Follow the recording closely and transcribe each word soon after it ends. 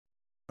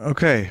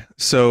Okay,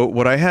 so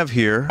what I have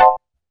here,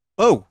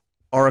 oh,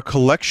 are a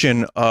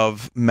collection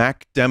of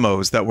Mac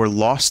demos that were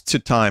lost to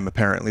time,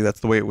 apparently. That's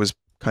the way it was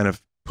kind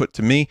of put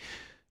to me.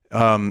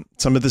 Some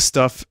of this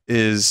stuff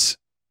is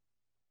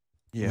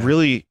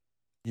really,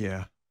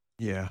 yeah,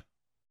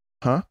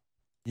 huh?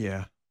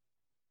 Yeah,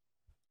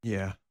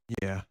 yeah,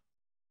 yeah.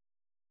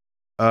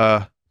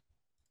 Uh,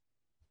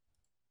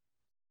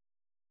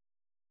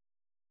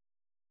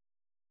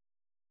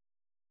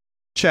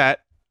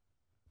 Chat.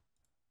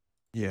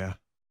 Yeah,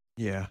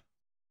 yeah,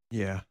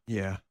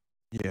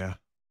 yeah.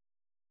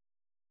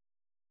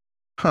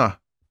 Huh.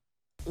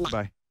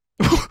 Bye.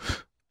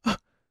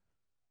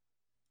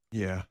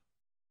 Yeah.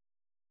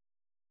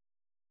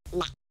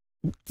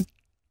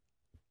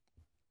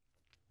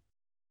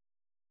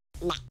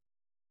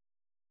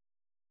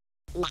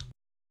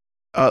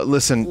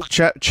 Listen,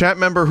 chat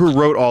member who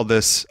wrote all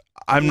this,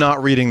 I'm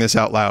not reading this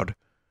out loud.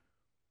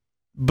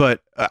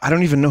 But I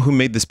don't even know who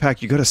made this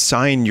pack. You gotta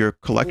sign your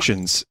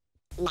collections.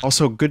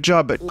 Also, good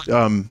job at,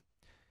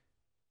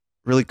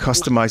 really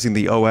customizing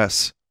the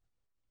OS.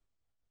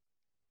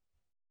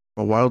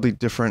 A wildly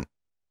different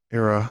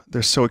era.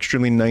 They're so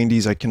extremely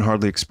 90s, I can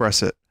hardly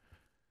express it.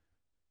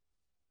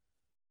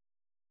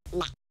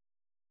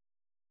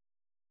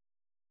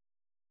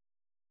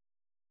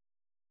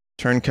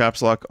 Turn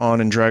caps lock on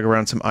and drag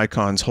around some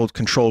icons. Hold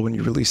control when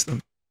you release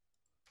them.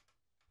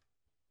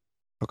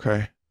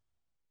 Okay.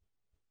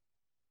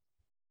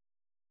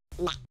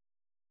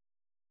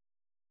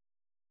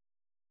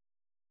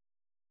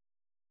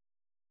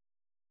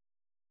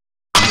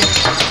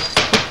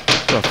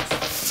 The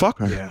fuck?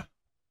 Yeah.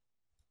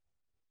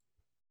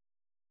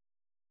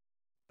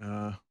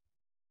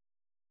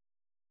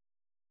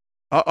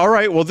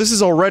 Alright, well this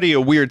is already a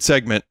weird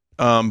segment.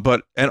 And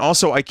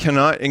also I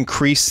cannot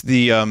increase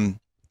the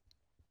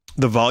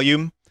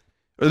volume.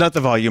 Or not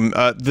the volume,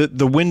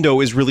 the window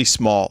is really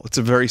small. It's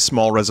a very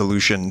small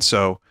resolution,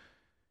 so...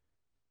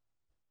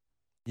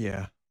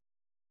 Yeah.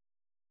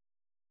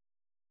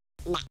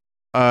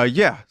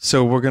 Yeah,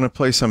 so we're gonna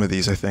play some of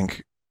these, I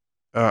think.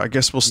 I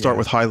guess we'll start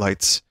with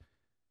highlights.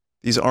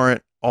 These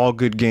aren't all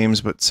good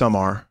games, but some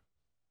are.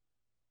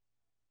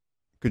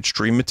 Good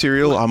stream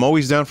material? I'm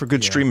always down for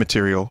good stream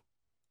material.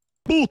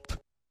 Boop!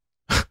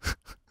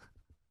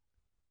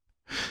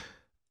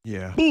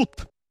 Yeah.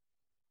 Boop!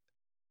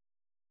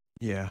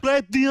 Yeah.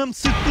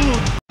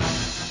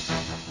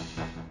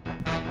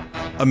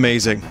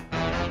 Amazing.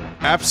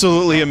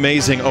 Absolutely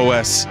amazing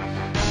OS.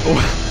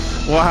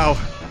 Wow.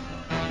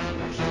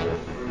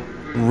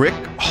 Rick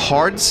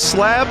Hard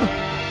Slab?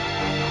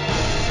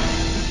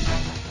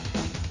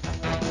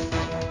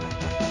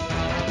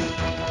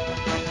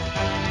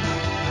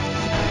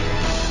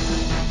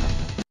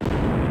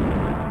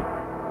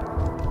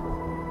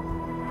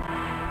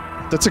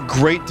 That's a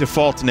great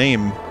default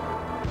name.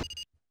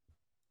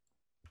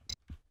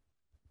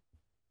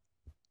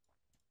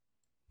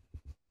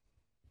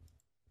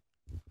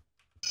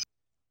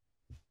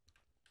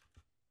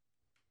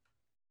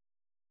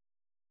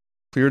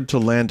 Cleared to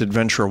land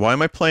adventurer. Why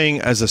am I playing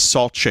as a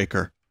salt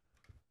shaker?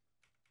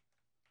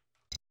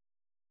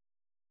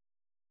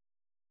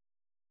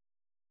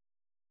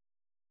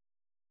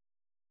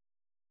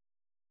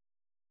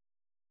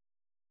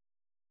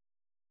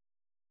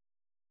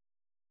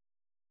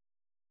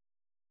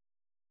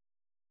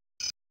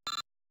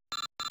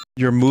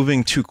 You're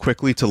moving too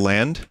quickly to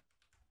land?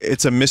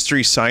 It's a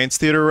Mystery Science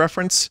Theater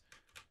reference?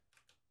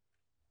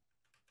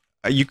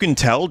 You can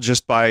tell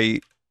just by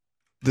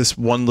this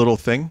one little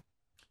thing?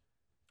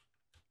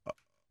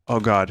 Oh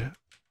god.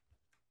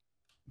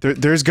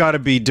 There's gotta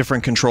be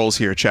different controls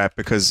here, chat,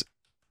 because...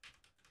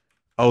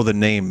 Oh, the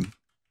name.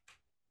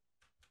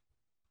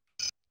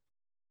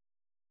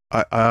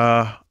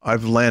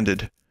 I've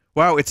landed.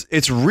 Wow,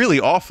 it's really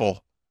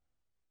awful.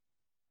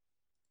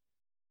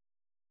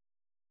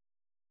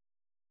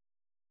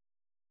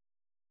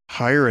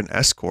 Hire an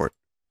escort.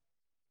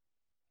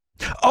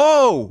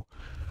 Oh!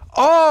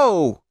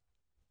 Oh!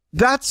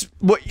 That's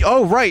what...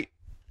 Oh, right.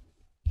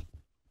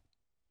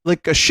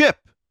 Like a ship.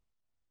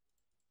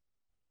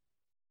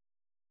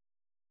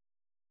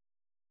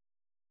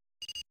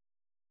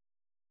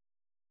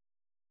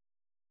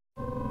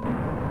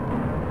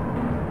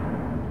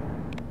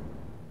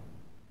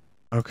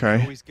 Okay.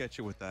 They always get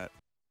you with that.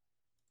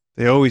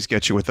 They always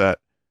get you with that.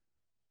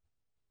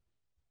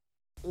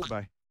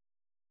 Bye.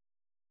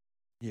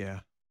 Yeah.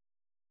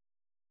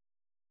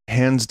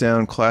 Hands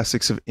down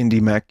classics of indie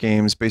Mac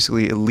games,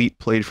 basically Elite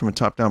played from a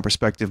top-down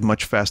perspective,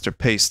 much faster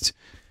paced.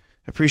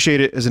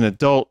 Appreciate it as an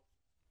adult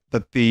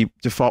that the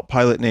default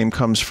pilot name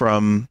comes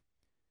from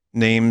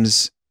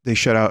names they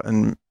shut out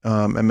in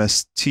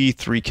MST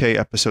 3K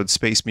episode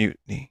Space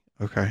Mutiny.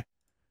 Okay.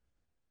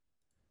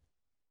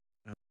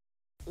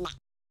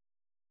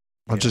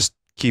 I'll just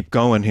keep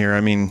going here.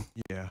 I mean,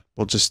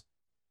 we'll just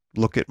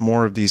look at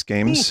more of these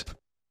games.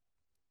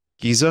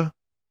 Giza?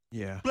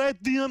 Yeah.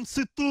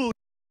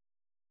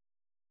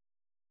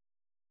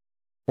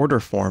 Order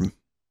form.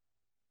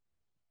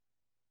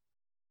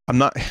 I'm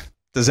not...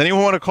 Does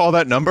anyone want to call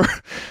that number?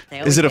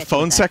 Is it a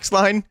phone sex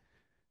line?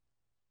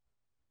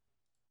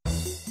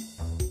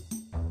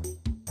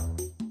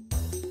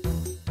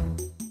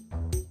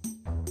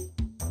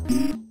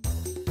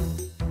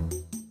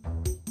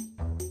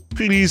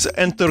 Please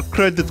enter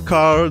credit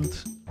card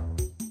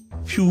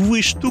if you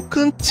wish to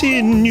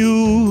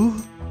continue.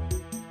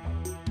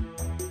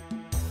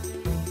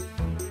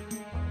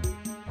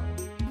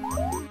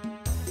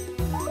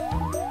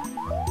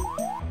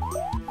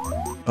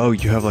 Oh,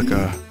 you have like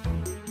a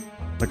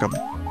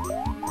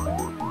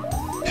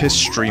piss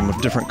stream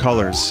of different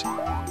colors.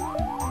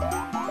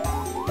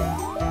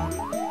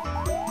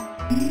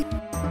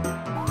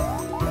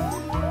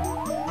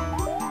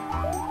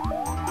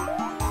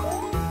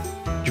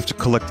 You have to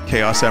collect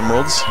Chaos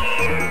Emeralds.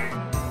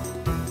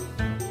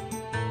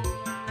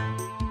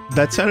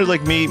 That sounded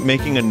like me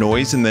making a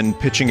noise and then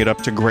pitching it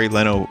up to Grey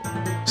Leno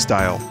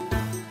style.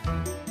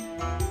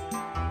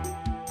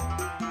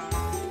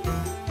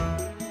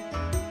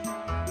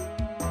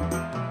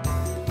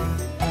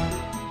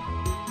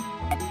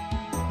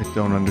 I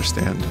don't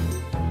understand.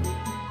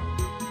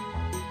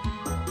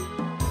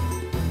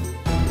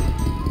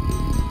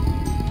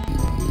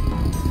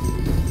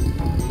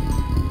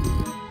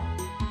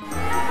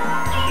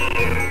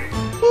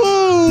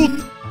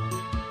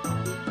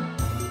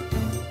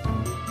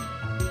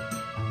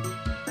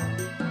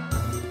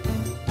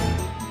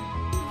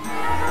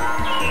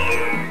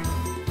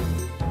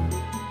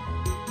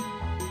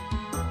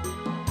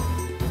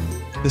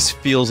 This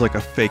feels like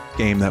a fake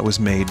game that was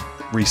made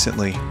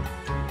recently,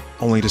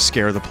 only to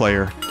scare the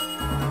player.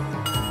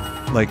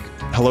 Like,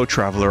 hello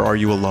traveler, are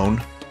you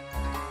alone?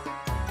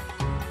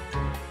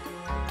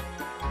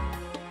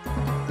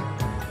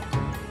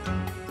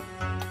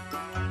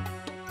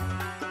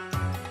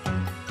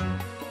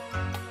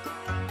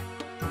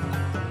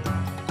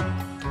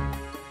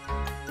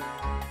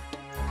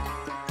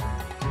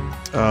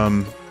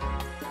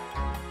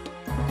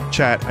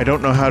 Chat, I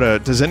don't know how to...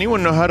 Does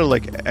anyone know how to,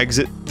 like,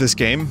 exit this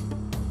game?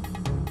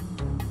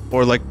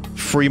 Or, like,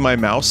 free my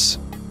mouse?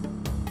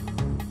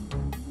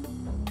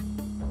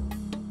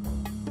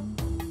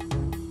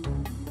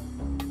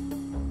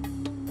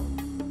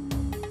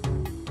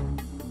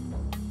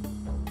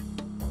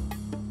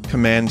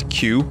 Command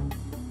Q?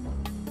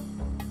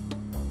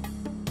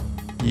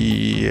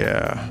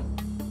 Yeah.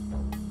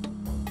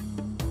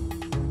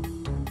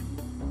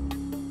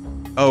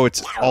 Oh,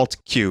 it's Alt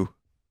Q.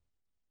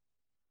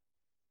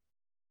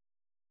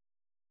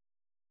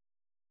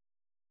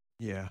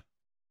 Yeah.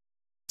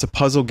 It's a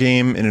puzzle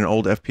game in an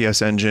old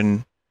FPS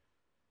engine.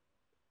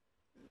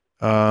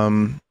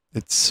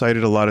 It's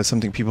cited a lot as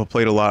something people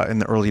played a lot in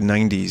the early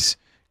 90s.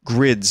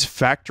 Gridz,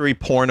 Factory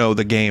Porno,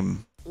 the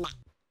game.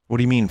 What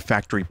do you mean,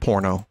 Factory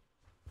Porno?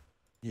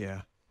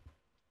 Yeah.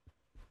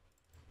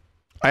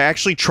 I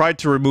actually tried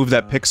to remove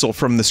that pixel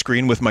from the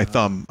screen with my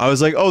thumb. I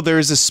was like, oh,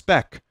 there's a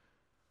speck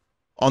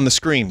on the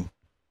screen.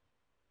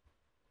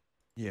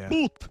 Yeah.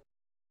 Boop.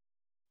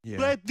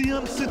 Yeah.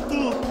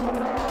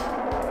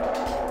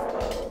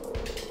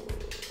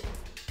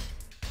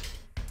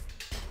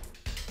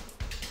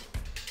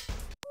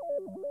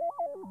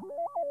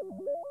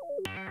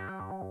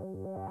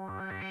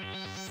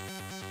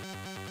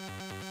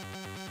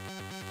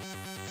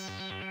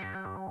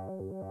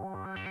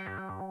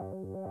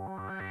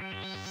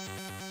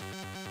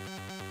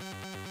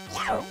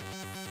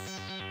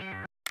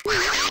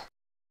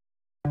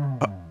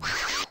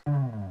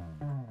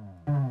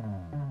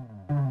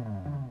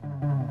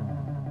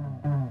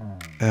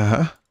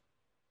 Uh-huh.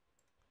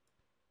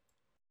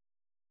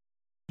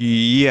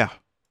 Yeah.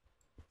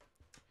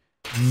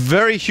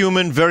 Very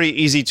human, very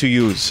easy to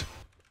use.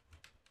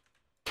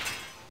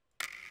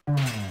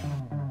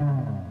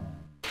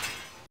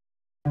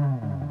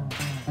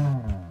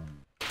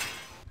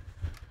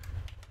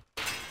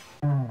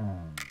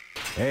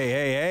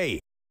 Hey.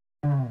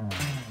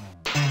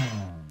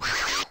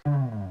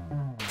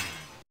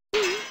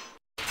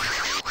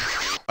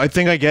 I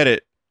think I get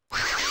it.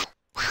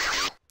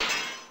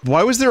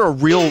 Why was there a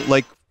real,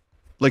 like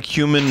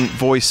human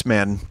voice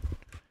man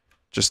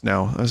just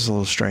now? That was a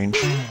little strange.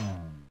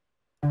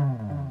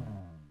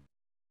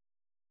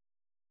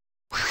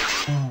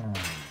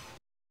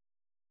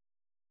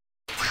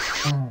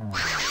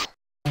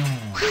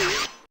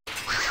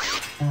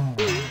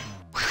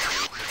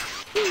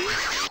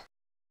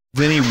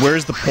 Vinny,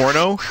 where's the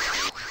porno?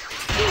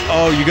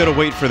 Oh, you gotta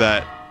wait for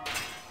that.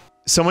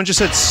 Someone just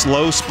said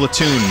slow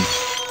Splatoon.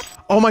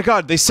 Oh my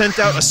god, they sent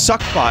out a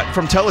suck bot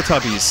from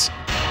Teletubbies.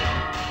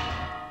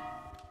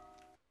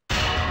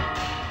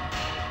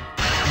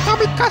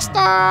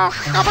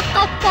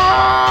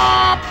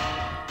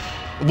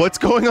 What's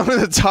going on in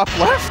the top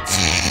left?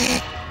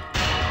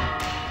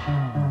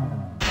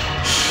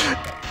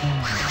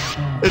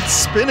 It's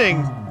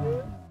spinning.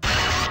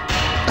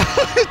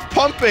 It's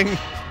pumping.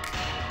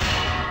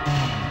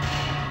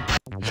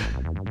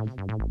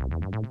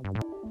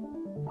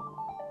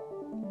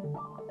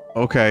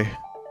 Okay.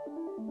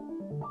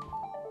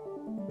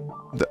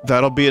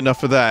 That'll be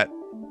enough of that.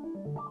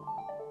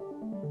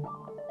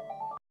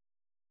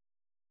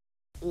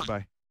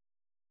 Bye.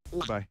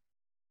 Bye.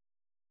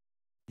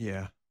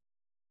 Yeah.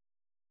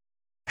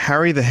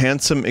 Harry the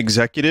Handsome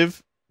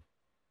Executive?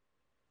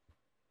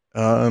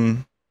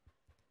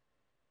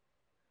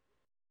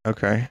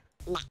 Okay.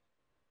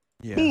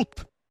 Yeah.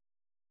 Boop.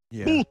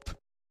 Yeah. Boop.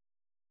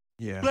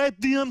 Yeah.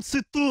 Bedlam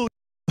situ.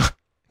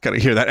 Gotta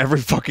hear that every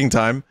fucking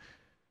time.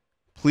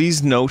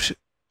 Please note...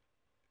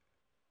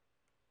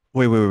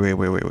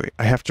 Wait.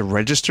 I have to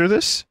register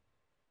this?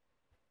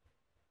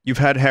 You've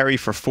had Harry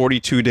for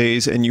 42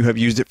 days, and you have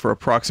used it for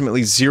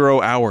approximately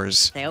 0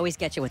 hours. They always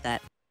get you with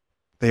that.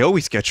 They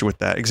always get you with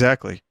that,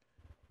 exactly.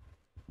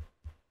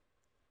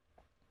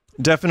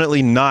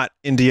 Definitely not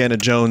Indiana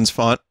Jones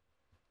font.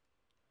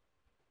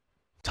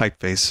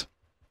 Typeface.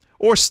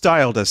 Or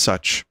styled as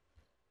such.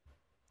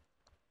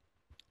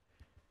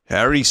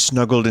 Harry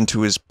snuggled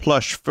into his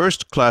plush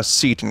first-class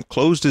seat and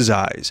closed his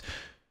eyes.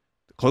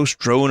 The close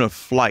drone of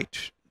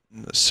flight,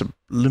 the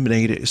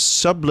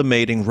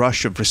sublimating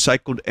rush of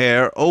recycled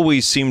air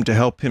always seemed to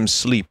help him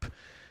sleep.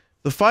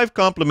 The 5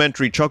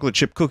 complimentary chocolate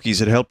chip cookies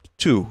had helped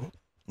too.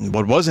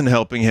 What wasn't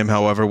helping him,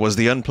 however, was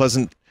the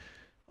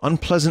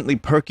unpleasantly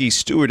perky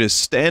stewardess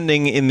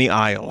standing in the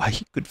aisle.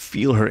 He could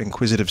feel her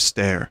inquisitive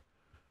stare.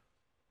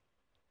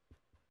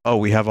 Oh,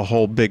 we have a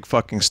whole big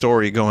fucking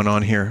story going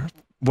on here.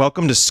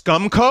 Welcome to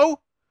Scumco?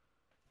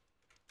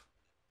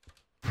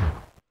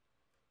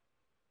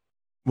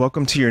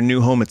 Welcome to your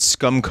new home at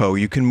Scumco.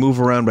 You can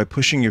move around by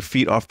pushing your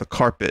feet off the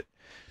carpet.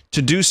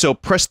 To do so,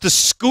 press the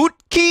scoot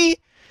key?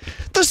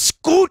 The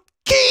scoot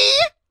key?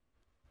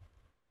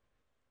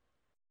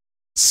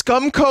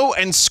 Scumco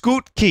and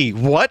scoot key.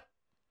 What?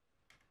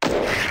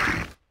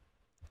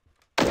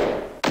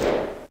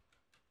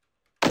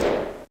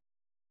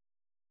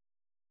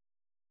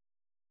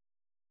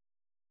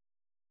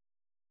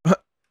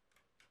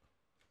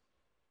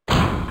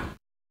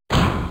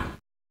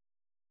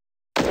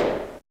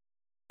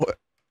 What?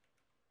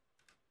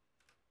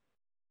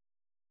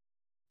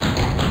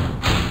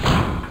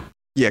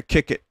 Yeah,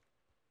 kick it.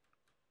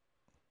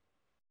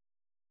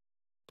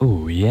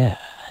 Oh, yeah.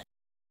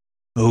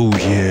 Oh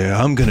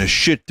yeah, I'm gonna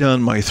shit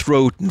down my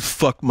throat and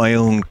fuck my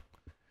own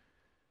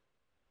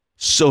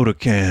soda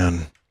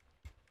can.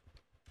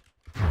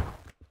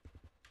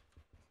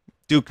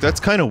 Duke, that's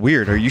kind of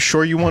weird. Are you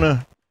sure you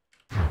wanna...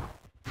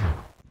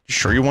 You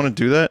sure you wanna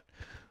do that?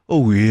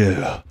 Oh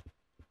yeah.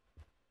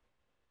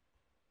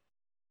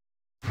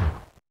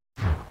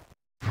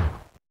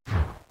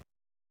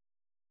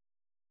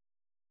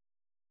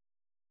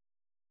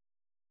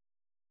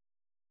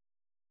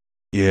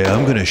 Yeah,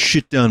 I'm gonna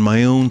shit down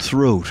my own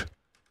throat.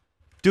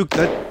 Duke,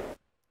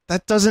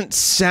 that doesn't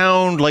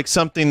sound like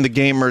something the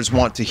gamers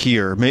want to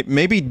hear.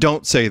 Maybe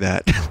don't say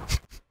that.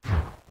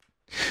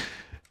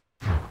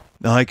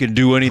 Now I can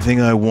do anything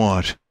I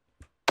want.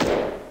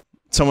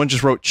 Someone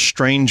just wrote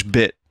strange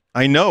bit.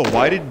 I know.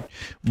 Why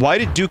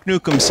did Duke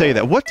Nukem say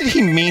that? What did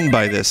he mean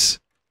by this?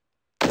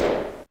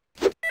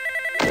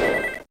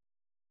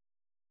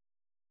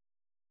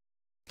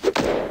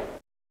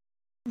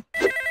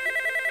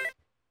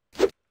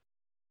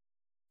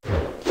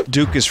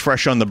 Duke is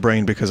fresh on the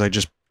brain because I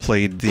just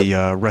played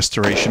the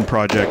restoration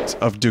project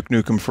of Duke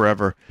Nukem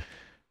Forever.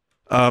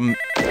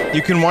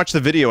 You can watch the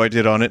video I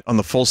did on it on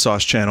the Full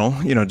Sauce channel,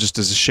 you know, just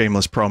as a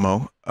shameless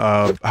promo.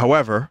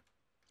 However...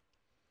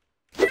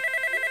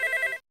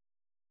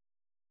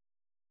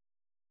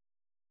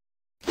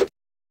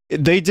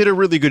 They did a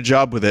really good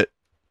job with it.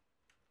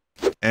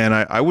 And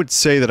I would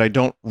say that I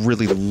don't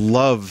really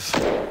love...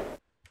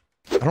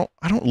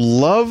 I don't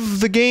love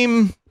the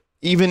game,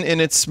 even in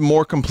its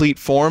more complete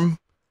form.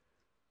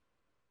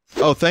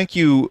 Oh, thank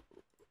you,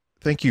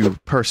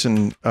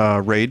 person,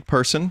 raid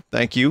person.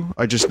 Thank you.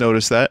 I just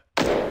noticed that.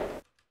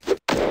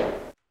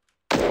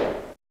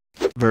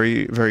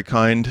 Very, very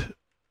kind.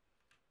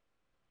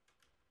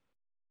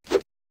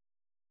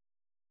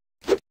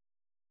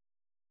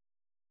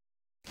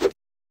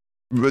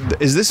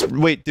 Is this...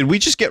 Wait, did we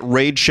just get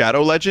Raid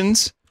Shadow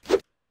Legends?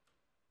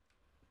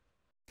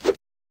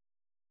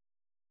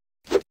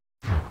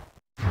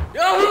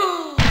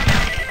 Yahoo!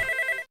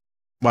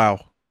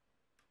 Wow.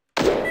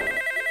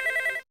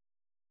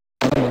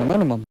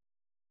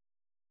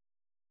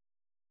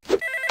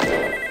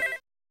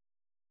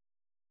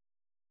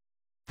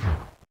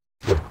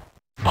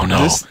 Oh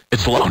no,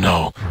 it's locked. Oh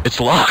no, it's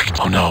locked.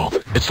 Oh no,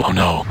 it's oh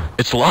no,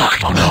 it's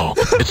locked. Oh no,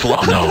 it's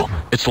locked. Oh no,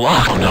 it's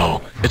locked. Oh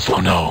no, it's oh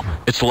no,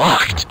 it's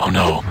locked. Oh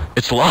no,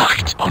 it's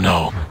locked. Oh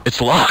no,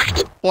 it's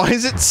locked. Why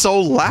is it so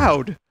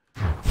loud?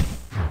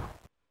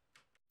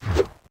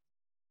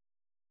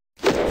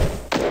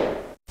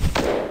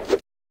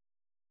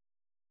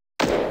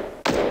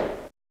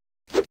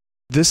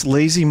 This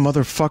lazy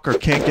motherfucker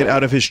can't get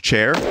out of his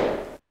chair?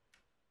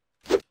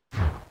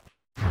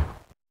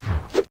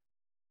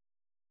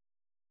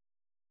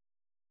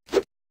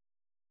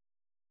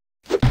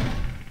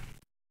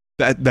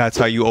 That's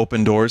how you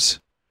open doors?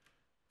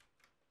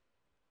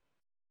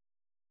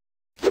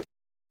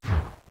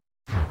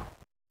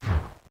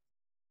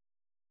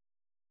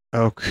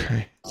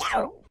 Okay.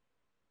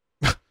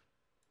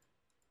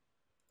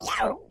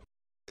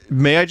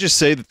 May I just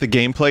say that the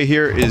gameplay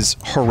here is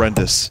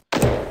horrendous.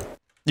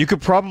 You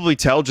could probably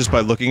tell just by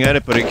looking at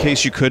it, but in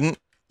case you couldn't,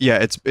 yeah,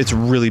 it's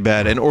really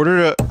bad. In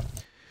order to...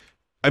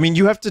 I mean,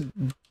 you have to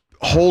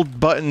hold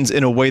buttons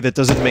in a way that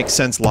doesn't make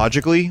sense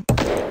logically.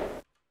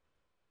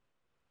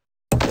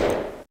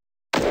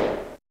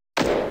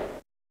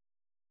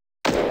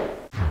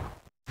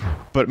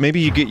 But maybe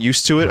you get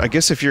used to it. I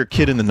guess if you're a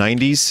kid in the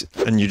 90s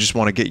and you just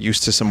want to get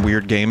used to some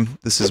weird game,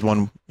 this is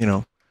one, you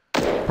know,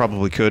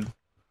 probably could.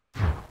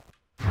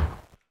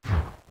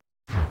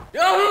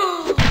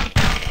 Yahoo!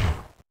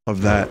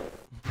 Of that.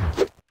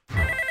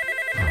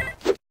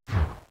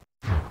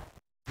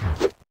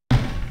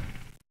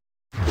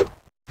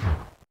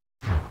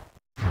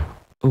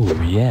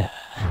 Oh yeah.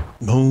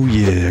 Oh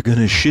yeah,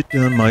 gonna shit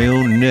down my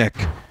own neck.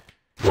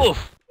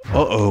 Oof.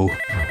 Uh-oh.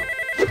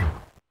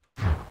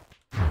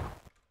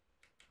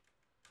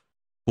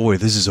 Boy,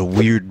 this is a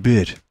weird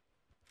bit.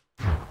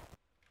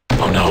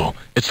 Oh no,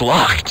 it's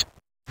locked.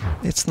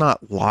 It's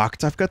not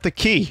locked. I've got the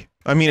key.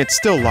 I mean, it's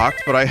still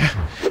locked, but I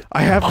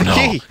have the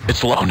key.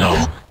 It's locked. Oh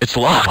no, it's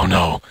locked. Oh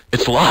no,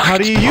 it's locked. How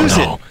do you use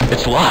it?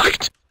 It's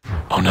locked.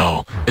 Oh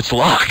no, it's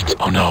locked.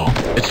 Oh no,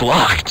 it's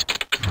locked.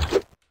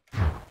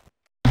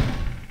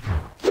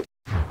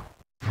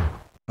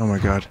 Oh my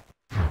god.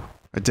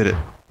 I did it.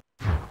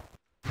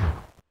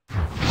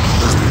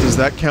 Does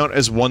that count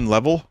as one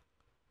level?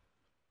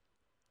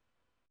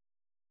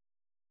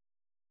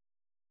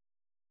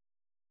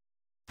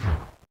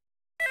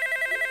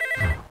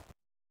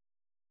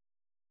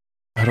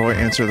 How do I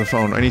answer the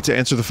phone? I need to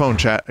answer the phone,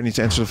 chat. I need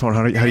to answer the phone.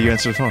 How do you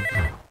answer the phone?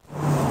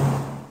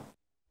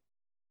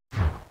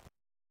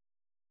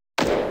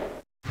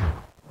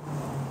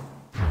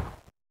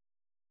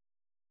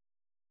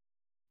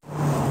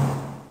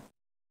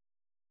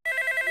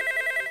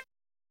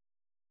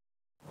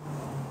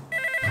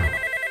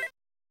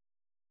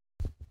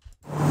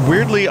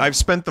 Weirdly, I've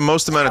spent the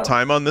most amount of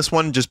time on this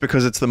one just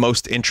because it's the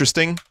most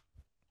interesting.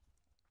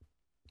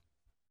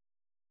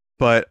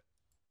 But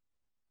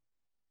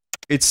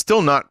it's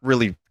still not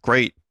really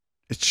great.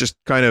 It's just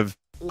kind of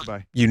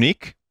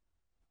unique.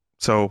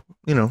 So,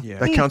 you know,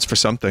 that counts for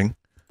something.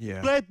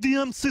 Yeah.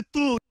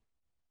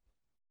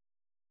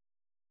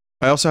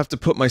 I also have to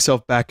put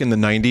myself back in the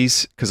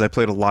 90s because I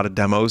played a lot of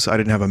demos. I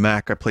didn't have a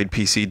Mac. I played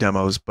PC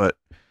demos, but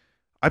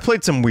I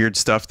played some weird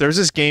stuff. There's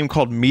this game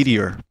called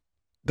Meteor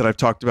that I've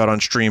talked about on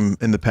stream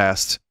in the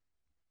past.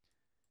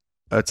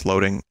 It's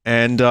loading.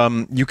 And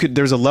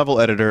there's a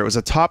level editor. It was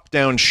a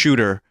top-down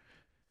shooter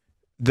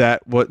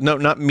that was, no,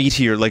 not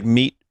Meteor, like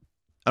Meat.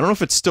 I don't know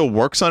if it still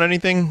works on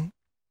anything,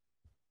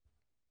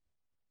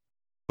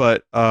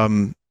 but I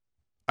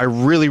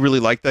really, really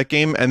liked that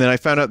game. And then I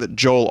found out that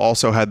Joel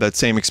also had that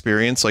same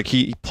experience. Like,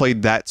 he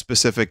played that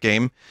specific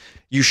game.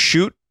 You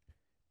shoot,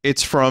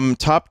 it's from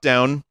top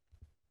down,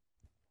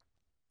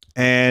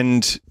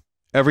 and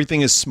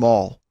everything is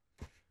small.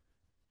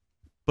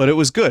 But it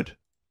was good.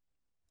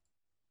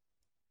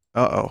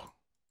 Uh-oh.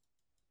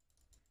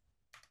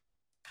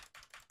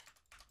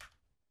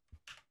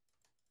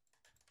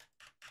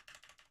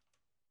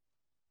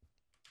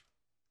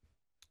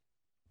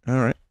 All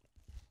right.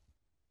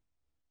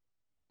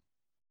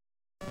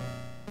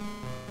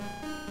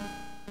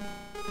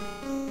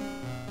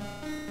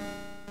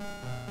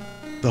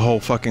 The whole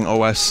fucking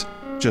OS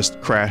just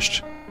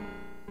crashed.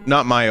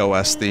 Not my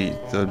OS,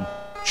 the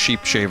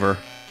sheep shaver.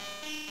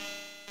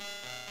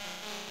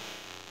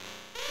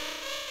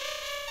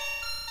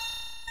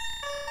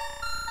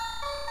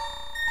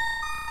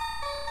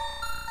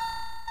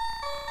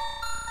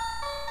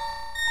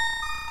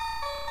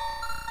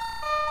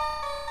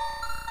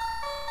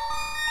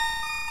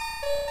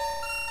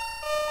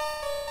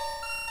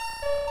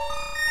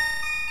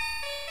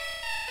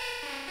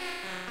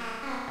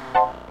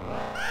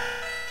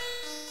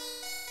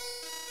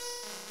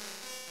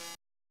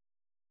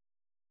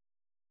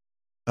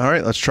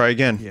 Alright, let's try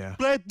again. Yeah.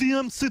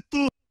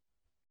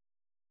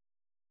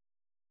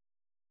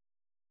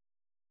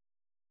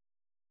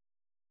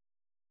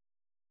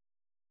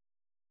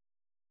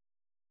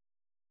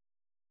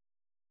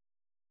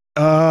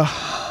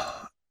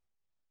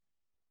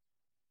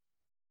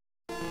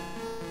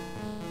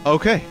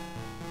 Okay.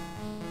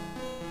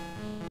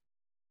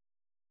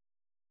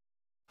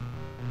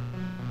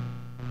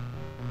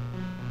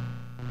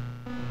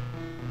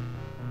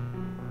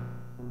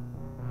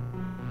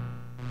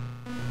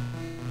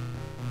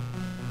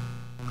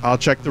 I'll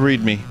check the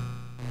README.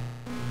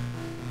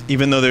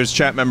 Even though there's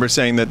chat members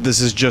saying that this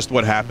is just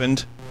what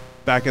happened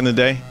back in the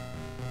day.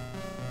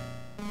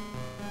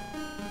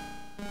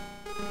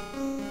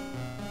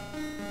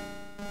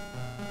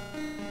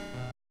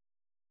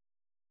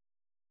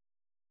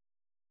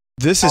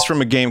 This is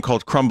from a game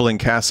called Crumbling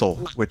Castle,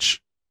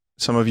 which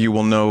some of you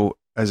will know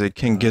as a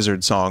King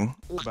Gizzard song.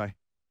 Bye.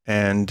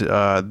 And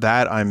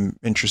that I'm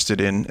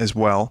interested in as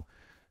well.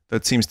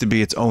 That seems to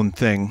be its own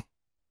thing.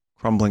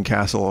 Crumbling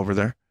Castle over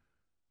there.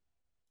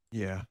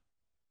 Yeah.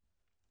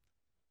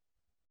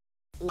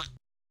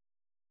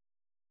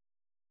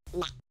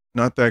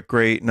 Not that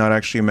great, not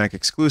actually a Mac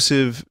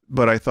exclusive,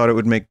 but I thought it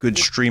would make good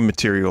stream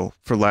material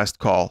for Last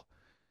Call.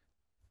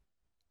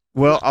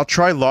 Well, I'll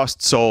try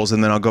Lost Souls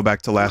and then I'll go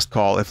back to Last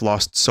Call if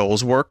Lost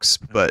Souls works,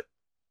 but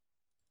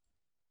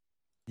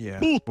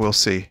yeah, we'll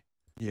see.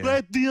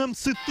 Yeah.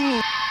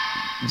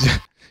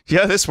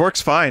 Yeah, this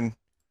works fine.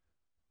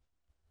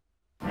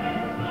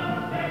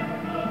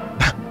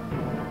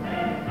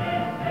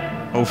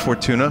 Oh,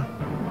 Fortuna.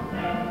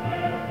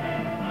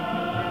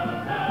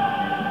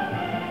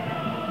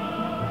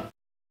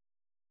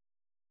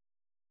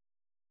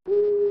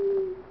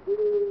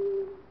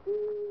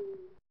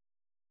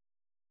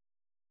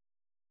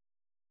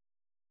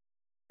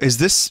 Is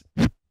this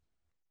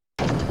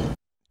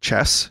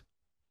chess?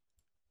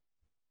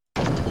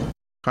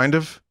 Kind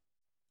of?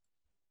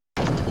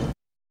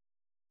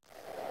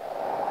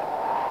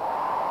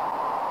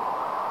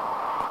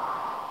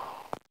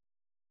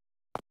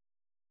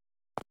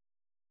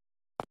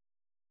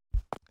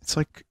 It's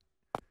like...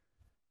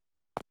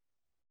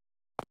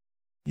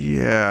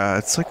 Yeah,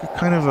 it's like a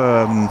kind of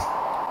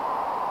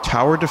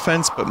tower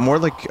defense, but more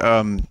like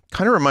kind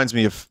of reminds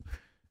me of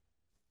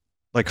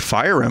like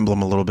Fire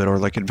Emblem a little bit, or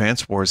like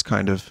Advance Wars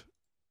kind of.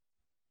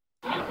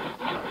 Can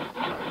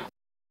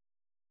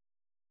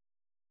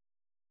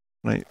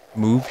I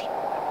move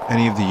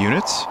any of the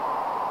units?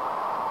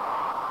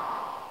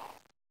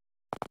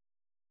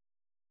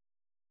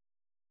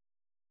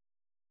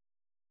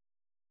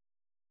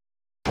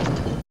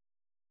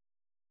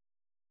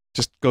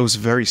 Just goes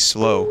very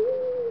slow.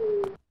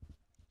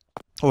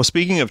 Well,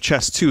 speaking of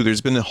chess too, there's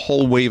been a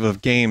whole wave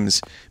of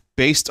games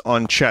based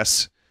on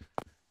chess,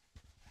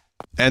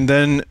 and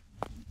then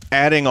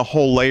adding a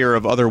whole layer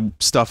of other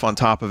stuff on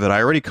top of it.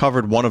 I already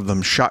covered one of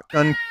them,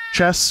 shotgun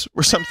chess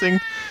or something.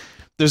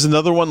 There's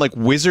another one like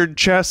wizard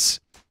chess.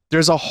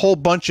 There's a whole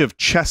bunch of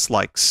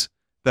chess-likes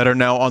that are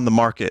now on the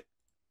market.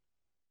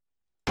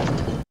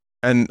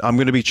 And I'm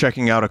going to be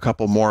checking out a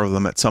couple more of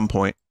them at some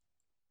point.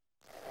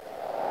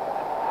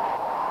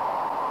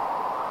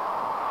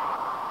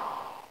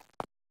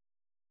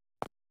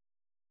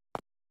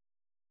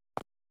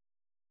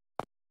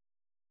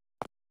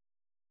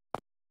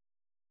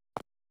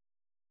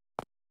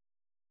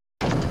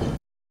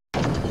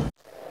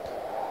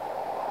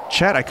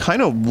 Chat, I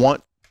kind of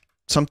want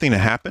something to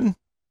happen.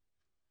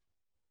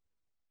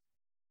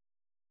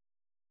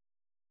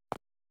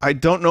 I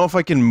don't know if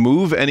I can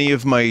move any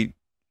of my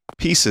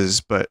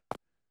pieces, but...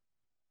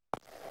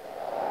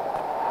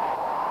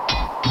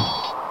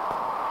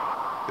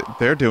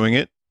 They're doing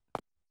it.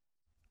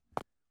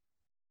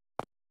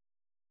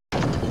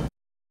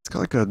 It's got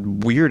like a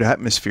weird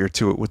atmosphere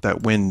to it with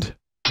that wind.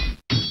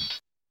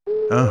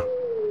 Oh.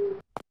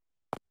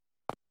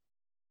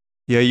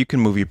 Yeah, you can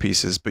move your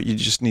pieces, but you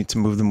just need to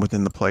move them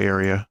within the play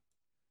area.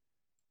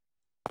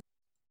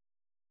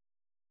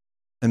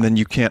 And then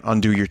you can't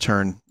undo your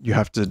turn. You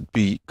have to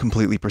be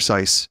completely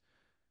precise.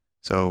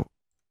 So...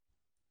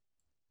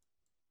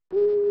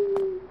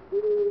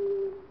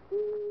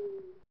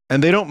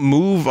 And they don't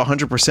move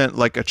 100%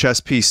 like a chess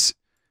piece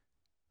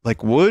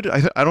like would,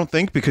 I don't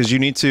think, because you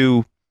need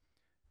to...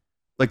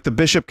 Like, the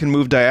bishop can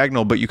move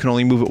diagonal, but you can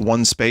only move it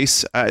one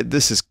space.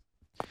 This is...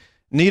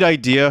 Neat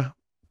idea.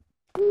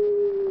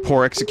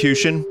 Poor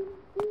execution.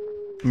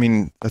 I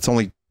mean, that's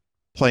only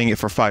playing it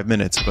for 5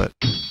 minutes, but...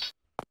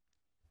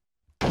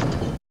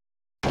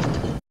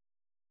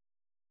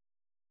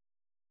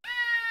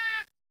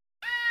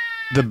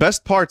 The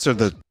best parts are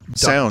the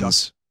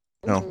sounds.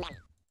 No.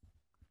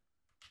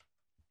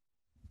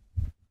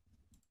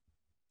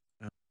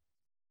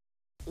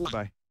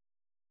 Bye.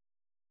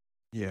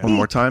 Yeah. One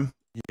more time?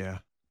 Yeah.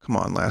 Come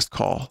on, last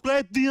call.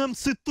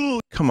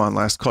 Come on,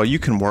 last call. You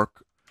can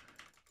work.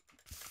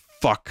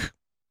 Fuck.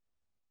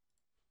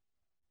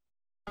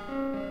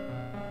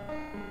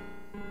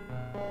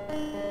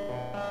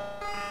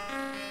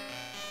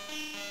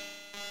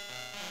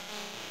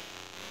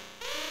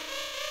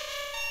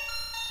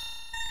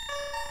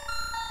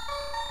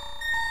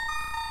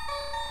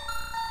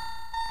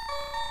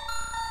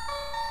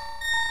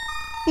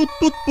 Boot,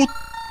 boot, boot,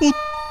 boot,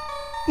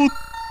 boot.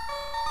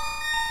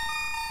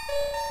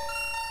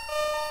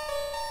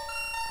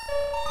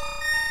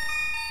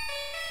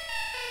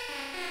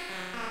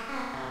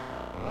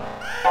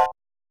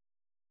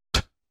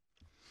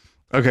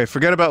 Okay,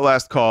 forget about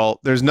last call.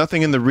 There's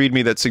nothing in the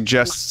README that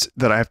suggests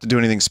that I have to do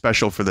anything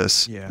special for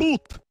this. Yeah.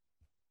 Boop.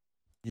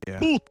 Yeah.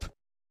 Boop.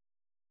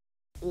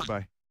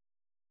 Bye.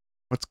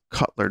 What's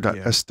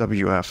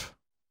Cutler.swf?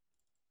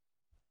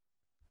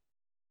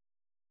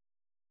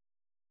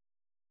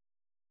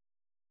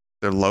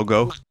 Their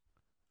logo?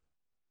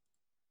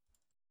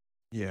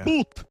 Yeah.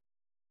 Boop.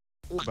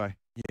 Bye.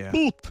 Yeah.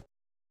 Boop.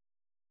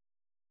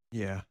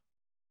 Yeah.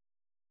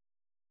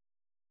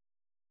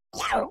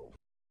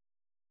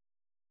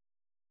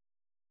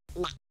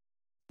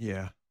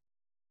 Yeah.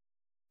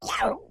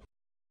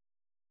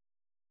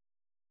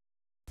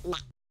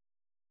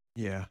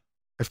 Yeah.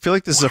 I feel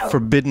like this is a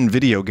forbidden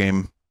video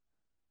game.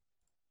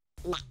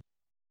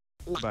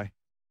 Bye.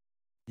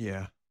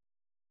 Yeah.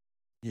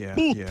 Yeah.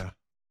 Yeah.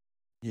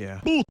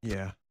 Yeah.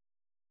 Yeah.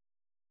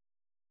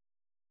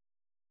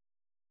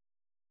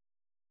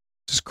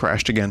 Just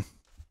crashed again.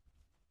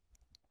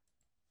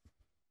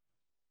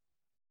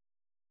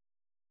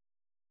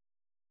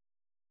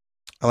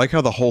 I like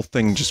how the whole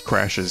thing just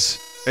crashes.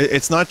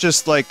 It's not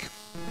just like...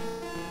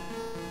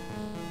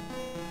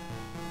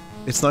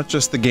 It's not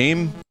just the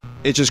game,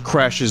 it just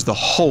crashes the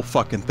whole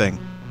fucking thing.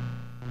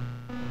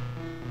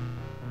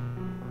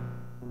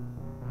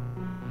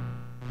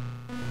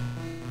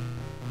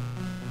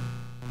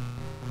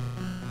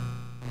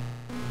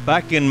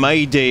 Back in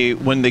my day,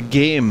 when the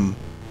game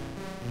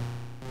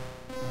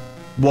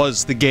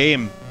was the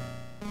game.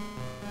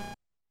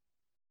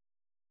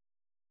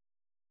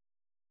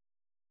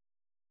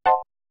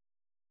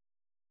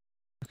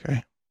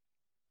 Okay.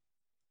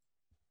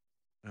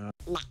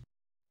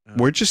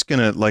 We're just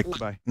gonna, like,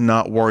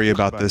 not worry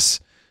about this.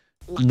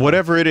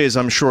 Whatever it is,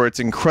 I'm sure it's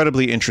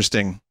incredibly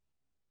interesting.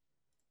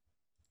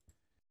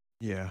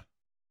 Yeah.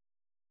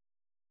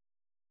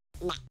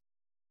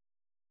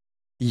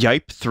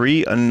 Yipe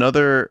 3,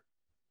 another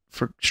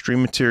for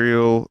stream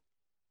material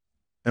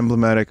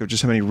emblematic of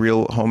just how many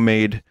real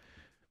homemade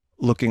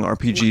looking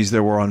RPGs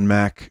there were on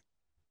Mac.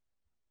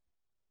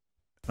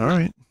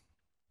 Alright.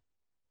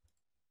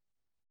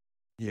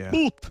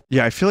 Yeah.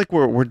 Yeah, I feel like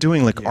we're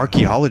doing like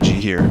archaeology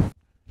here.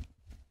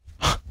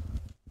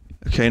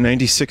 Okay,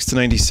 96 to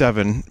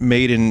 97,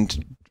 made in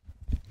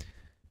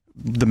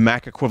the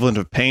Mac equivalent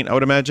of Paint, I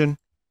would imagine.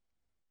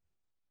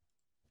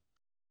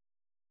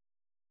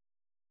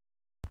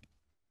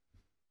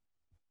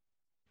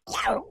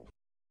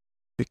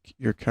 Pick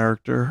your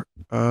character.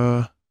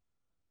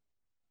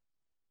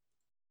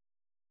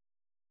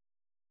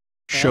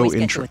 Show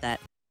intro.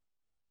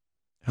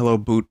 Hello,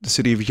 Boot. The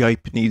city of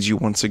Yipe needs you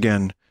once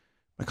again.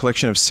 My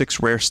collection of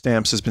 6 rare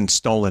stamps has been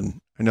stolen.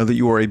 I know that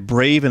you are a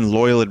brave and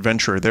loyal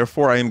adventurer.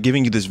 Therefore, I am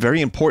giving you this very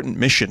important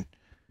mission.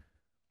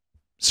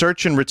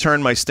 Search and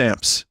return my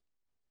stamps.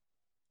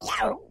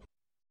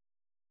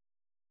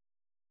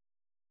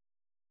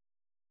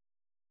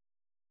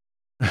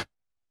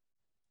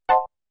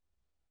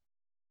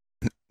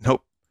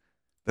 Nope.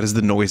 That is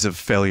the noise of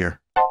failure.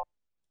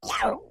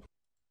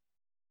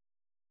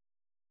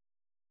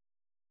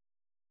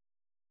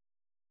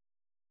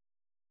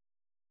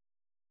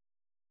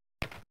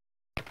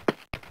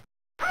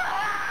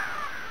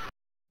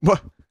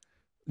 What?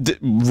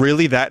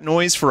 Really that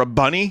noise for a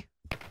bunny?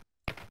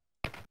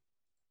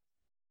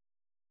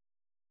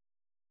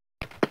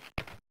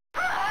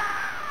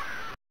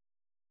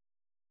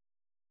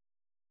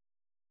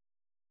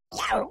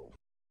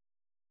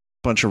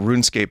 Bunch of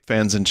RuneScape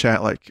fans in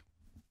chat like,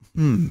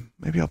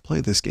 maybe I'll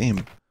play this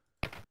game.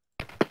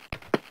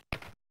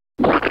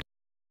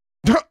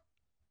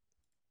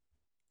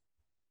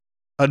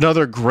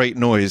 Another great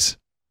noise.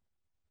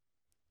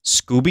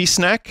 Scooby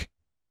Snack?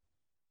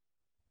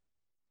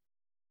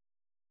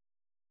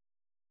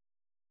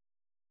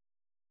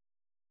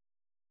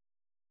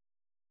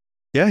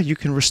 Yeah, you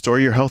can restore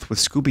your health with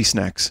Scooby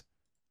Snacks.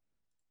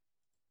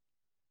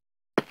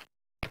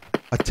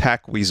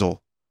 Attack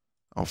Weasel.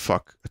 Oh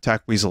fuck,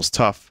 Attack Weasel's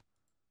tough.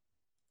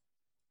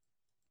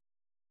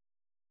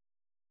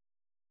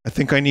 I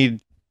think I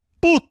need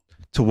boot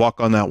to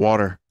walk on that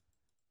water.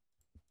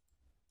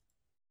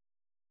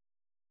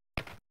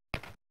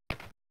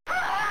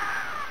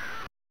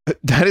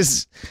 That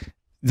is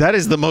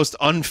the most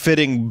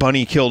unfitting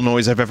bunny kill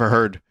noise I've ever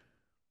heard.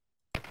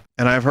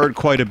 And I've heard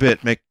quite a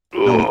bit. Make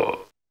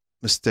no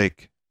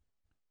mistake.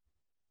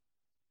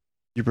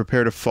 You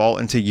prepare to fall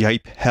into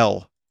Yipe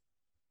hell.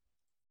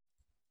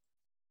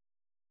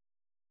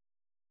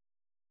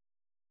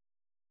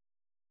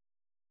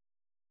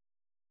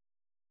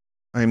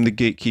 I am the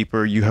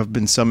gatekeeper. You have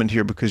been summoned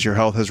here because your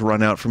health has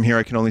run out. From here,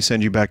 I can only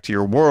send you back to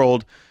your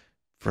world.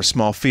 For a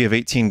small fee of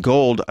 18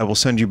 gold, I will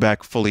send you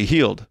back fully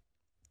healed.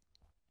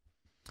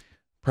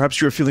 Perhaps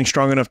you are feeling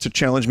strong enough to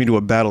challenge me to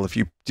a battle. If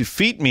you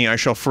defeat me, I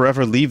shall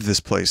forever leave this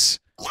place.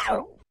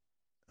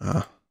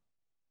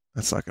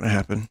 That's not going to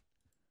happen.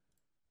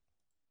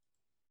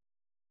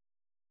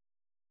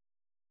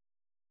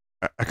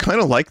 I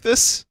kind of like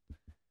this.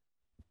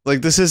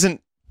 Like, this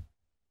isn't...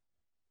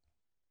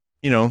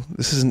 You know,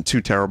 this isn't too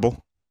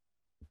terrible.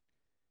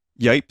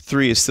 Yipe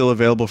 3 is still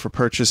available for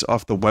purchase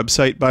off the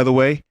website, by the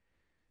way.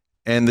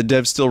 And the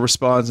dev still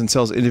responds and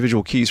sells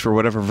individual keys for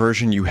whatever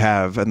version you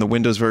have. And the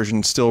Windows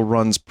version still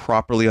runs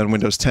properly on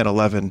Windows 10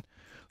 11.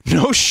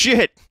 No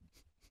shit!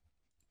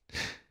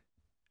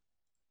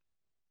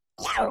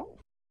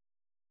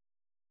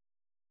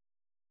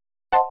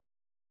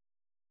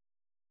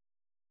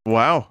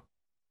 Wow.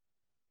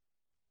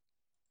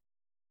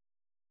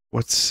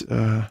 What's,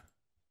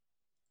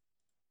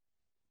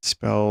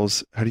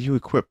 spells. How do you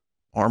equip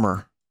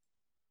armor?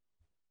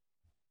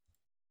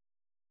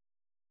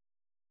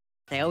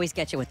 They always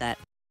get you with that.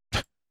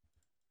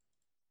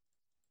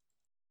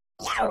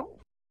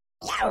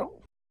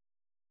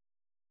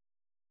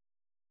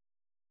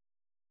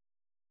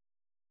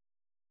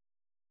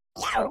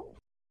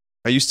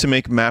 I used to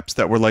make maps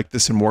that were like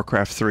this in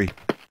Warcraft 3.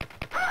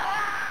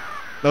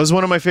 That was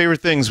one of my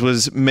favorite things,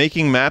 was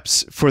making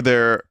maps for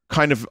their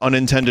kind of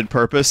unintended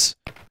purpose.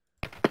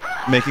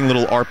 Making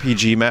little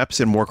RPG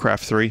maps in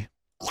Warcraft 3.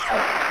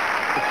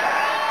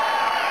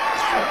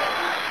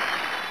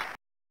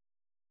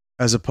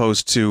 As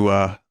opposed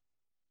to,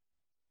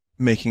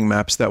 making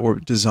maps that were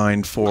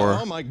designed for...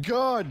 Oh my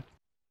god!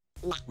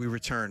 We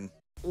return.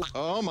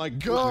 Oh my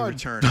god! We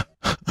return.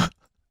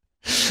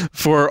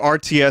 for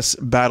RTS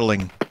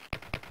battling.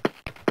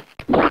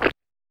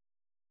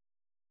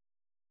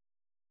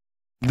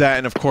 That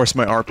and of course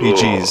my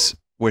RPGs,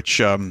 which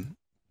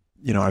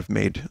you know, I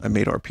made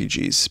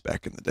RPGs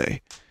back in the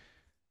day.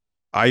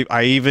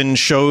 I even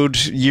showed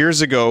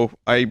years ago.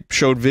 I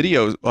showed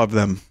videos of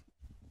them.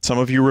 Some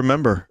of you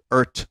remember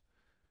Ert.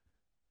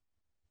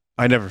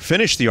 I never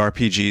finished the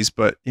RPGs,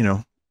 but you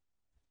know.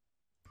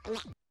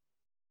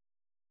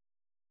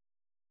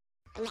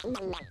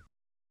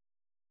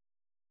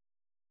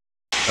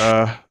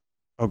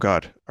 Oh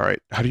god. All right.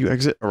 How do you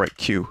exit? All right.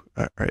 Q.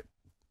 All right.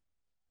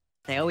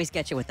 They always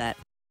get you with that.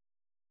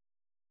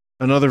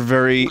 Another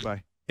very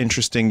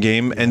interesting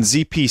game. And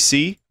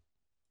ZPC.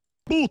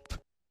 Boop.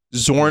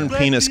 Zorn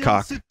Penis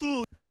Cock.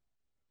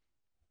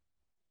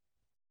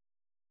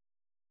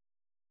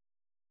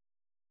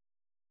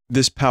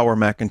 This Power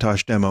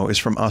Macintosh demo is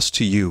from us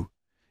to you.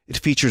 It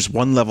features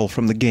one level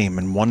from the game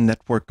and one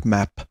network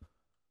map.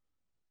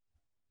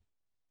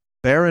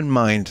 Bear in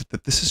mind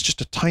that this is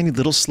just a tiny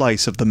little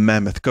slice of the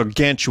mammoth,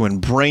 gargantuan,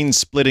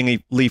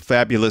 brain-splittingly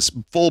fabulous,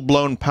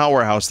 full-blown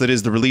powerhouse that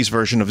is the release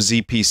version of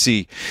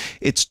ZPC.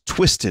 It's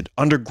twisted,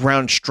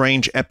 underground,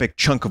 strange, epic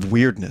chunk of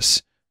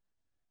weirdness.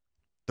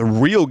 The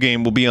real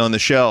game will be on the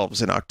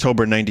shelves in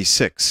October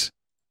 '96.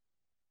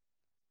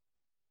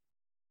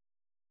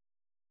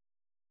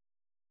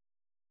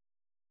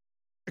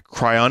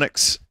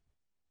 Cryonics.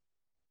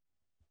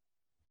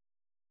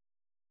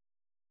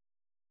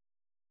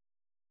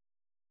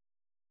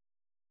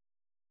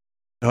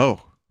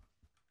 Oh.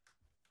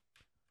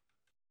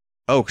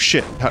 Oh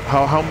shit.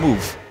 How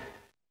move?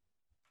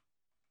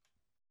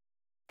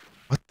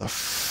 What the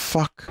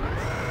fuck?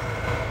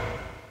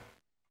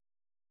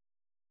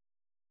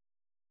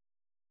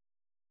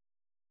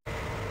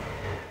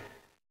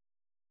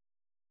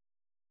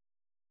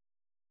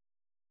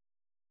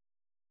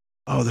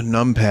 Oh, the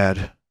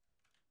numpad.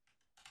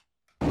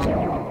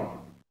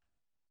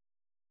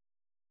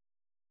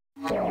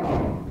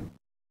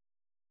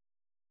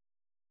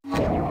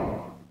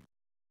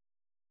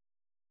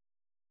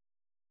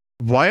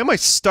 Why am I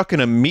stuck in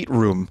a meat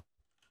room?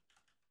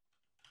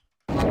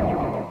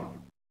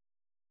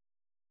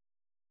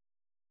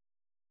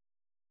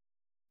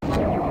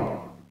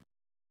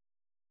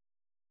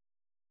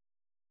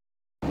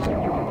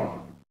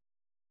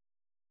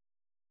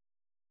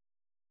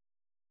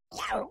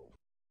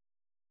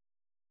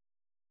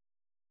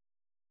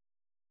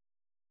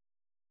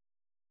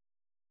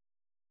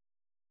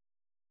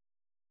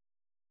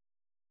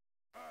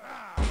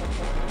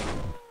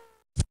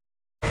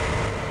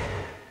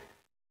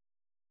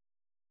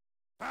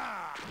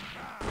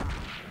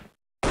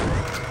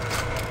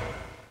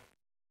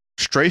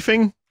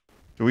 Strafing?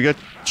 Do we get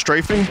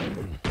strafing?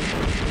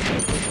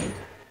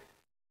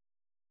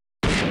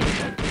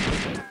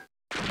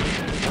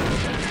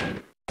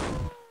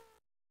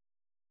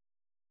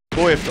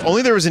 Boy, if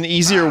only there was an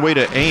easier way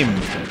to aim.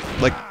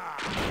 Like,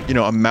 you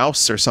know, a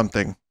mouse or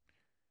something.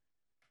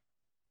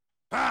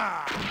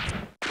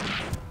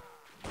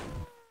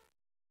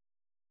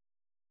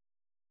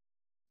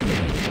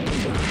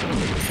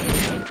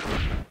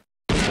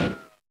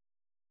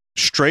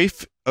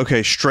 Strafe?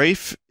 Okay,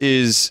 strafe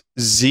is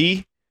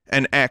Z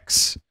and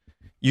X.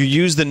 You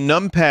use the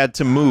numpad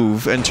to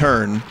move and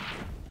turn,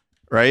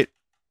 right?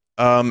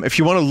 If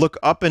you want to look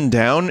up and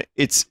down,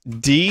 it's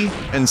D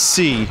and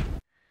C.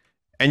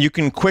 And you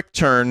can quick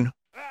turn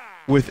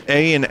with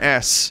A and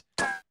S.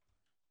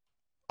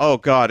 Oh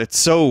god, it's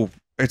so...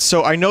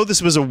 I know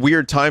this was a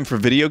weird time for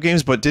video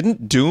games, but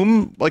didn't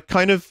Doom, like,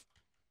 kind of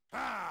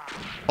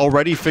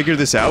already figure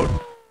this out?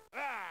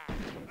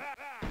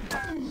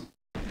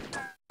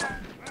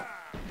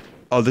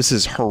 Oh, this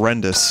is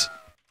horrendous.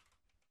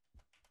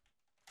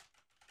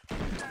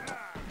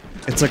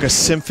 It's like a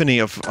symphony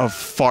of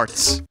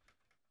farts.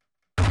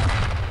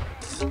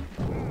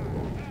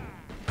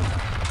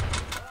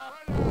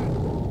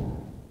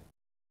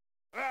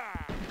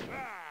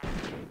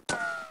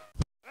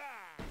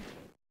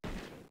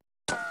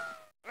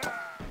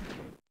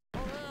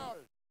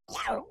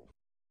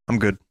 I'm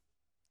good.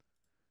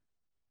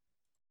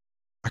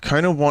 I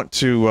kind of want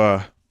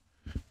to,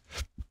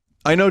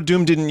 I know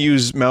Doom didn't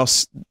use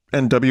mouse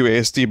and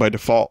WASD by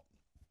default.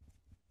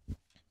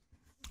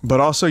 But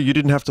also, you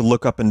didn't have to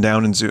look up and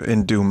down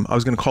in Doom. I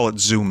was going to call it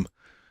Zoom.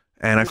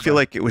 And I feel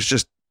like it was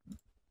just,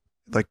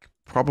 like,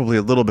 probably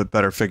a little bit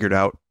better figured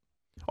out.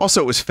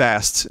 Also, it was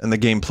fast, and the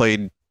game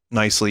played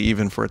nicely,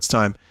 even for its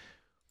time.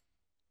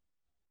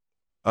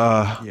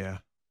 Yeah.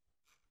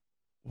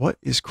 What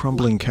is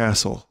Crumbling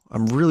Castle?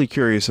 I'm really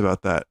curious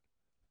about that.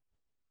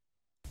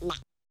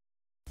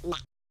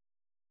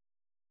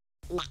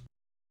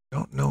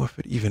 Don't know if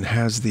it even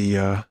has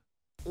the,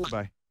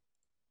 Bye.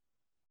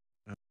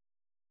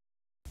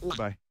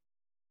 Bye.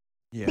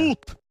 Yeah.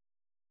 Boop.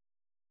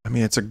 I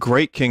mean, it's a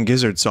great King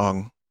Gizzard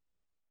song.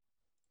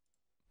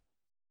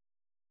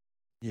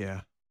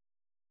 Yeah.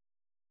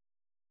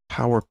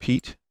 Power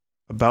Pete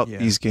about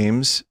these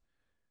games.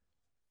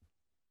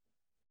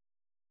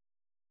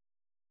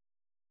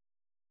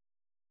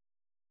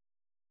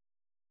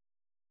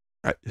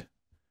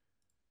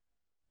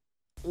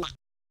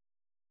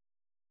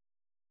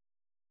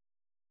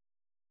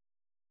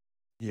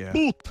 Yeah.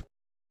 Boop.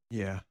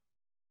 Yeah.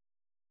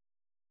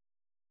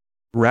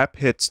 Rap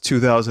Hits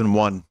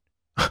 2001.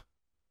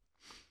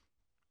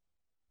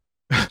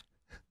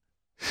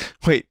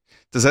 Wait,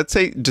 does that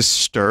say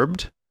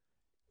Disturbed?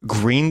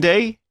 Green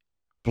Day?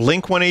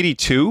 Blink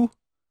 182?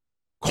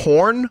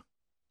 Korn?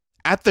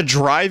 At the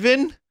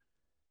Drive-In?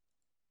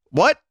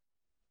 What?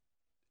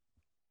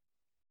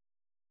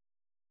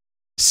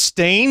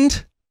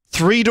 Stained?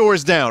 Three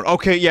Doors Down.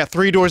 Okay, yeah,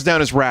 Three Doors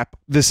Down is rap.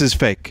 This is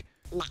fake.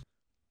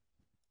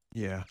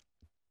 Yeah.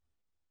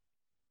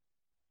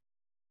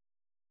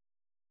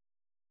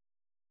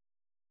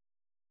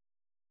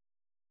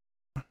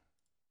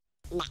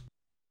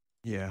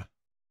 Yeah.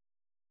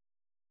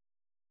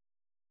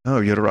 Oh,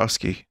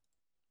 Yodorovsky.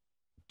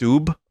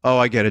 Doob? Oh,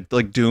 I get it.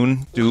 Like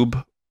Dune.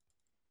 Doob.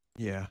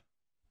 Yeah.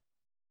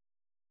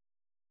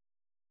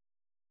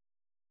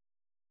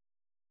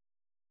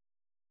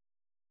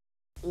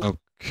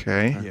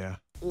 Okay. Yeah.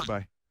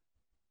 Bye.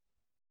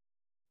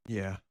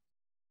 Yeah.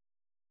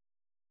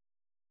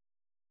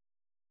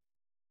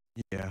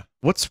 Yeah.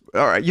 What's...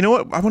 Alright, you know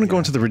what? I want to go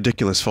into the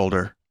ridiculous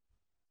folder.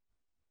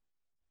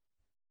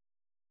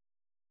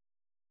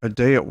 A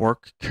day at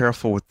work.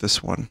 Careful with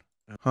this one.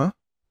 Huh?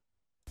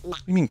 What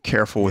do you mean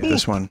careful with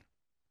this one?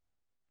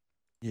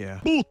 Yeah.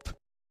 Boop.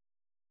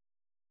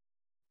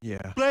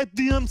 Yeah. Alright,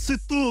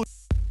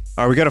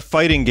 we got a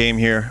fighting game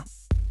here.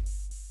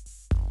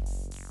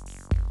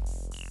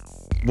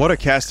 What a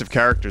cast of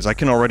characters. I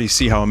can already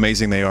see how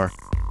amazing they are.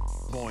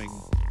 Boing.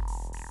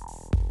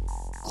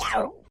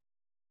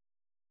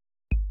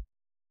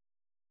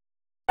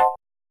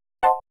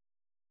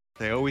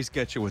 They always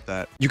get you with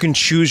that. You can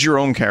choose your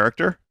own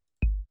character?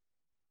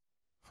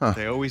 Huh.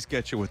 They always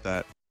get you with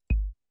that.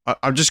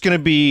 I'm just gonna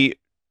be,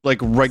 like,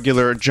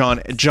 regular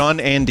John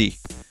Andy.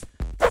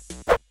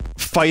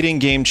 Fighting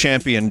game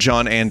champion,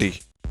 John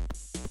Andy.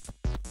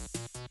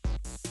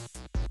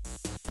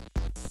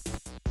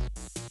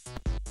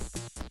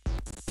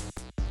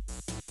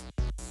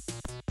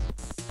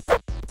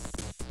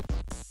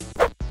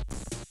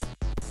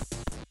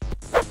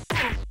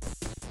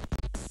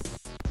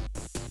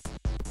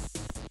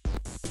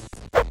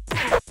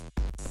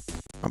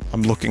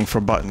 I'm looking for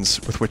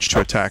buttons with which to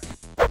attack.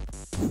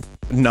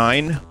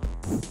 9.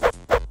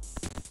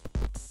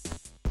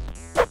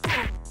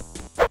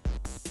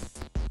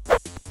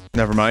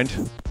 Never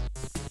mind.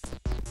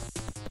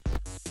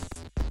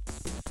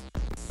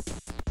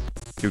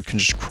 Dude can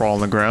just crawl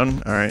on the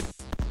ground. Alright.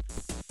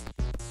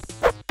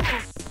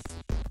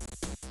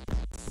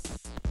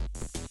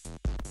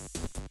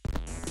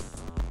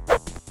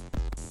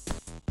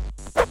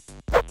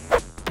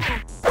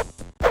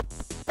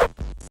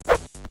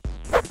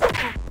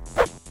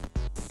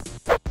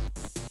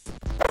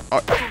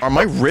 Are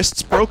my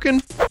wrists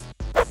broken?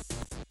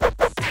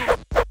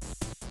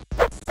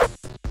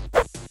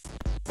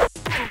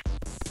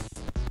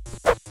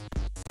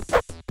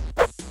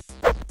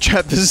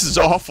 Chat, this is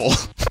awful.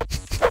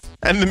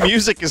 And the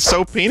music is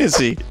so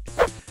penisy.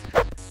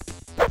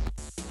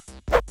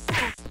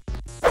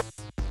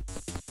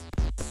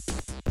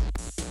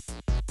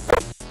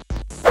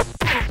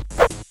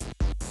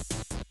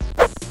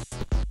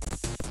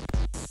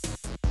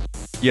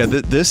 Yeah,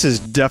 this is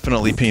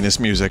definitely penis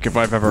music, if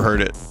I've ever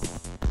heard it.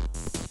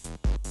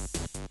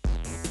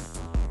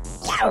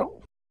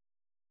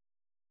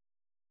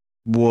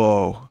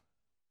 Whoa.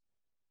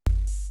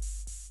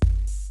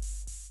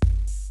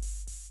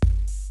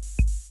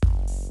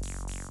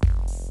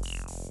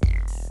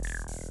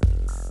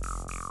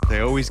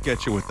 They always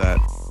get you with that.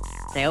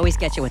 They always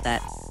get you with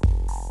that.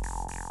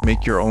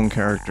 Make your own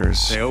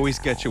characters. They always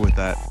get you with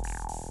that.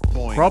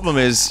 Boing. Problem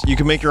is, you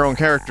can make your own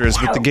characters,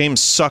 but the game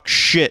sucks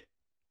shit.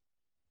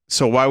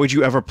 So why would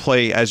you ever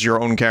play as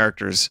your own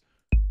characters?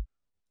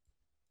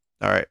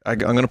 Alright, I'm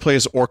gonna play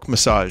as Orc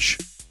Massage.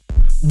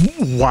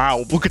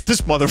 Wow, look at this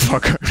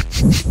motherfucker.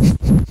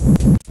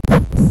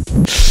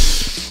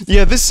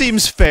 Yeah, this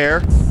seems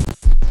fair.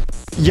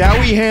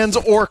 Yowie Hands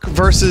Orc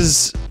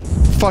versus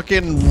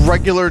fucking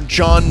regular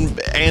John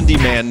Andy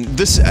man.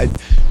 This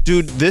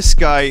dude, this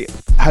guy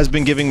has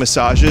been giving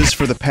massages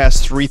for the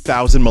past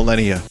 3,000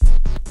 millennia.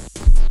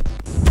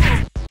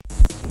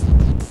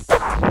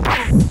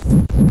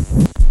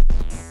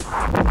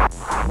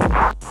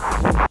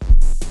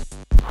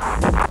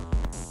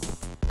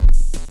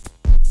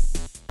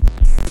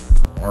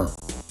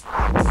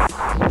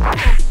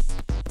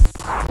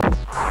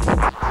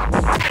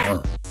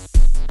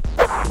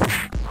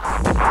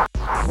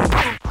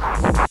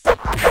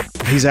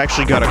 He's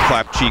actually got a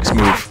clap cheeks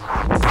move.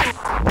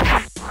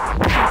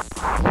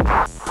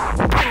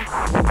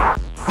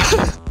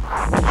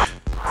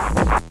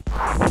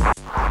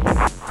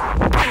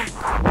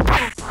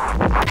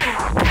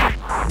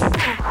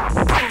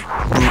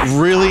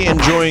 Really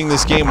enjoying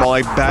this game while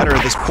I batter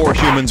this poor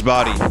human's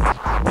body.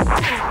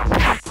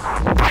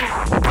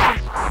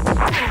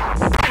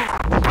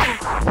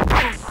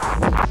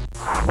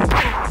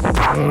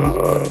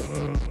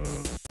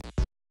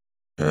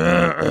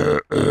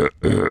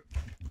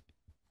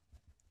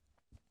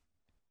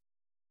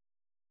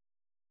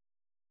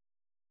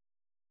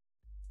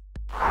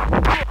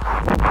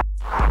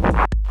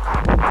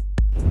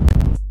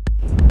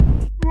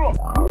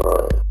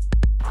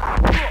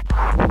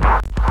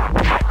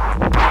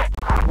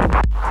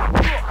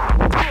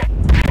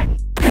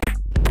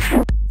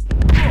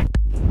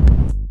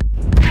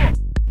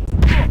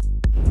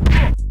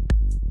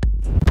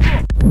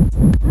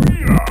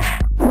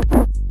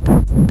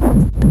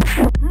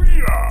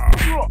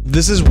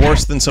 This is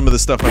worse than some of the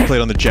stuff I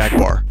played on the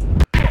Jaguar.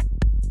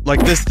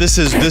 Like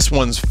this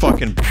one's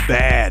fucking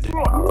bad.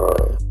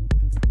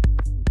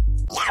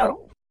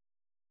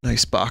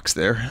 Nice box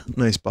there.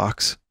 Nice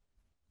box.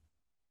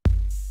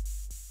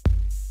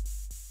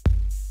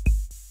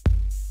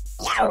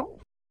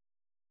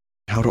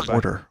 How to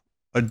order?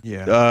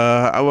 Yeah.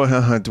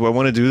 Do I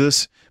want to do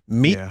this?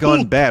 Meat Yeah.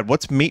 gone bad.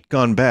 What's meat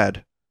gone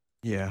bad?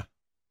 Yeah.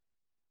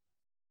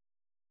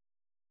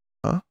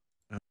 Huh?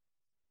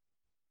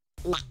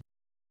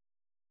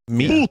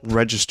 Meat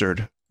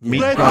registered. Meat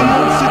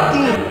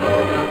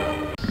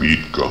gone.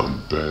 Meat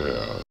gone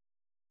bad.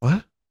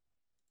 What?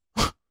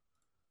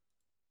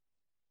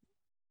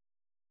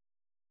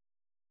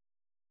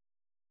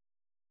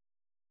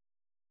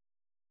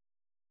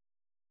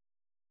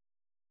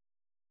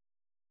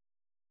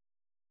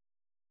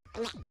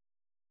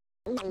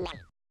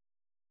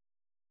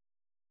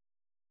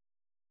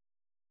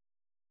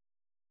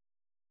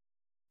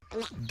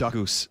 Duck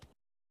goose.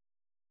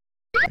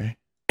 Okay.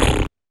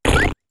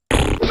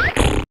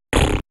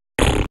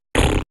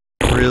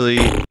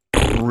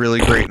 Really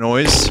great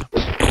noise.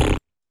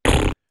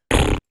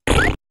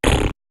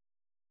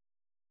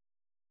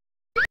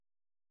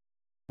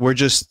 We're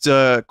just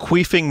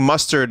queefing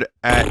mustard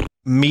at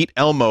Meat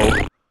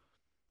Elmo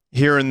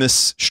here in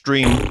this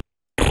stream.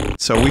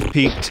 So we've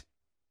peaked.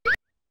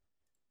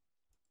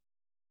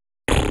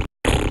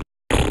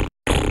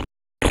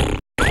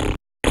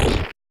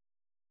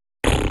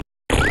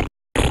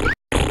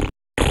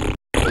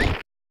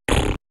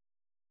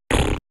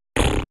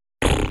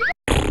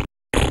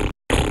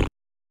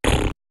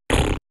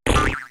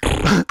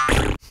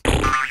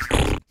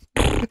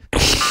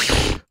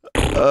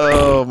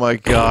 Oh my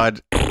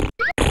god.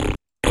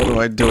 What am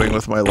I doing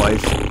with my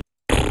life?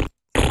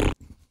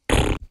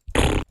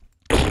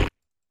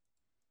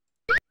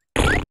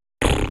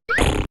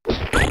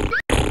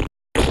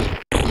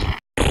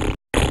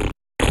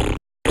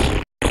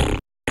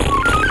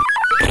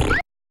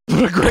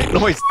 What a great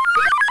noise.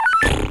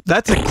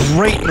 That's a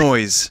great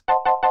noise.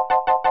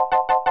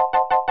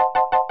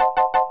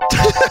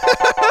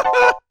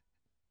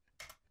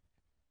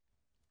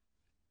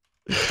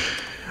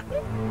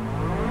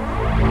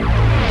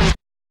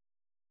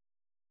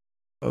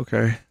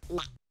 Okay.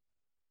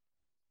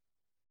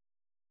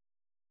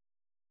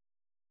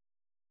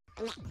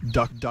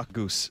 Duck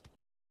goose.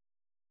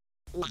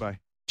 Bye.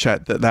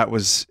 Chat, that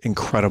was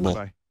incredible.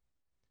 Bye.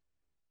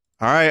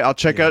 Alright, I'll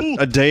check out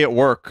A Day at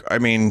Work. I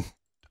mean,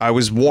 I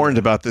was warned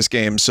about this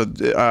game, so,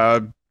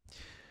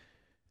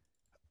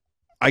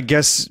 I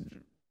guess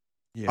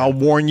Yeah. I'll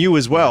warn you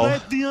as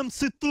well.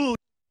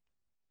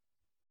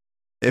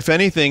 If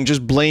anything,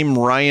 just blame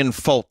Ryan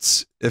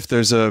Fultz if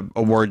there's a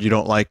word you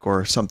don't like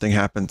or something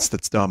happens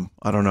that's dumb.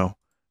 I don't know.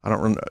 I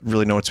don't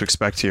really know what to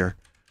expect here.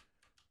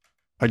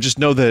 I just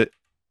know that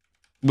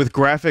with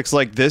graphics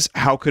like this,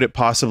 how could it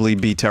possibly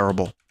be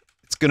terrible?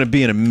 It's gonna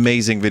be an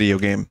amazing video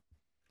game.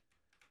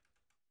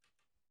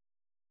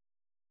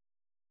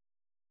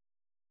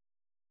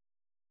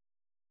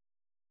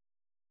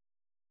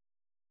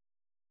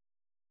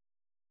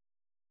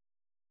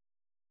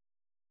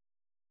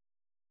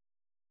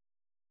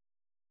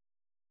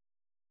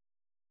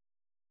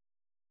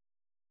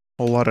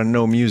 Whole lot of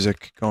no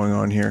music going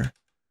on here.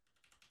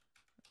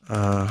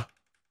 Hi.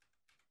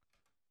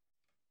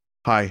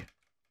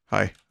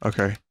 Hi.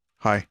 Okay.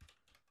 Hi.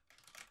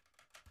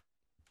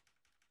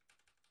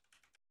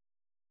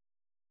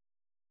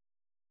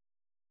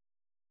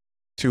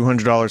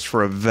 $200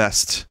 for a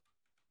vest.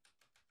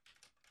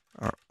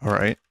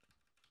 Alright.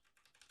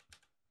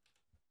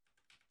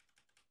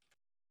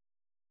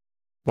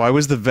 Why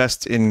was the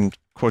vest in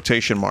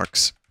quotation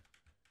marks?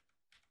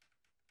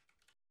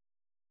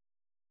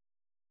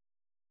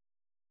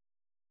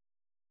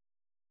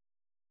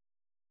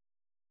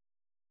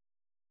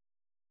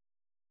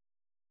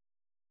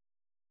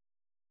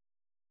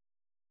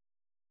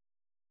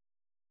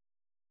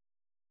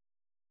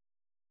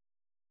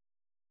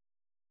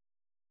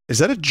 Is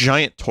that a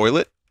giant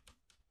toilet?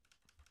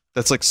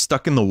 That's like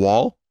stuck in the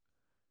wall?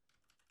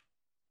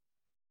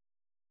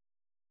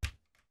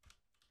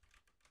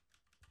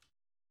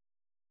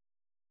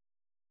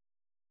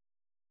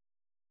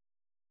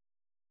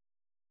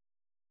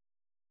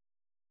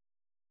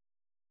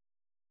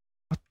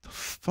 What the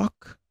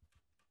fuck?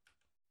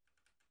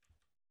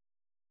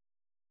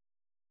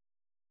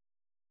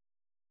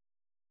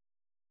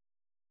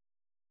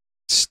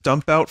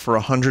 Stump out for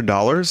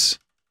 $100?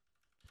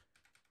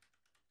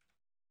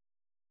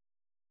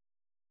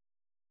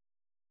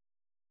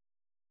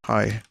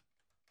 Hi.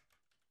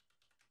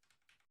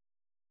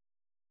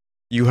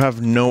 You have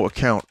no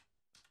account.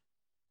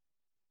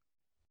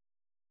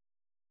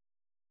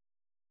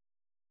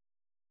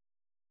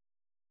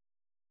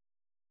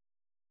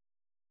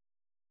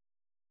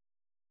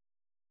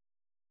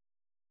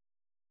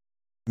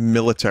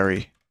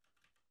 Military.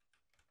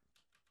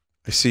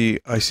 I see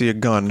a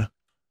gun.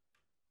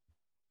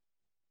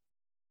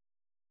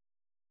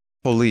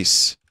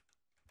 Police.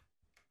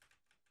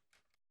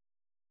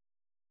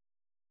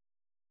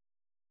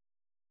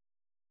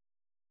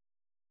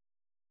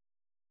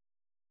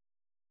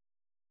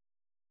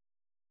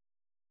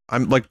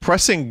 I'm like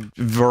pressing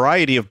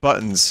variety of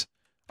buttons.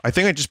 I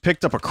think I just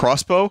picked up a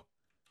crossbow.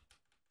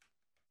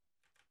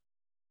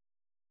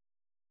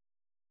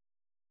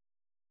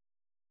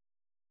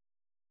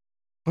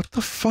 What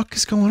the fuck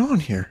is going on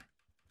here?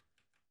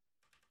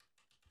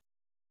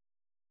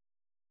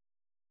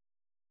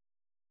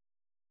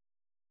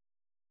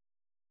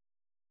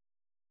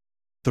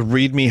 The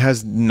README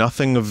has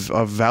nothing of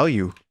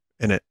value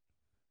in it.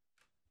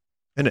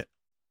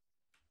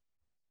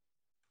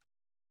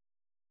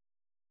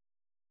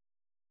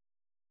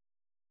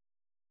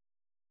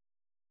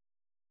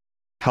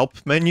 Help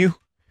menu?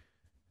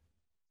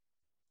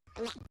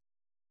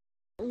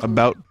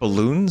 About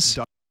balloons?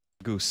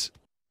 Goose.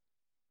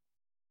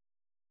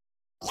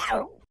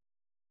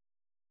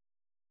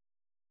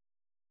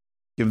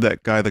 Give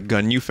that guy the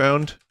gun you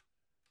found?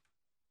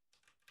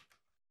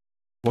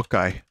 What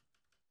guy?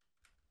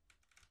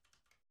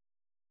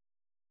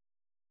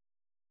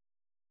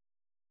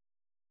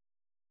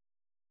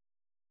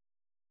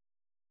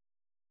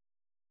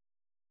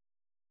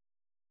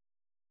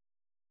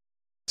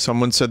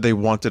 Someone said they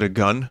wanted a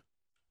gun?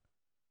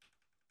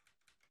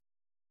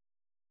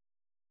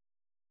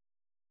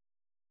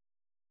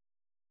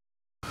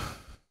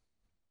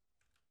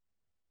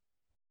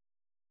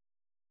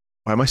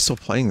 Why am I still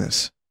playing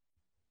this?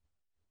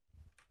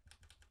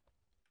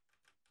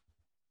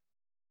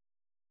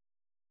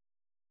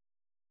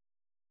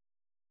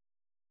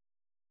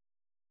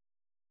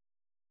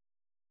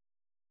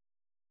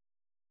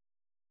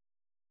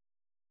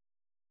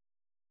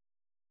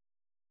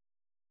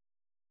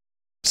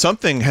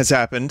 Something has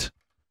happened.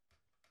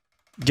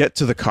 Get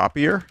to the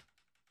copier.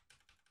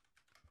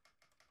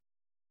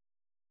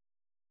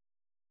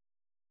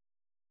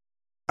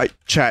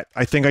 Chat,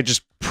 I think I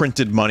just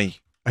printed money.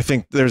 I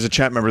think there's a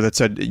chat member that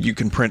said you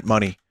can print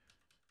money.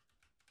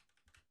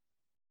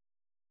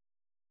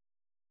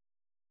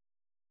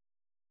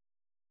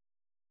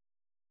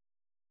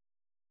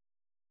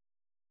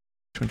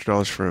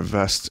 $200 for a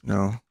vest,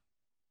 no.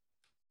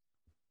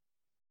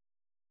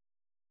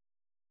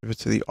 Give it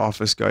to the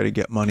office guy to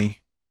get money.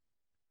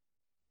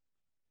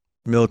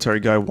 Military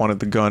guy wanted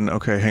the gun.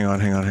 Okay, hang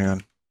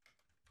on.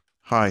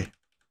 Hi.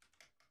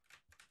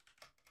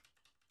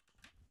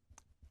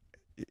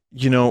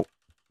 You know,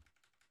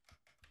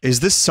 is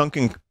this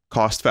sunken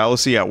cost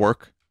fallacy at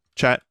work,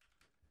 chat?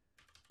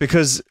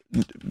 Because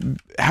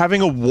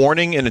having a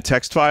warning in a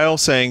text file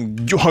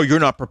saying, oh, you're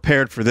not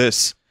prepared for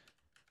this,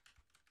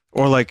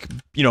 or like,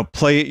 you know,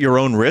 play at your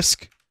own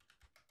risk.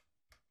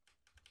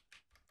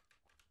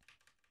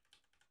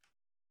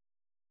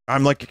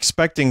 I'm like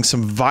expecting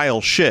some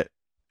vile shit.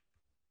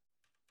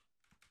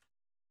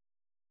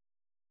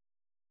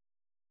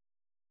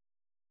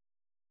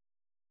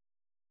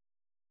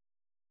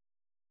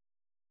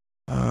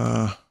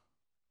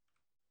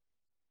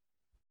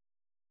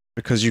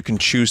 Because you can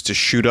choose to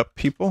shoot up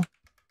people?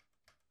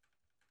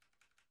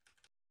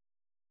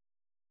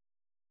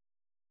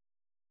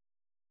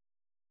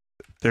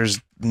 There's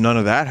none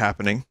of that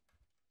happening.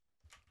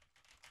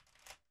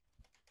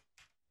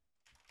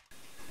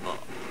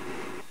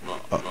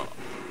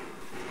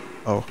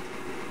 Oh.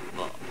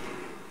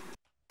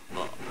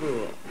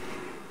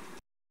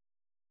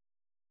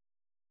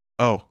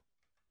 Oh.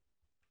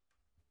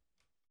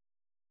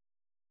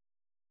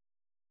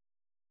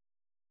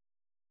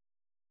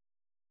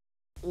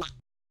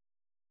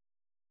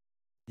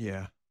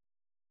 Yeah.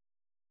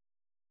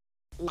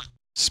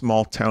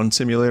 Small town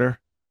simulator.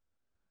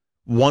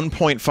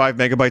 1.5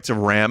 megabytes of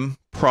RAM,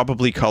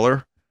 probably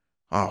color.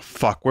 Oh,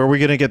 fuck. Where are we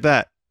gonna get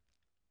that?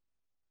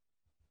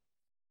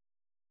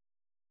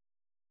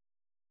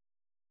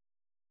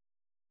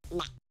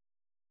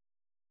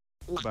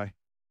 Bye.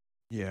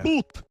 Yeah.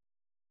 Boot.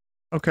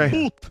 Okay.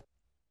 Boot.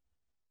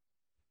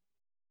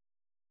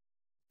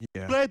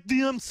 Yeah.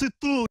 Bedlam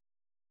C2.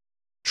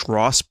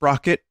 Draw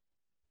sprocket.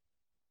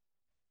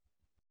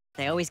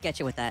 They always get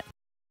you with that.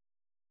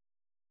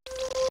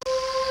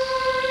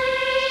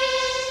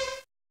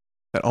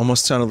 That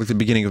almost sounded like the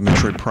beginning of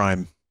Metroid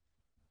Prime.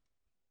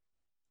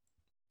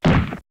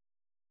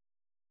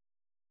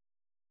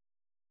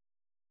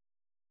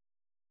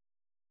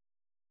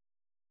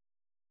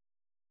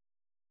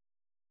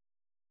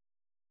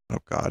 Oh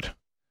God.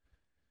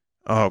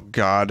 Oh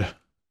God.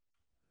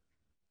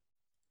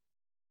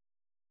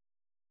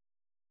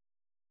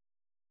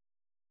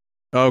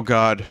 Oh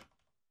God.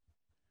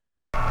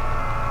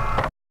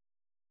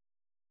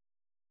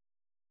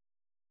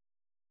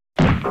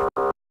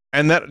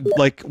 And that,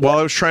 like, while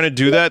I was trying to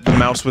do that, the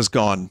mouse was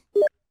gone.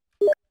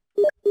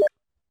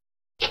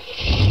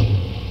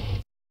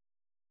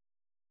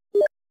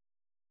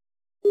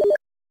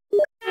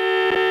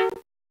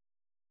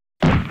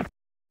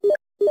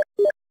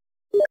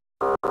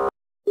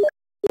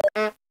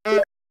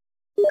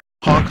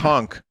 Honk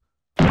honk.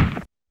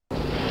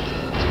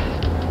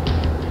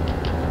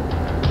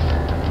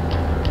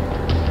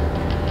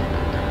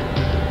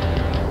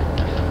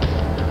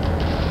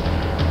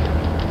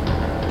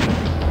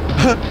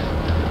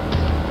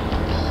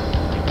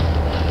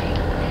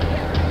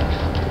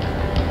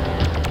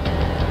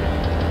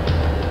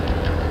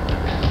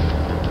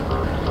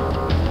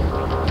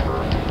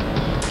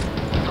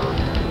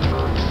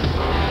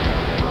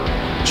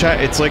 chat,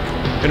 it's like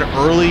an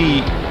early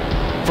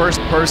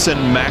first-person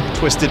Mac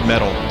Twisted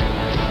Metal.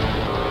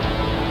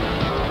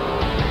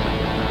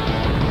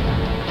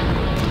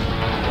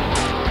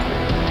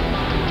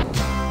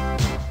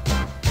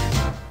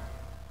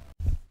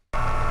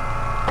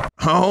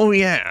 Oh,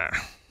 yeah.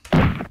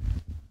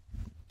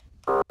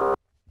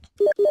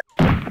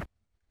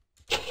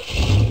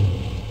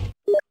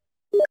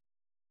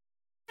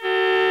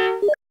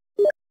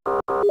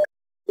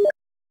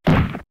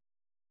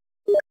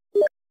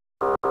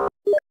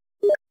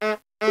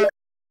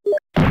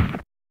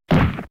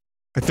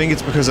 I think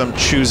it's because I'm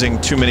choosing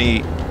too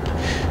many...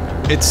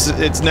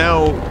 It's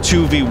now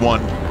 2v1,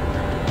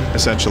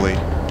 essentially.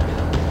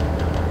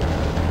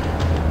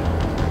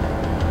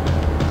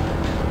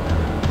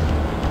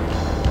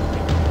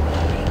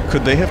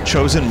 Could they have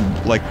chosen,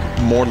 like,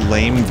 more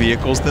lame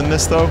vehicles than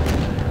this, though?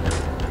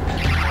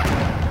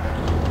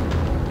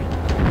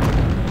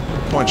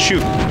 Come on,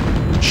 shoot.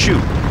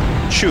 Shoot.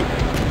 Shoot.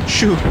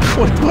 Shoot.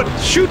 What?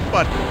 Shoot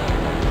button.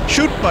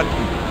 Shoot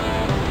button.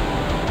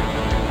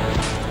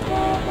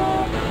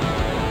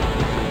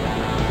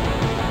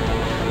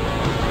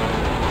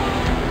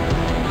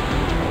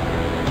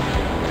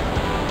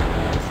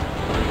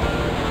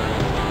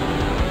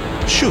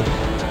 Shoot.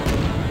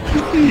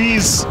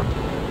 Please.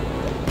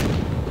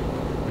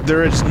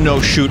 There is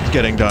no shoot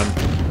getting done.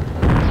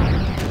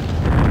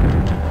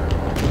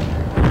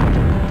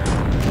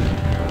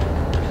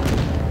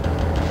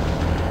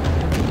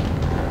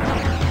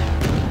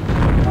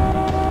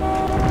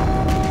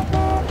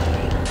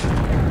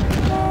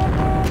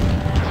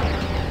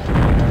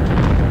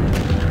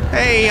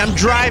 Hey, I'm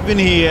driving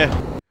here.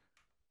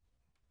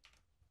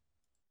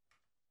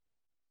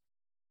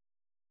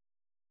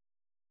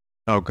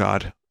 Oh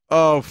God.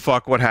 Oh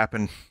fuck, what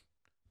happened?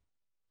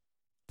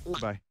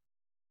 Bye.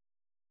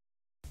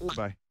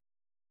 Goodbye.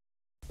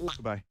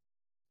 Goodbye.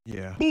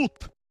 Yeah.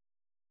 Boop!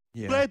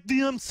 Yeah.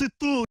 Bedlam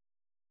situ!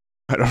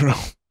 I don't know.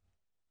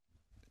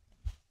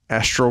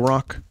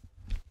 Astrorock?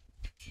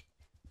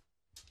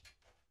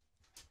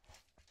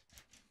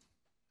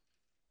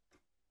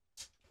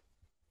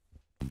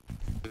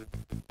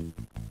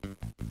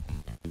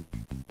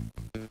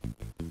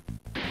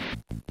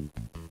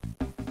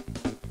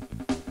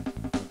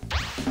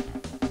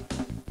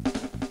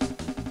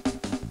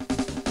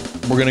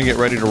 We're gonna get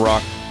ready to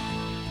rock.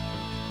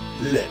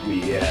 Let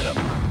me at him.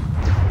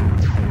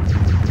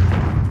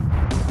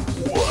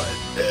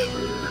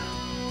 Whatever.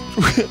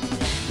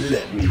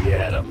 Let me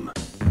at him.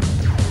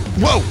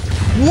 Whoa!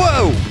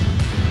 Whoa!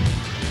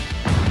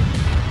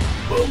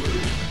 Bummer.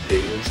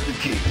 Hail's the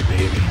king,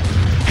 baby.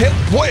 Hey,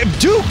 what?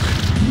 Duke!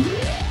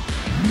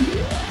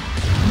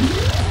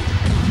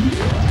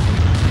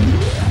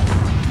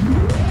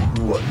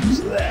 What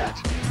was that?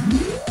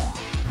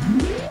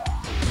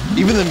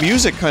 Even the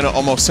music kind of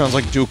almost sounds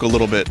like Duke a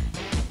little bit.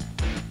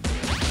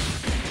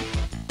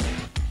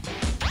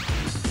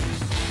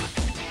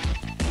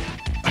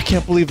 I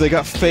can't believe they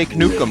got fake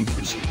Nukem.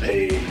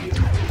 Hey,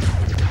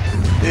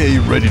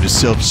 you ready to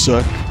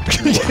self-suck?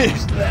 What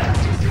is that?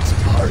 It's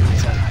party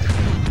time.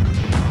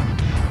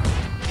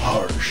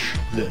 Harsh.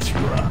 Let's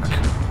rock.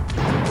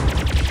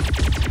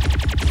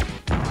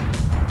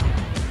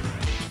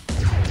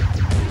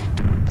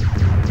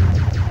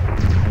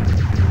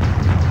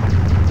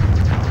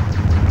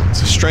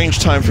 It's a strange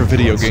time for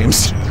video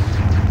games.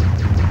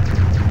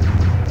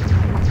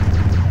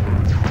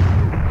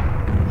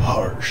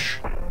 Harsh.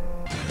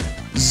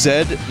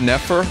 Zed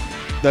Nefer?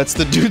 That's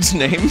the dude's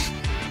name?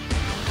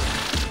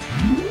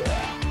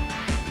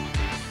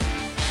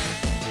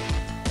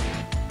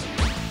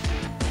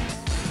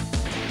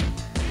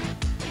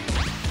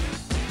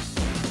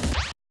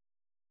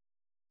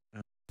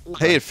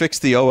 Hey, it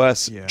fixed the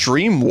OS. Yeah.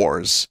 Dream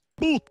Wars.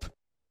 Boop!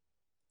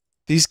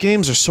 These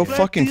games are so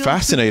fucking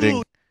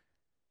fascinating.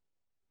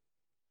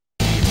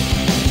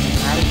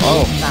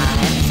 Oh.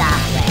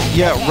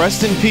 Yeah,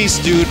 rest in peace,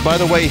 dude. By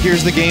the way,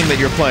 here's the game that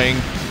you're playing.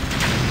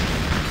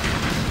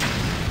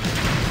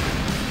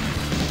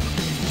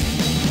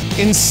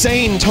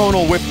 Insane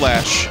tonal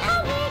whiplash.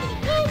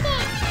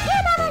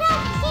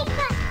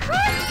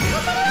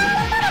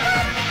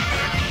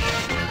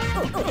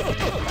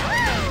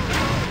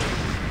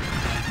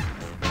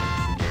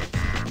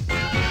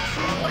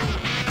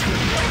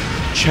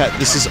 Chat,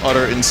 this is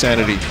utter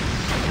insanity.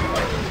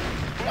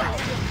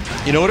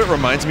 You know what it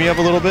reminds me of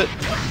a little bit?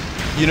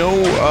 You know,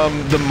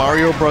 the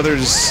Mario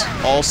Brothers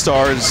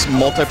All-Stars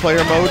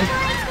multiplayer mode?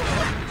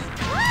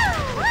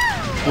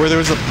 Where there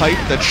was a pipe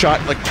that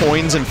shot, like,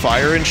 coins and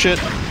fire and shit?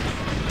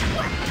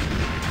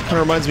 Kinda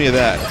reminds me of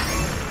that.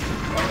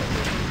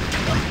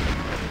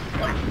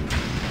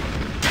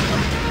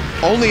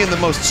 Only in the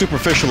most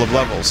superficial of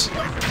levels.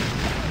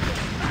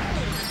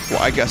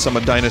 Well, I guess I'm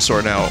a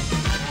dinosaur now.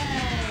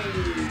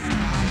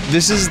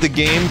 This is the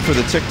game for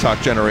the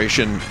TikTok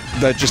generation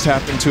that just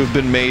happened to have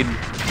been made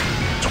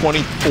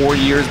 24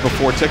 years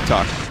before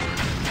TikTok.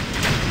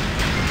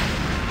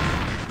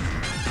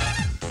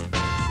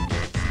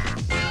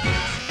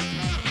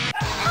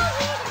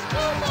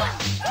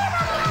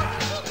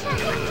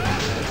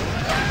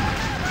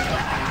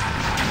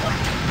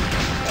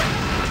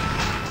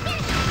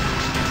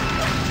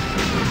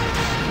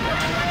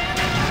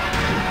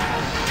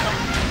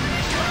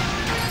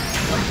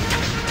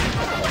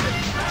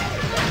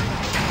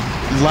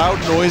 loud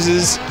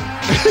noises.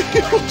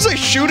 What was I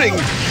shooting?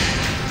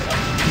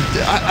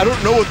 I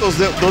don't know what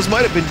those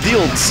might have been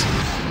deals.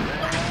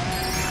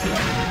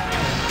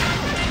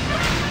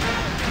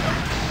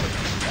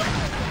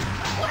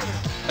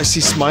 I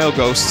see smile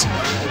ghosts.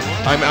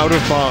 I'm out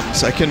of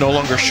bombs. I can no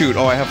longer shoot.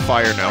 Oh, I have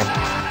fire now.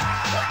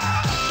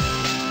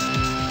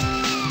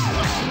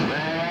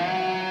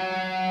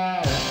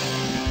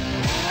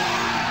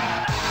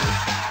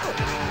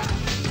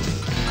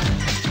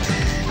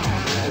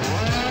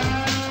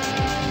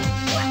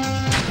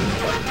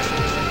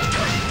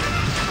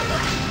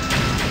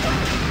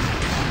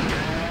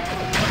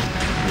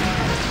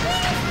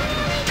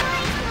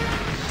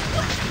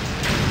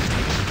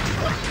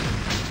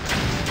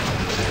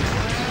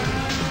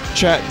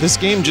 Chat, this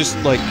game just,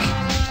 like,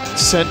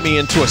 sent me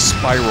into a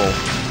spiral.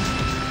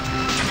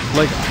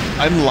 Like,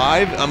 I'm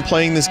live, I'm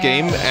playing this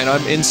game, and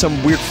I'm in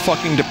some weird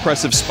fucking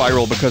depressive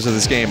spiral because of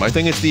this game. I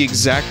think it's the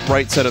exact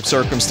right set of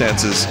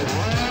circumstances.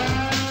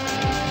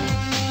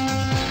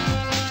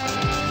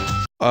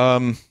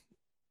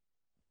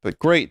 But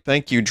great,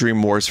 thank you,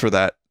 Dream Wars, for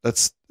that.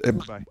 That's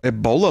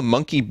Ebola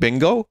Monkey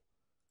Bingo?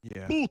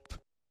 Yeah.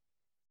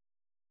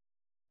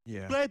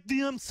 Yeah.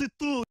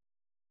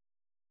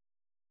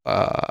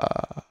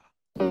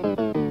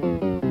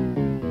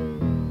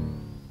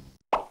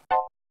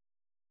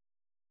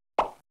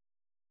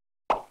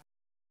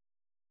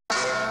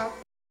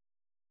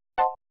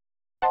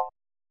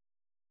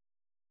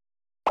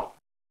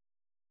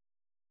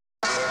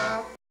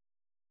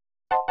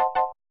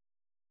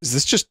 Is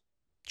this just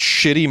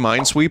shitty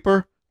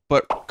Minesweeper,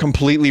 but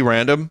completely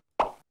random?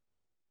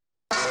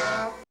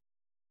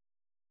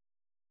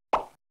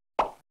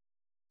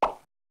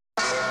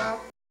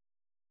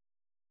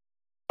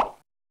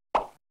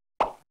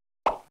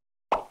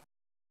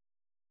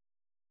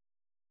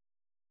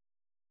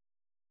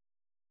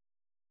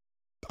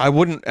 I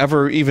wouldn't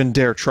ever even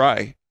dare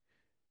try.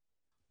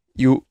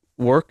 You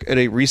work at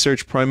a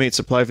research primate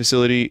supply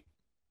facility.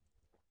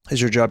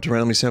 It's your job to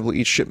randomly sample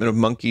each shipment of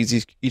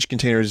monkeys. Each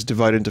container is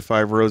divided into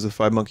 5 rows with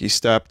 5 monkeys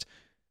stacked.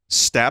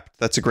 Stacked?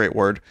 That's a great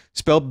word.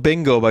 Spell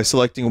bingo by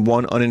selecting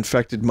one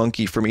uninfected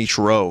monkey from each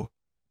row.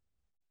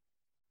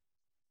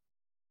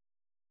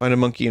 Find a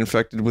monkey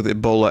infected with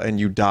Ebola and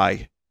you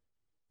die.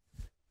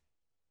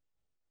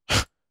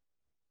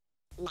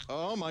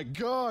 Oh my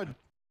god!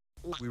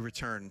 We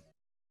return.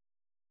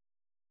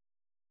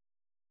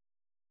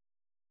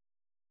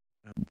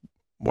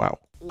 Wow.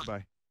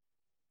 Bye.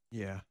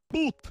 Yeah.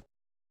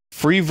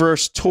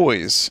 Freeverse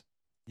Toys.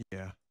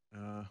 Yeah.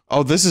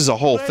 Oh, this is a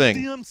whole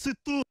thing.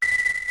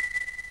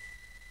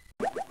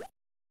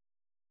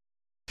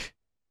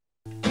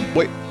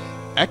 Wait.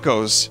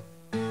 Echoes.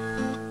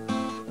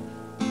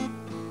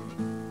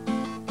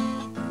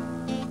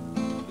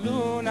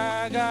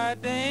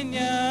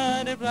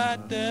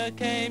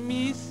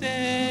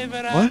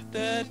 What?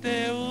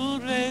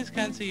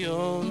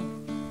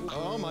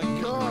 Oh my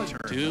god!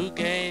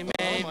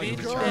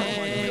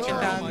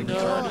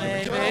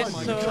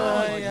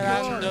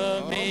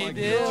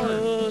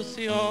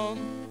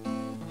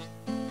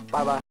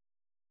 Bye-bye.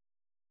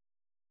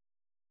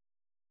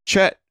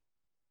 Chat.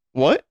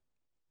 What?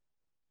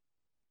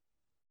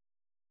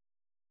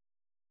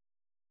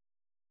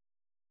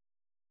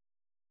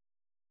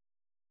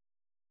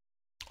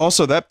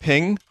 Also, that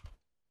ping.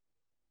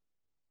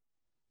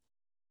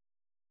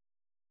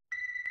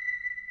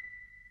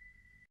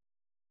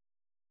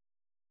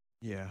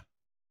 Yeah.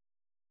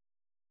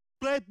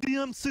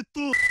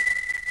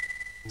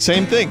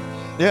 Same thing.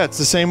 Yeah, it's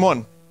the same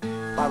one.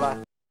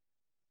 Bye-bye.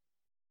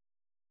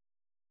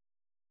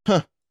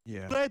 Huh.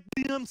 Yeah. Feliz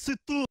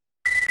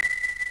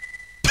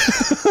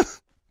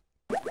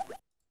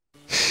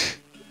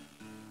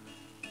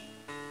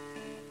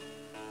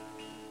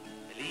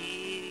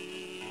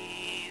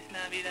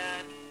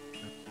Navidad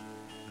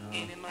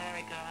in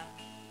America.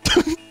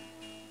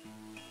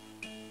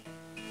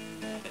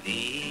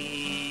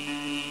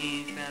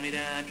 Feliz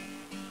Navidad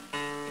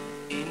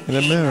In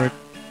America.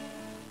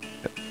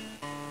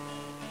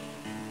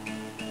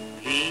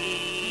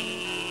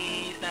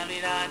 Feliz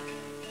Navidad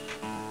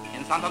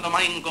in Santo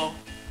Domingo.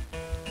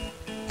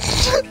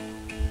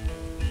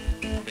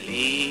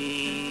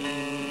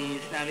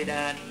 Feliz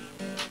Navidad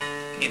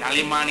in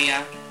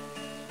Alemania.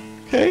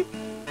 Okay.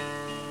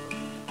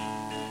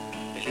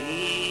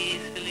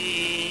 Feliz,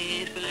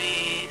 feliz,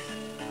 feliz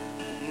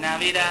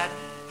Navidad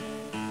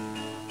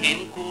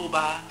en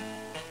Cuba.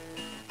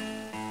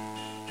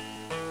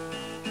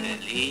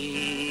 Feliz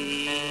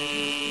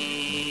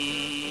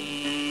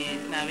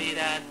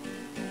Navidad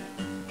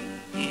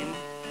en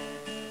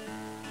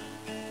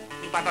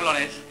mis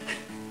pantalones.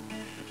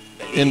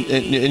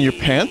 In your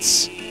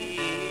pants?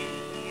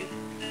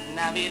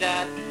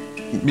 Navidad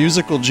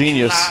Musical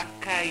genius. la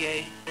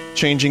calle.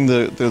 Changing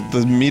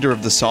the meter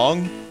of the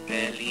song.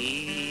 Feliz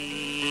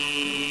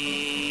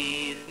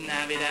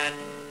Navidad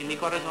en mi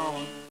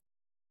corazón.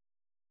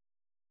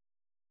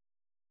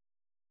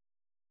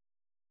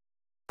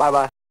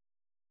 Bye-bye.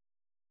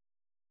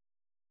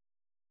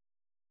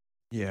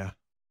 Yeah.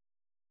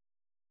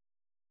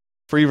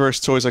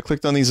 Freeverse Toys. I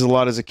clicked on these a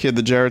lot as a kid.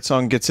 The Jared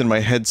song gets in my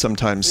head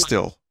sometimes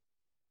still.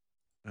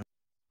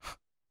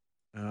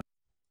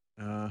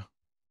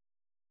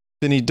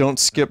 Vinny, don't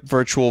skip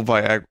virtual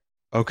Viagra.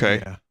 Okay.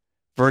 Yeah.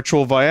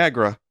 Virtual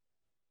Viagra.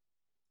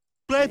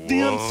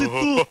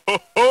 Whoa.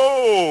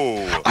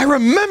 I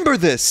remember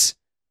this!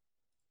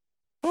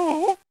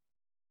 I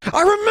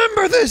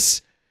remember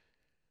this!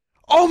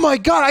 Oh my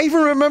god, I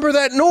even remember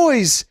that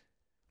noise!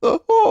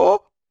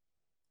 Oh.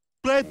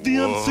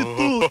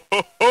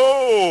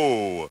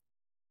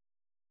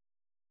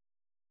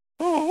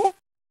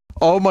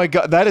 Oh my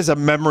god, that is a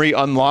memory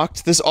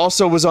unlocked. This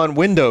also was on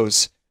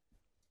Windows.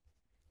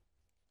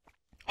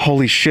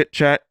 Holy shit,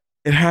 chat.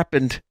 It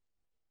happened.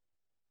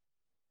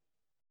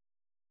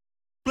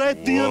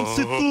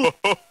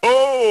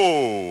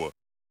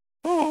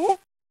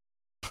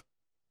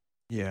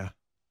 Yeah.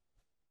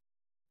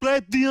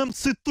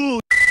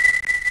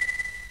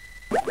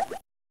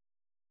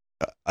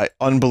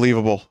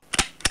 Unbelievable.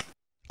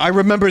 I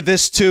remember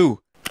this too.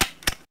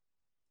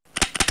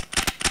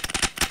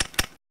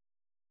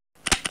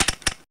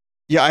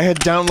 Yeah, I had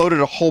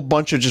downloaded a whole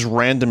bunch of just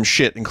random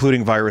shit,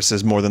 including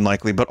viruses more than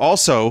likely, but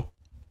also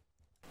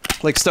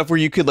like stuff where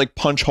you could like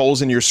punch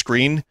holes in your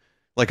screen,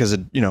 like as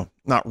a, you know,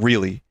 not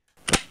really.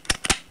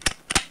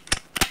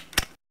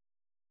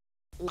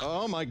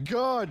 Oh my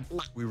god!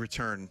 We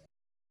return.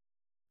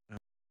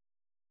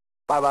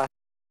 Bye-bye.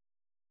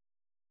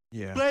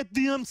 Yeah.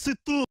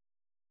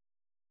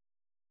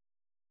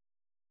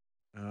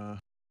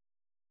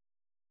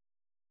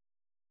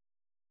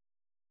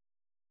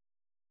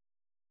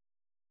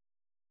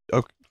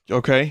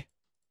 Okay.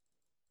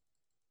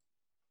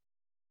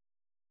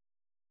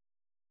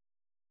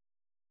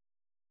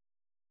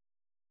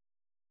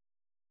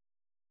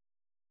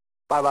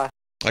 Bye-bye.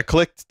 I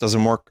clicked,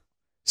 doesn't work.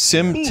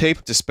 Sim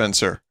tape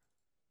dispenser.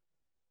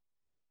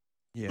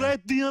 Yeah.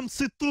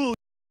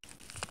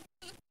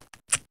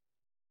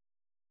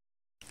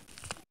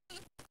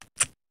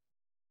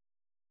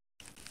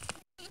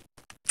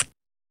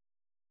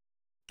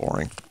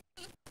 Boring.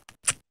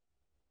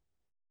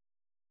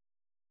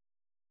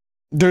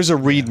 There's a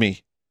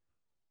readme.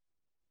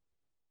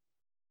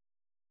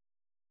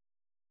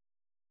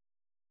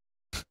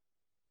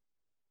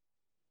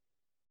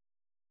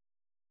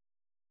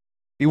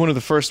 Be one of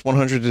the first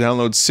 100 to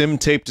download Sim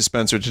Tape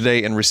Dispenser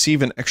today and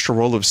receive an extra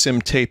roll of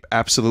Sim Tape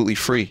absolutely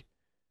free.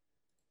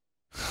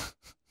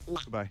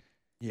 Goodbye.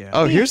 Yeah.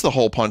 Oh, here's the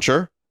hole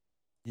puncher.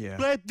 Yeah.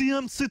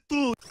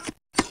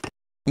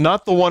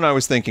 Not the one I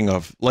was thinking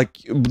of. Like,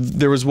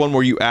 there was one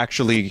where you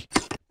actually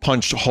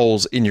punched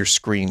holes in your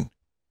screen.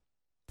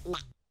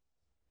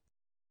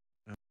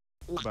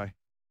 Goodbye.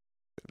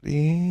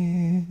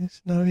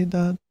 Feliz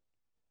Navidad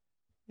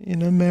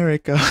in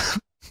America.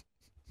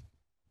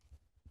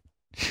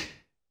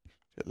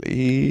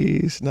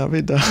 Feliz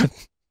Navidad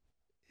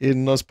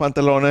in los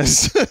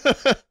pantalones.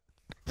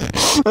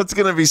 That's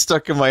gonna be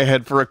stuck in my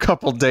head for a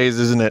couple days,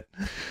 isn't it?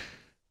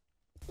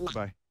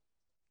 Goodbye.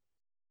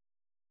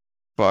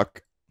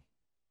 Fuck.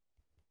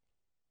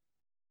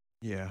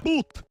 Yeah.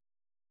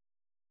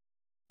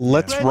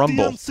 Let's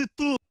rumble.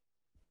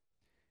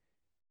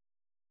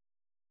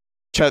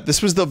 Chat,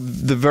 this was the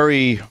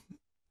very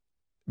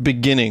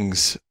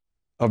beginnings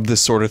of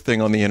this sort of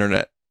thing on the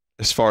internet,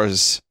 as far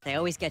as They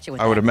always get you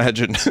with I would that.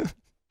 imagine.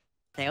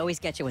 They always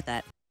get you with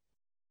that.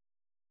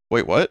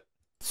 Wait, what?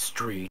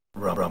 Street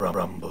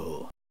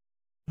Rumble.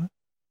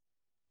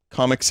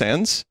 Comic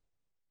Sans?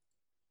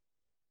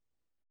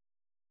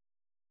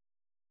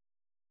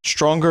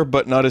 Stronger,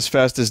 but not as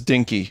fast as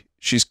Dinky.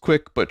 She's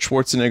quick, but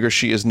Schwarzenegger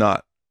she is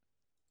not.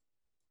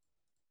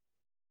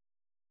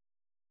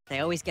 They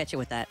always get you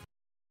with that.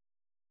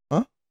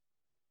 Huh?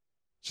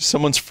 Just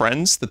someone's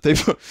friends that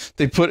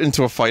they put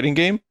into a fighting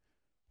game?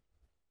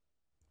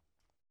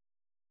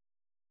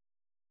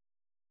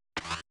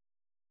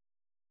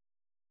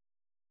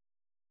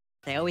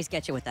 They always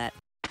get you with that.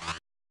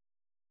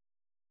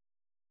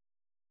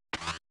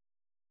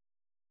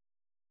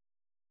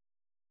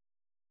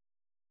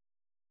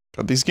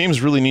 God, these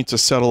games really need to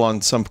settle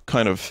on some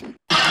kind of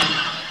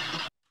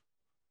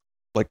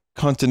like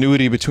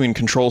continuity between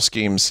control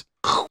schemes.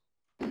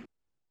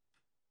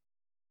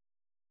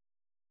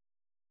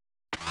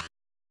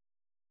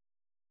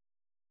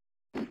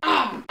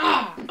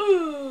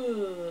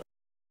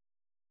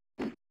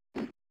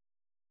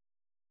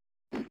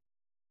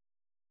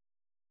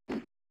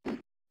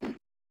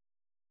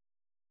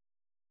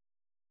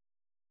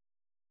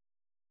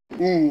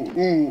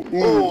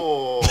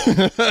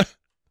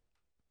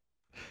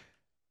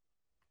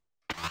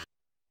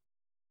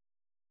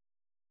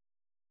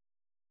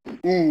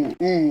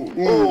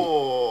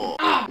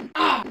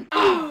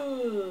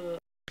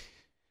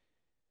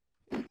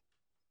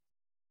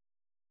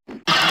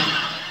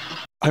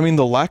 I mean,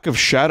 the lack of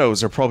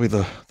shadows are probably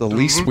the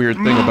least weird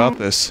thing about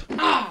this.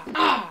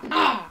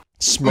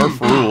 Smurf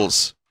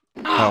rules.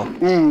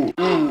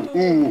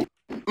 Oh.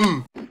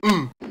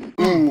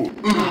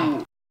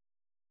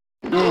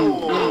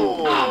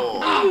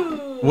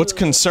 What's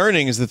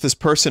concerning is that this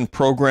person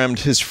programmed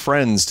his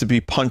friends to be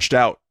punched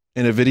out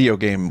in a video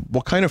game.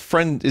 What kind of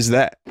friend is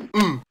that?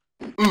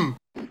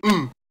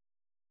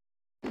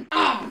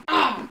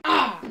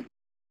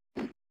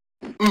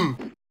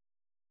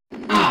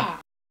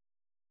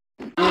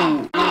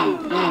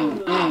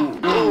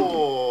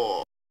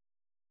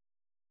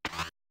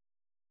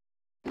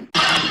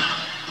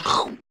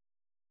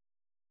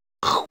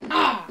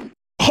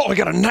 Oh, I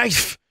got a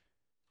knife!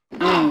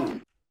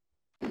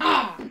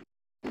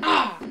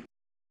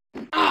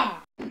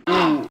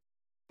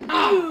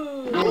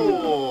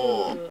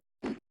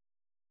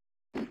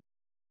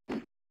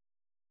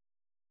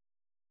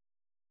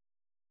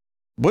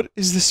 What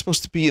is this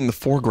supposed to be in the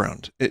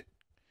foreground? It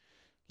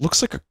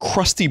looks like a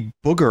crusty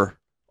booger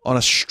on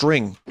a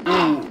string.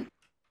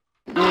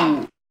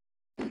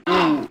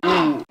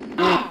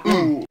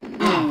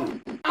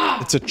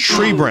 It's a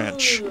tree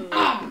branch.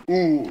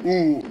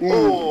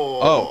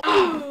 Oh.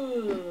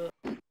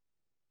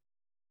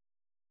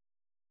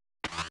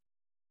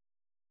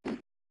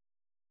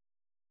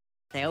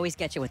 They always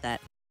get you with that.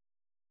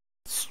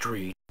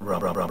 Street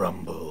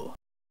rumble.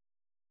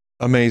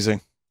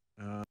 Amazing.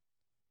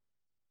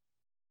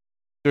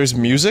 There's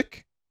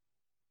music?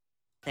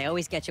 They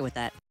always get you with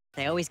that.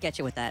 They always get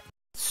you with that.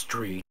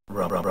 Street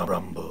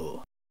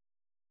rumble.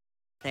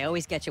 They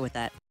always get you with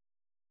that.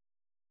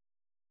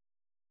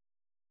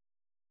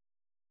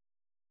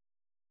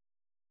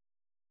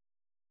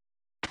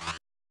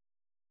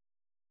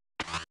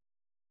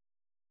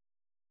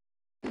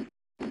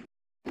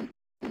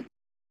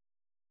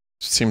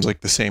 Seems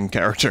like the same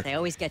character. They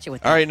always get you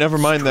with that. Alright, never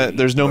mind that.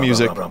 There's no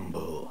music.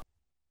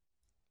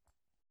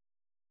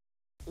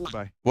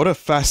 Bye. What a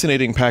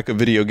fascinating pack of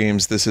video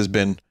games this has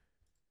been.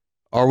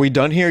 Are we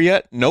done here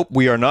yet? Nope,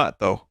 we are not,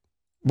 though.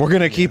 We're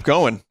gonna keep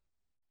going.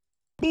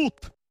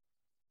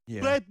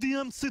 Yeah.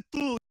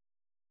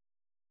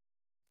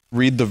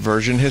 Read the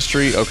version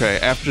history? Okay,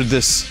 after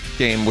this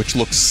game, which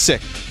looks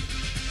sick.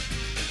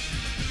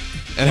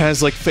 And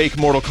has, like, fake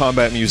Mortal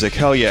Kombat music.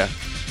 Hell yeah.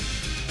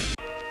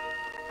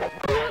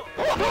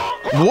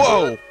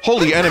 Whoa!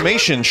 Holy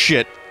animation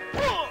shit!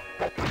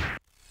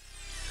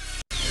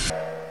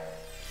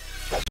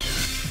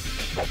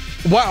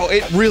 Wow,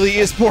 it really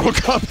is Mortal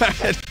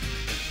Kombat!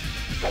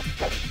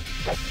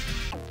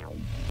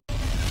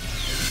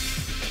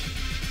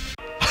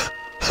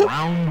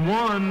 Round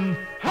one.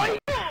 Fight.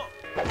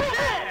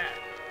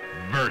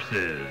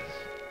 Versus.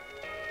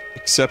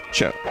 Except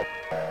Chet.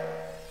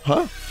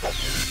 Huh?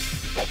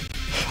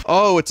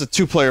 Oh, it's a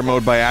two-player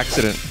mode by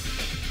accident.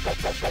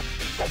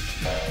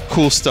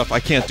 Cool stuff. I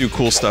can't do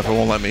cool stuff. It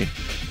won't let me.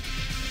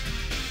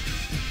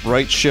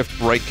 Right shift,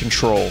 right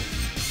control.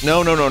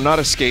 No, no, no, not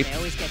escape. They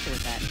always get you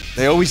with that.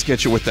 They always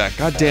get you with that.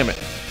 God damn it.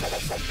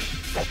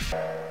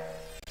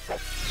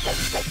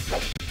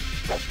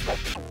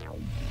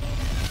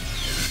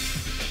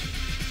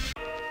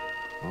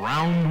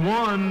 Round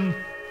one.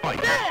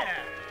 Fight.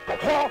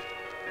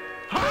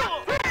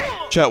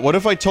 Chat, what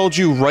if I told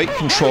you right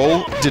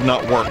control did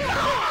not work?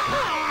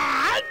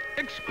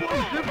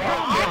 Explosive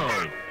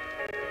combo.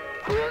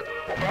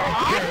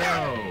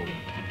 KO.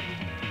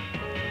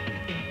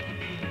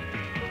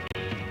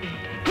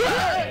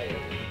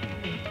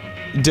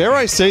 Dare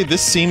I say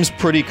this seems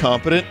pretty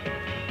competent?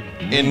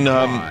 In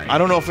I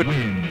don't know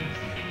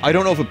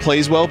if it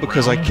plays well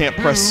because I can't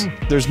press,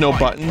 there's no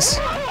buttons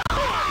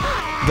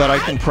that I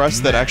can press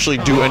that actually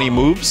do any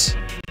moves.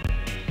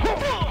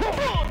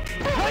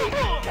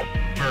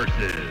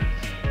 Versus.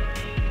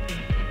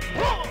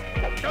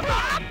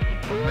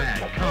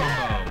 Mad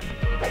combo.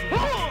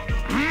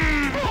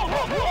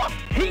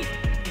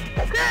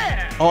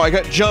 Oh, I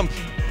got jump.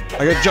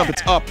 I got jump,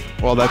 it's up.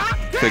 Well, that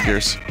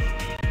figures.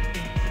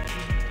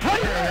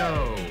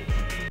 KO.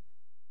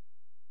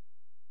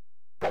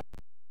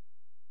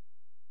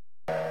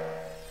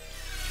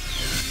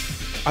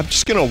 I'm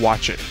just gonna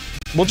watch it.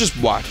 We'll just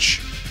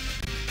watch.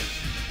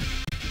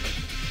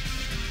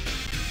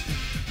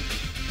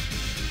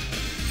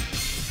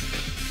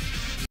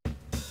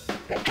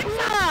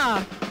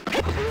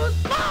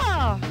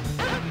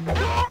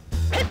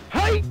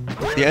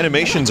 The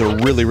animations are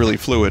really, really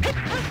fluid.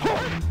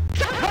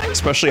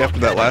 Especially after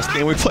that last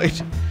game we played.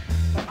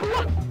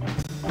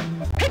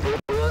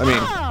 I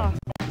mean,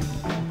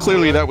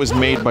 clearly that was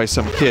made by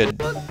some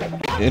kid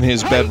in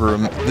his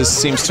bedroom. This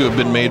seems to have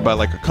been made by,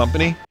 like, a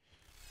company.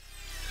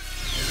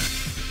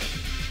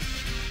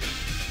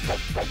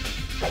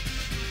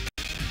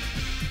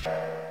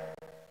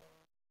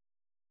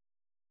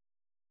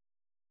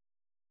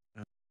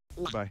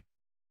 Bye.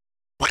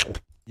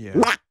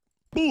 Yeah.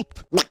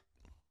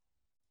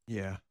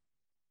 Yeah.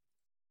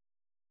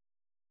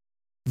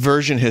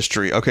 Version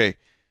history. Okay.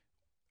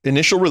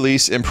 Initial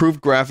release, improved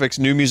graphics,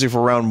 new music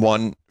for round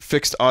 1,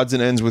 fixed odds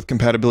and ends with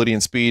compatibility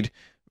and speed.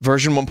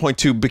 Version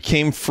 1.2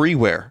 became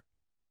freeware.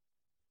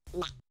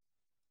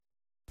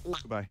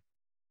 Goodbye.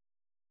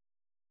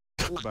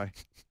 Goodbye.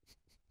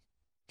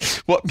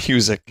 What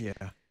music?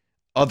 Yeah.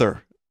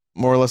 Other.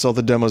 More or less all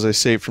the demos I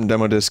saved from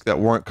demo disc that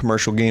weren't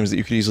commercial games that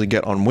you could easily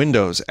get on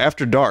Windows.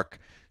 After Dark.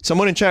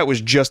 Someone in chat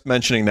was just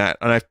mentioning that,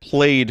 and I've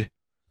played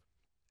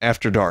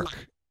After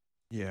Dark.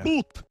 Yeah.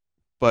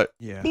 but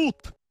Yeah.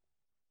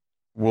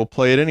 we'll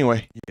play it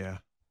anyway. Yeah.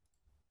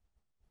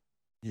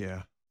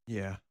 Yeah.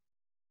 Yeah.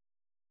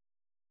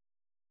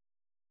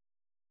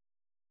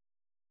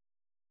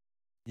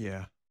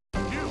 Yeah.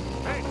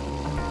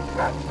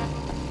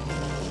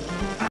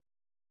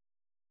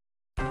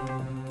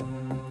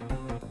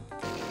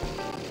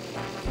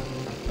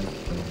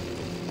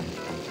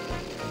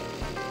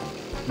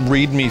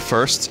 Read me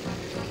first.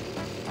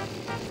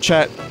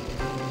 Chat,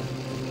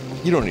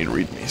 you don't need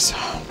read me's.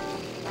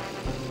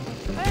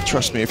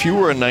 Trust me, if you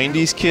were a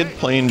 90s kid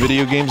playing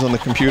video games on the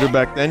computer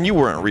back then, you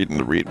weren't reading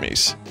the read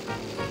me's.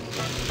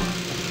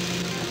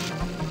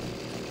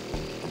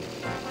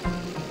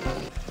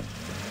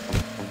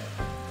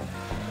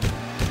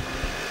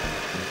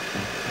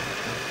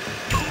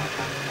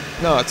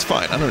 No, it's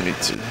fine. I don't need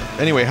to.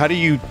 Anyway, how do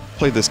you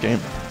play this game?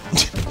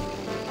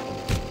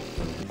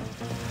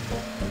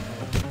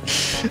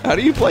 How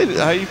do you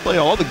play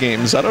all the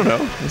games? I don't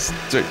know.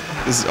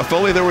 If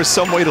only there was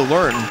some way to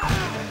learn.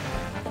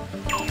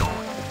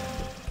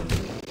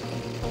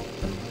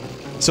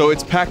 So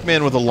it's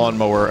Pac-Man with a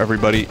lawnmower,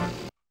 everybody.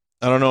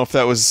 I don't know if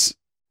that was,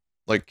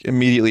 like,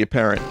 immediately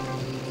apparent.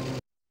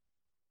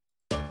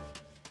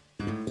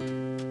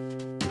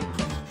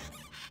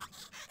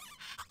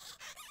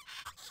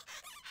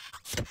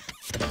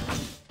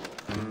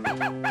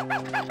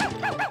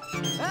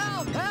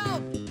 Help!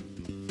 Help!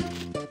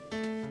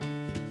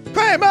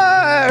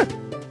 Kramer!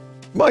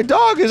 My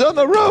dog is on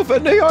the roof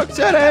in New York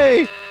City!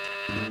 Hey!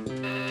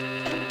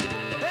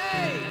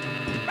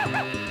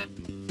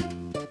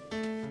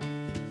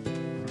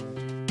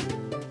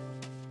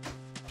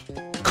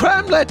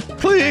 Cramlet,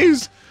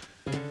 please!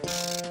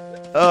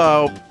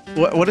 Oh,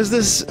 what is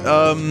this?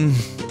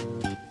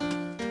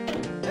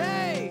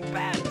 Hey!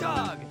 Bad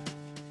dog!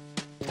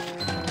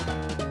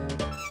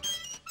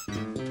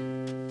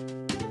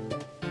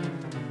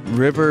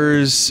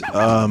 Rivers,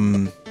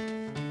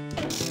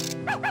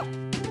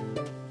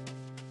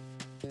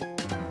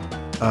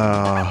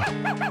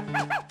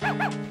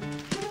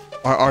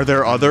 Are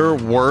there other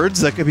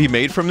words that could be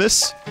made from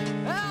this?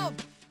 Help!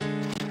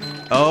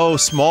 Oh,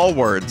 small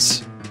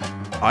words.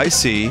 I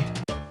see.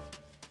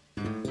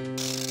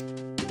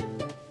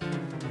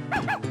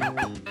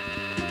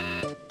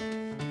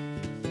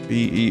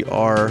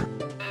 B-E-R...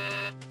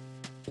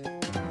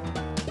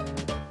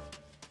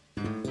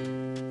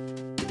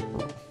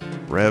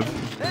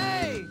 Rev.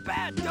 Hey!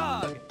 Bad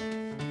dog!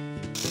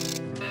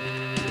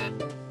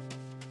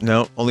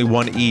 No, only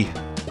one E.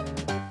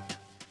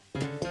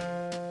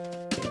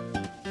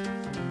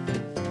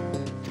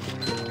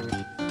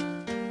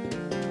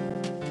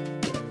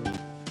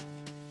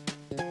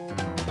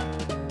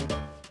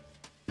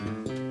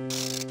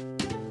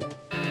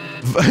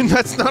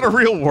 That's not a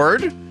real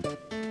word?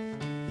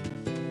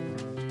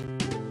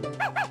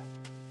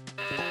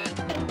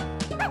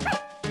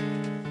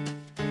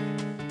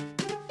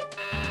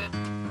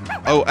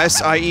 Oh,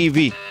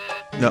 S-I-E-V.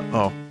 No,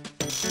 oh.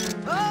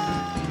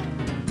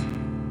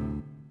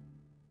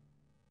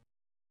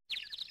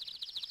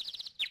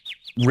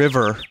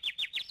 River,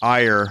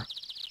 ire,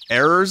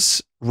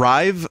 errors,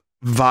 rive,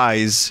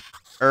 vise,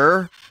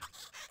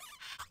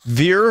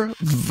 veer,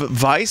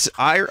 vice,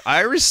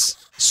 iris,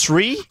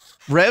 sri,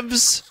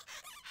 revs.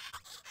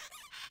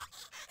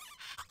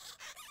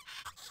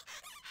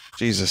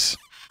 Jesus.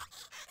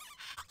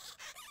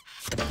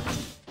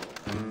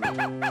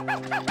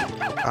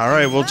 All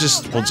right, we'll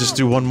just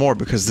do one more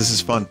because this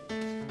is fun.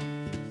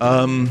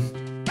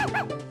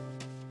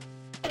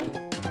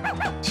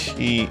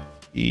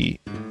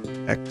 T-E-X.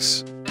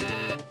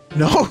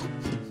 No!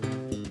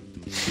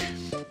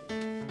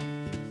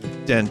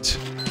 Dent.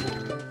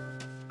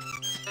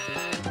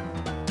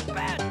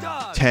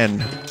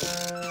 10.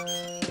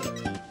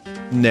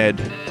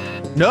 Ned.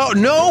 No,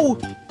 no!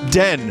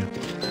 Den.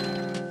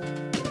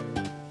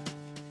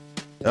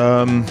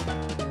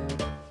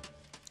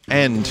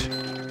 End.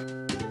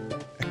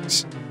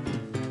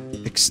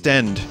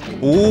 Extend.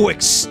 Ooh,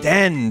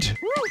 extend!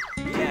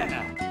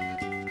 Yeah!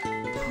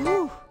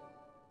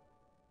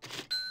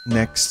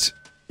 Next.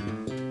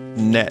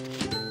 Net.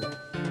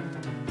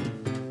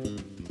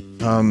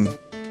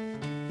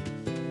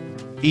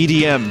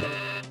 EDM.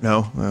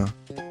 No, no.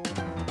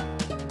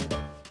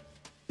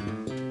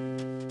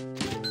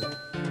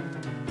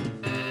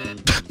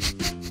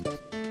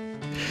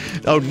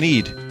 Oh,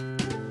 need.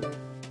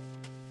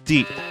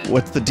 Deet.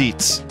 What's the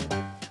deets?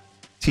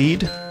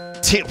 Teed?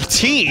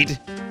 Teed?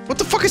 What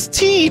the fuck is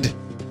teed?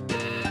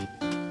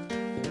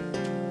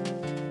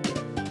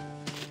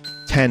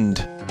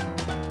 Tend.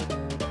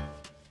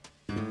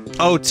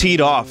 Oh,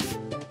 teed off.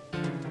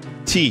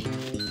 T.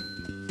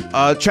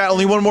 Chat,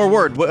 only one more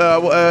word.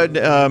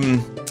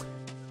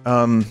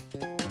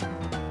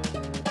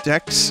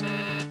 Dex.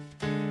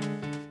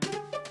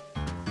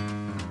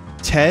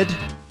 Ted.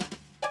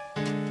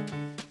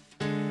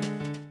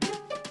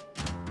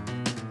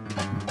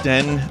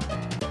 Den.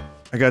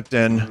 I got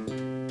Den.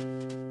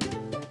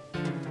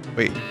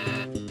 Wait.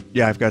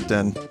 Yeah, I've got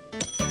Den.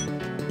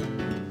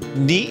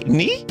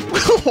 Knee?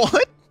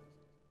 What?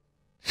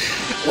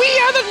 We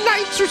are the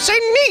knights who say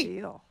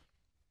knee!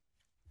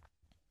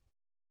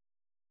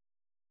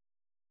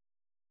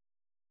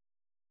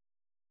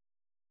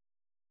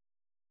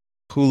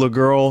 Hula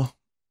Girl.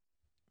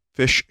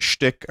 Fish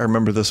Shtick. I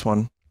remember this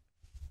one.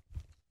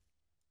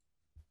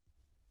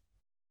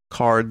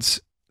 Cards.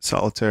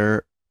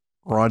 Solitaire.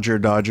 Roger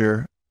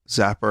Dodger.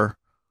 Zapper.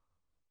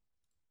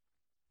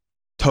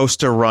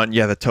 Toaster Run.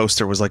 Yeah, the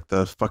Toaster was like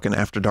the fucking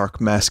After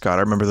Dark mascot.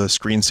 I remember the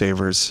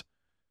screensavers.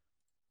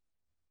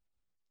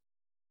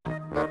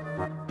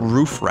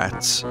 Roof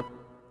Rats.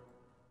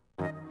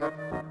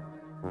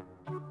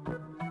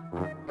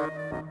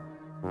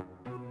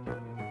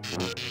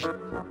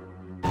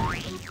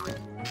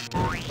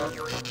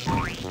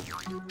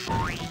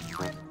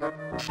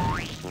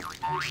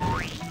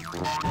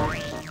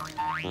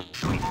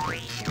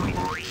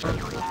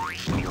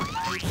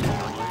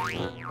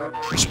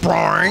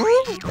 Spring.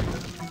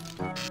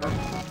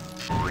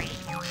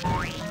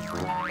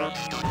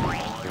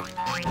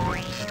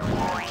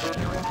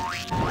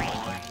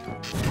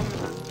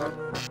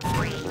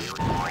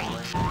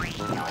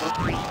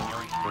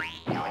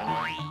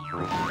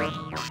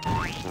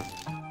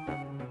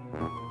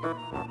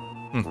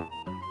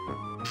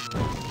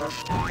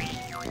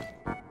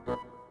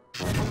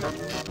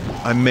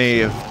 I may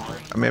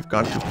have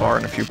gone too far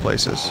in a few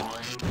places.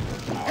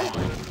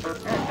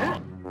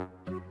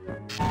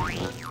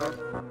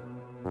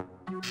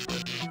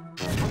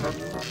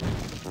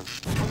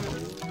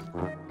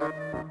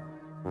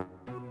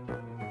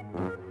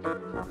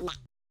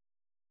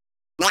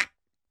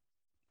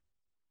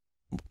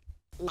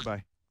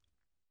 Bye.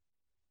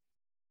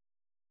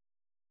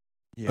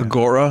 Yeah.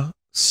 aGORA,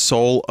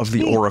 Soul of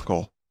the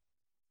Oracle.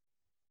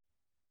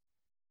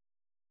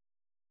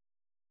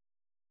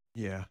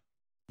 Yeah.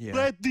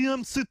 Yeah.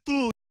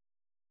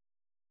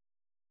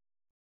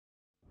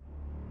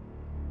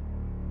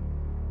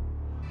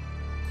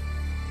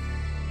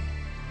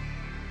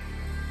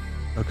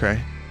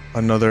 Okay.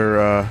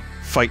 Another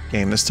fight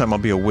game. This time I'll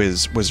be a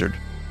wizard.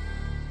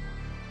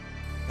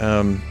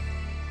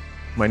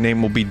 My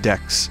name will be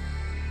Dex.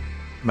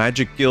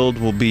 Magic Guild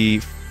will be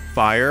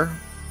Fire.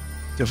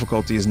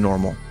 Difficulty is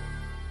normal.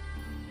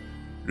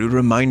 Do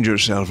remind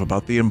yourself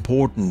about the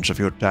importance of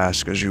your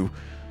task as you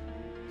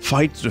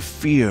fight the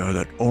fear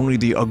that only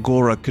the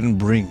aGORA can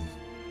bring.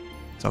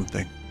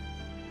 Something.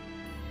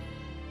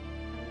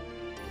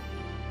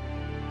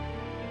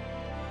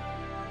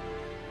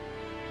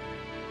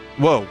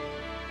 Whoa.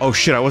 Oh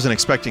shit, I wasn't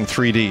expecting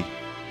 3D.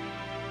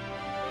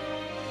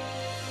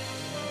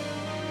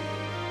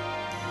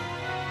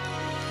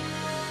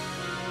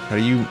 How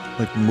do you,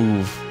 like,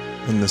 move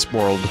in this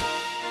world?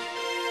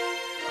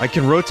 I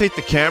can rotate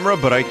the camera,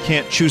 but I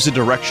can't choose a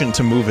direction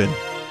to move in.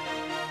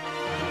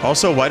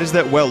 Also, why does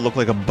that well look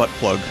like a butt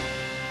plug?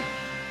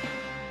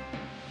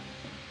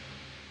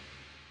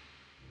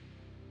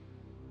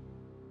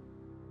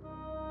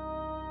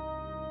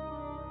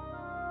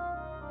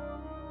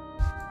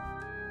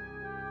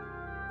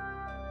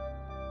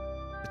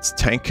 It's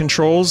tank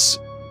controls?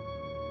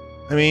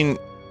 I mean,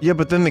 yeah,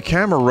 but then the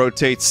camera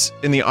rotates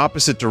in the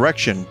opposite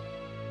direction.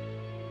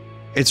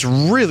 It's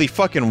really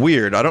fucking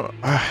weird. I don't...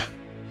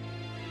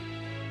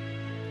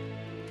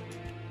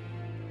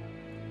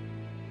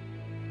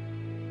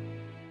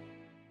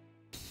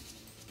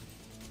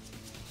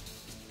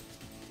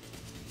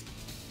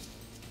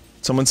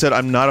 Someone said,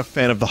 I'm not a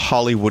fan of the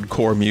Hollywood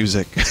core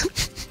music.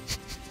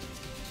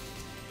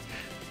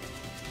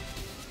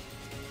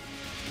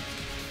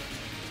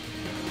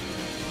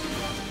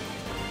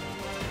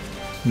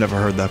 Never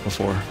heard that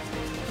before.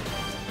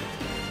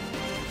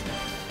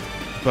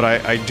 But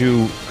I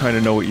do kind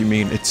of know what you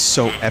mean. It's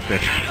so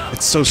epic.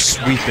 It's so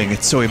sweeping.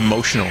 It's so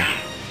emotional.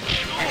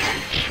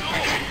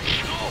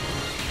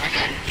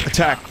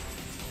 Attack!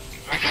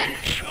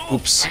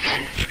 Oops.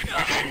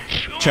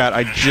 Chat,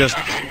 I just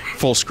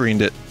full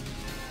screened it.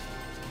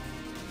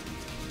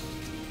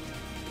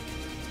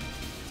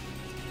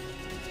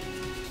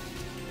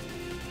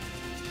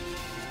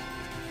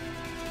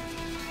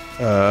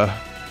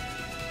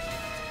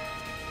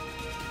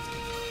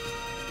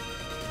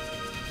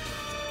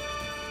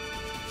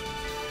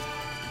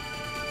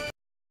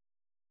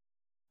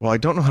 Well, I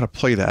don't know how to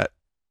play that.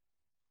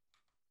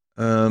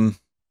 I'm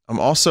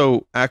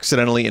also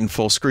accidentally in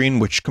full screen,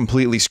 which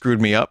completely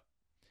screwed me up.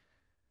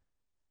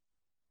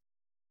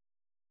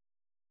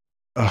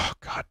 Oh,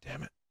 god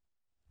damn it.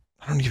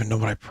 I don't even know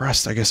what I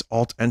pressed. I guess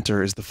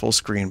Alt-Enter is the full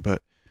screen,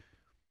 but...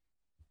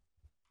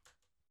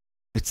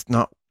 It's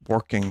not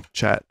working,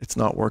 chat. It's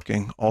not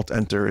working.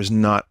 Alt-Enter is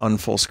not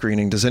unfull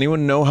screening. Does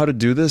anyone know how to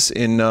do this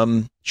in,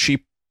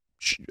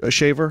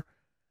 Shaver?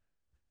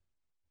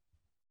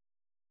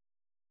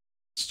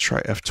 Let's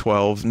try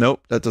F12.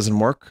 Nope, that doesn't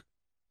work.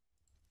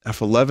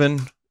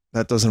 F11.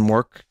 That doesn't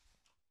work.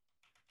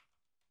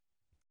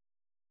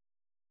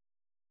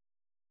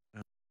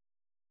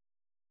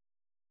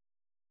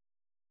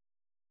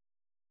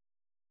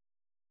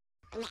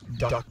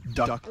 Duck,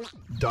 duck,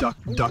 duck,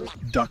 duck,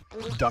 duck,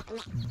 duck, duck,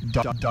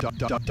 duck, duck,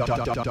 duck,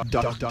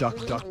 duck, duck,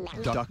 duck,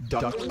 duck,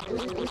 duck.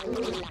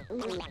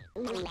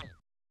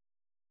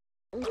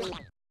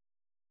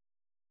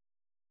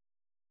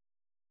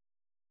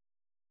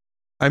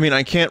 I mean,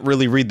 I can't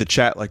really read the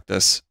chat like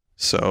this,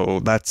 So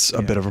that's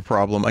a bit of a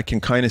problem. I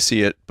can kind of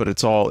see it, but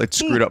it's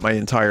screwed up my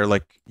entire,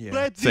 like,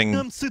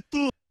 thing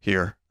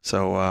here.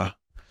 So,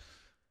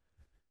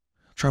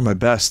 try my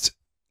best,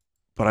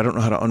 but I don't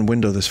know how to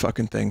unwindow this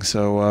fucking thing.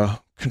 So,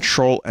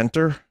 Control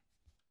Enter.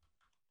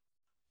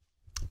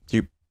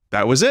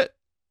 That was it.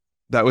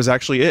 That was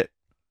actually it.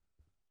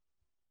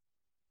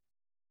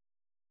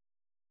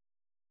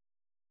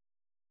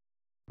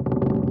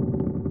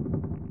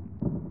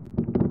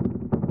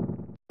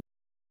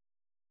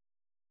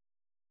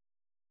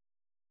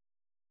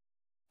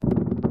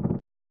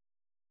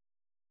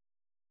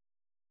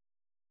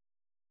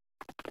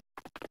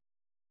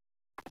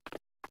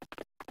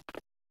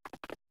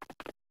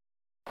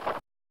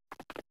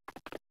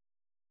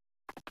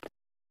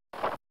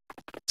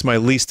 It's my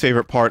least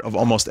favorite part of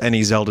almost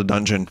any Zelda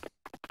dungeon.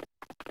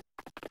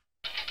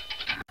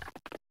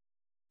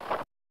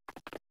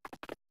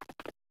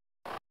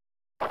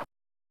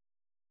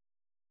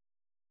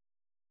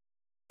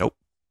 Nope.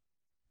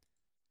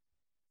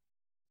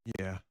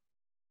 Yeah.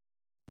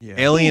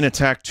 Alien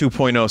Attack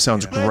 2.0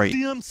 sounds great.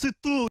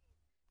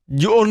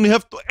 You only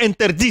have to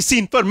enter these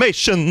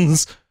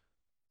informations!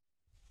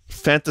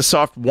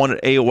 Fantasoft1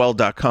 at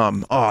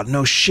AOL.com. Oh,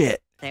 no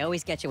shit. They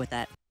always get you with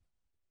that.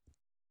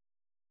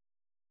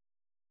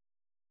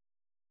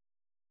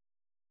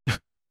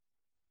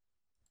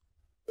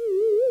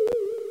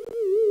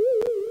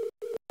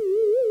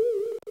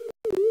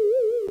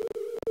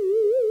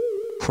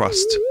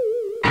 Crust.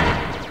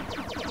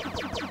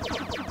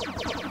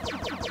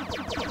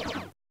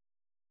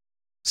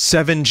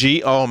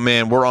 $7G? Oh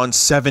man, we're on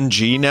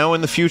 7G now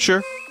in the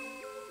future?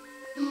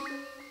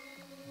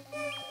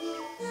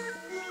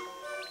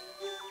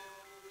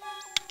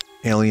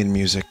 Alien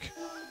music.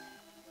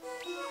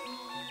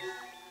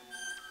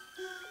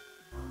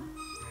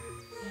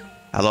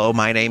 Hello,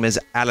 my name is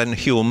Alan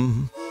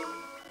Hume.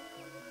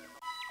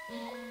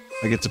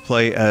 I get to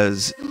play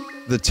as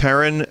the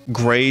Terran,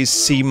 Greys,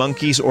 Sea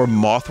Monkeys, or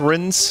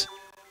Mothrans.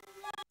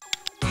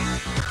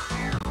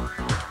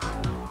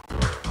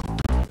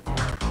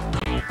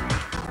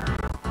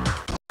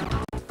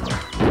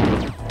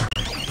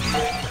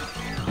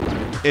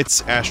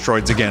 It's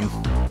asteroids again.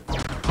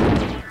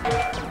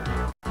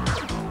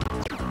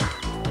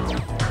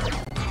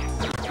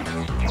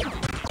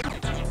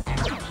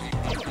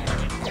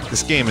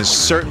 This game is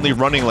certainly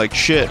running like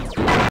shit.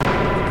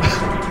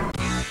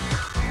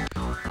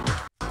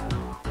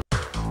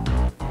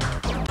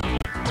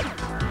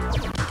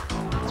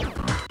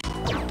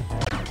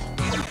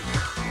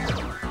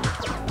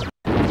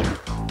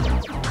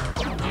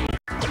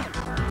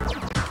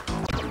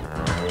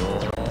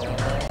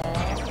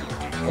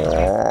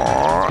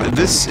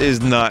 This is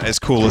not as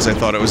cool as I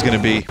thought it was going to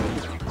be.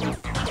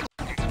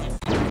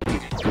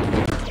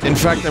 In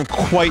fact, I'm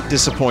quite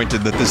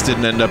disappointed that this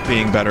didn't end up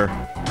being better.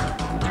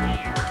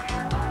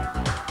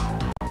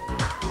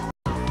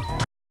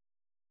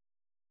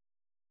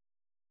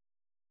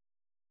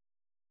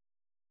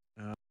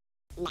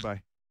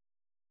 Bye.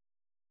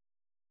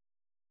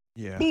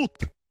 Yeah.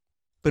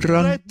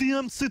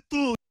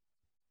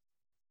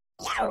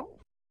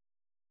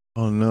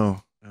 Oh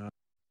no.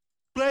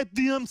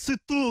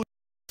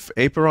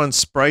 Aperon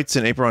sprites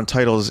and Aperon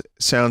titles,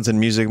 sounds, and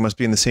music must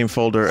be in the same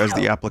folder as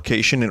the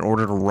application in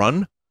order to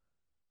run?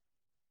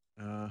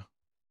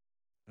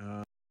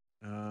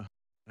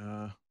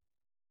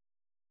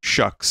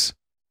 Shucks.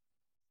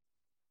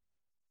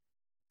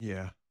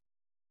 Yeah.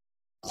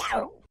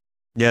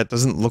 Yeah, it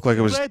doesn't look like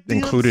it was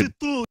included.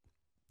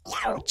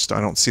 I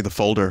don't see the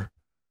folder.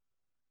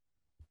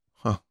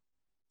 Huh.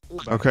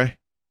 Okay.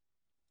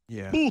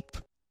 Yeah.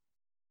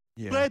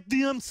 Yeah.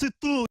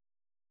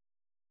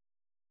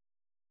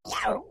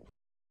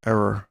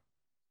 Error.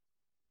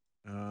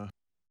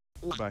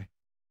 Bye.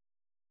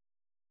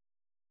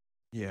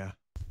 Yeah.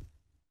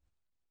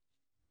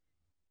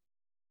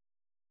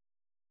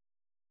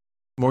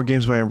 More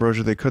games by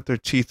Ambrosia. They cut their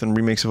teeth in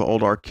remakes of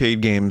old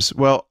arcade games.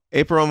 Well,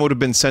 Aperon would have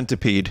been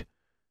Centipede.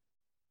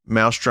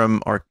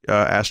 Maelstrom are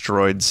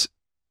asteroids.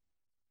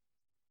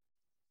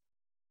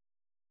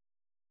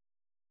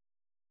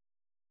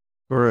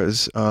 aGORA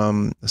is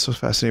so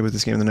fascinated with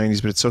this game in the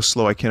 90s, but it's so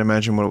slow I can't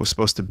imagine what it was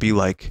supposed to be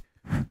like.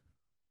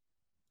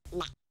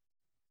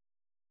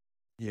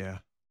 Yeah.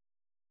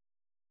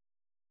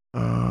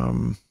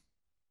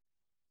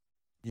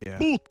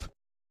 Yeah.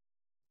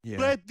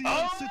 Yeah.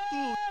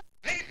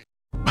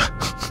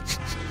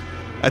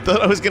 I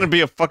thought I was gonna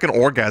be a fucking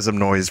orgasm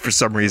noise for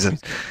some reason.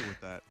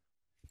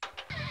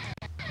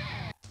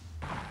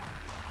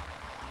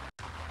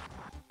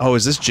 Oh,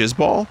 is this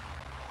Jizzball?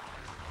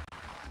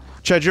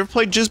 Chad, you ever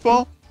played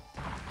Jizzball?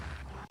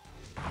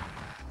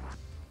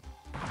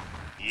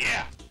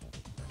 Yeah.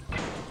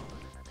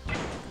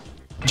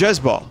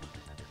 Jizzball.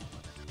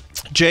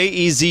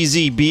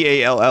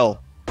 Jezzball.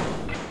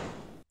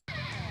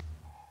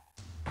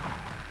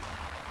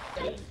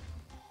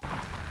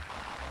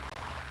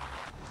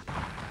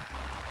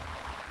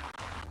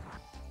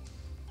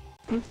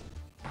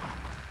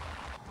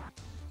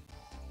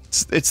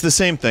 It's the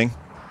same thing.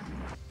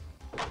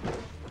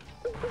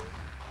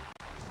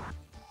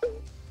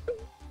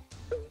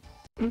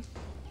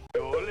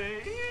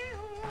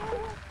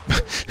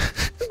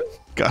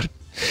 God.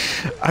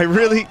 I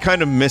really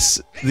kind of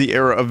miss the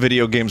era of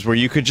video games where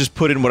you could just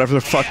put in whatever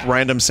the fuck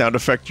random sound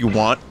effect you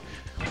want.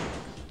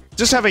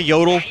 Just have a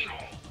yodel.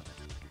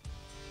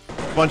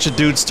 Bunch of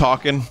dudes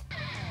talking.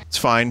 It's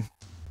fine.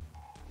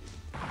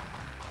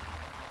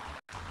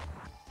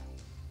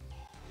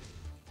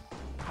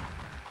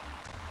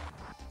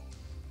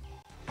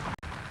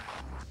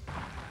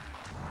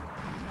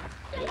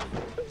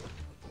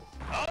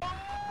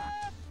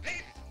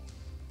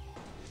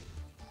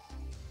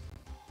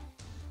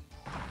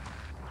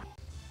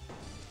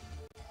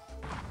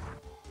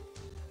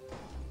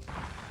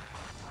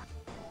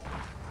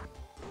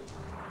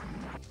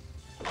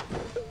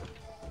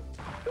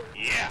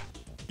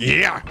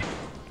 Yeah!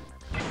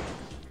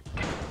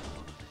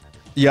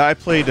 Yeah, I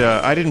played,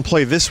 I didn't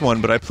play this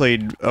one, but I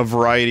played a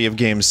variety of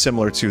games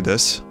similar to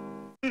this.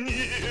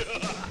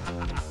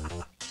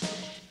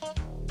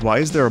 Why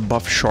is there a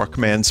buff shark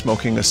man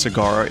smoking a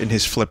cigar in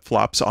his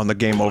flip-flops on the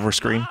game over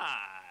screen?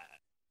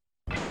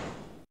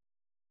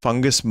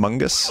 Fungus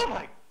Mungus? Oh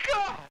my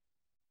god!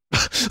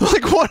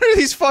 Like, what are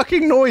these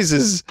fucking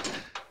noises?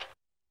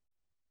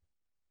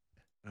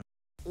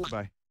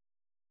 Bye.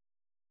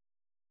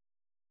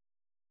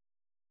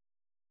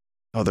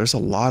 Oh, there's a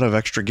lot of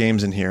extra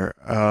games in here.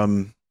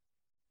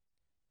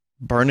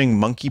 Burning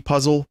Monkey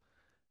Puzzle.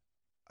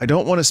 I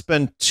don't want to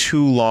spend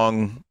too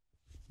long...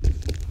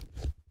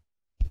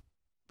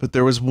 But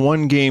there was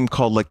one game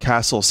called, like,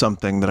 Castle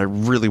something that I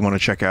really want to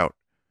check out.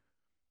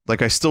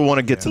 Like, I still want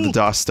to get to the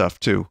DOS stuff,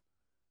 too.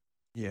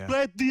 Yeah.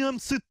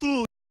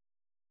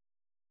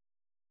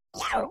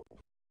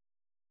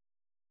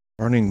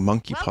 Burning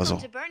Monkey Puzzle.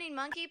 Welcome to Burning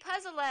Monkey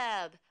Puzzle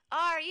Lab.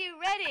 Are you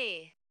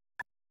ready?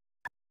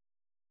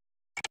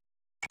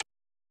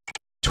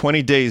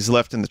 20 days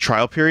left in the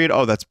trial period?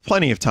 Oh, that's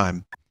plenty of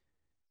time.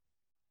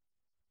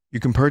 You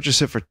can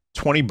purchase it for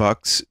 20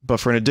 bucks, but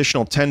for an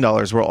additional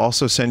 $10, we'll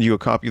also send you a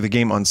copy of the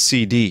game on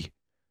CD.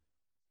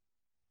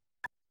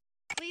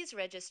 Please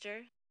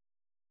register.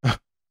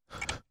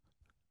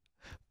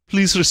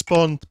 Please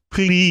respond,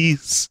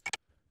 please.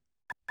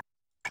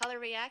 Color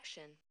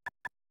reaction.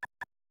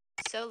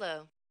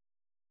 Solo.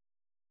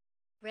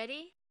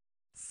 Ready,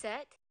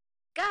 set,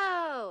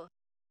 go!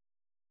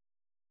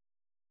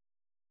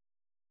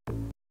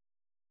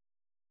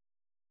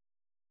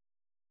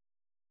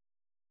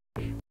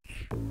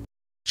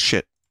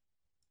 Shit.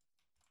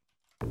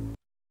 I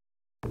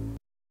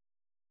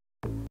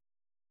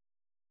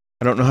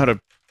don't know how to...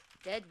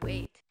 Dead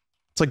weight.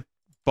 It's like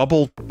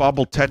Bobble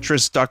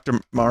Tetris, Dr.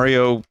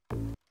 Mario...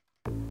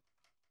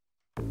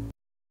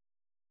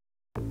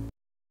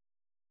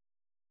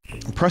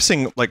 I'm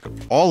pressing, like,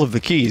 all of the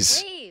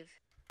keys. Wave.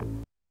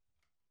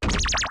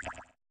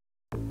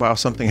 Wow,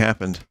 something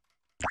happened.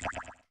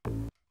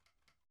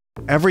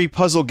 Every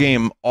puzzle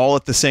game all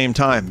at the same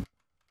time.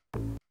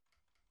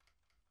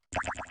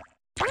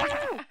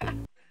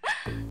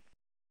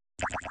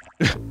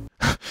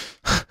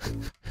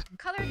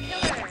 Color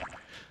killer.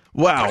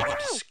 Wow.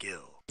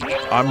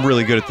 I'm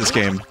really good at this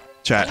game,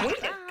 chat.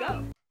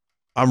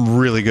 I'm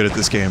really good at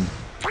this game.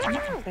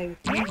 Play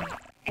with me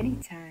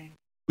anytime.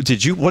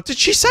 Did you? What did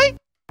she say?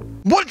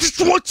 What did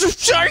she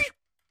say?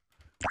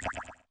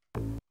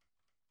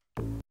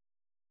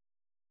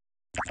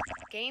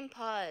 Game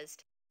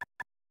paused.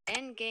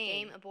 End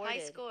game aborted.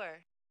 High score.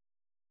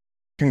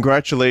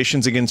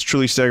 Congratulations, against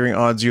truly staggering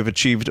odds, you have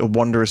achieved a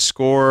wondrous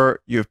score.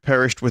 You have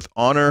perished with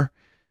honor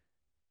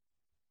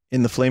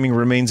in the flaming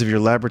remains of your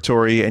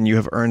laboratory, and you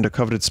have earned a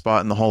coveted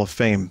spot in the Hall of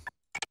Fame.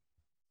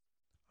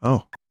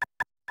 Oh.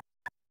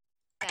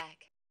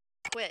 Back.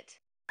 Quit.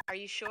 Are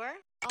you sure?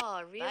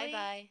 Oh, really?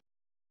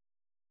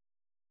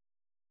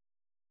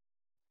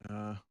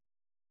 Bye-bye.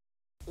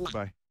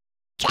 Bye.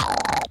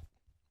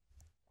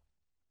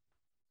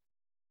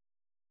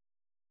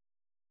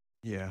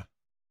 Yeah.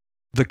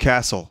 The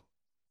Castle.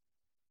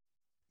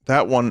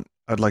 That one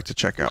I'd like to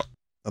check out.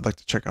 I'd like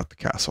to check out the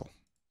castle.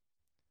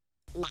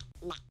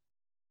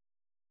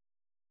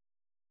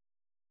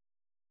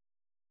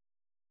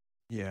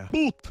 Yeah.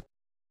 Boop.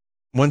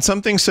 When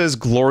something says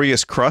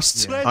glorious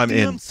crusts, I'm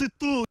in.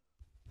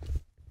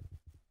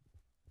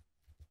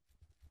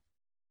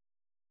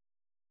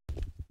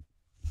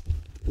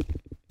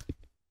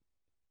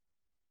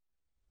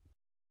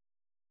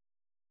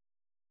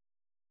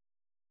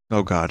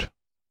 Oh god.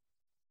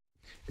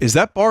 Is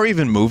that bar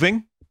even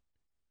moving?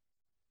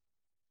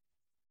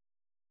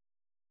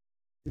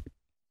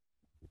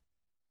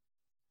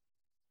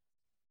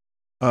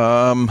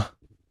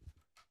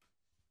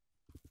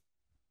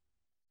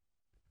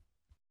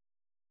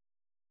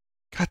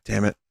 God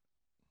damn it.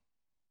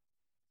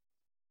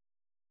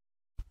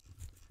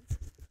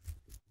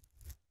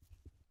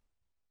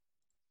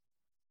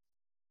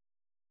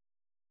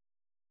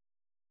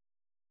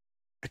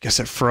 I guess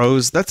it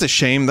froze. That's a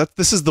shame.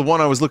 This is the one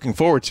I was looking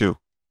forward to.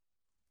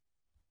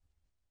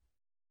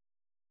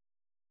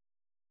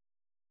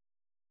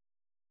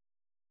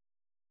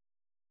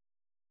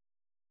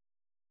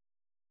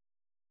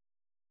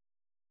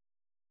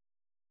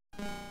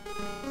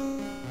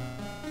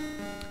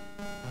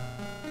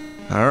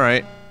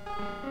 Alright.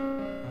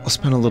 I'll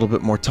spend a little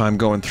bit more time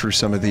going through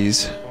some of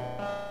these.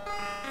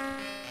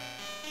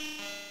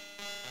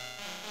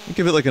 I'll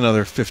give it like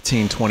another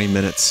 15-20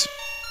 minutes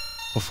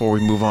before we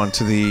move on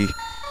to the,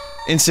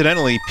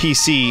 incidentally,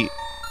 PC,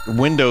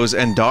 Windows,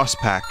 and DOS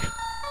pack.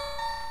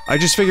 I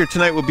just figured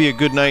tonight would be a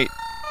good night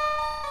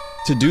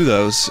to do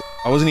those.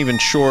 I wasn't even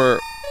sure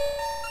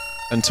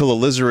until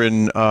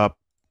Alizarin,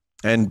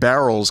 and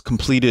Barrels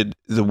completed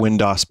the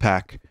Windows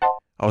pack.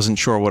 I wasn't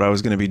sure what I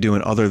was going to be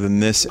doing other than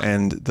this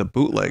and the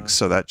bootlegs,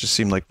 so that just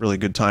seemed like really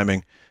good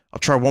timing. I'll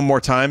try one more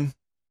time.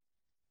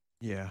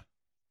 Yeah.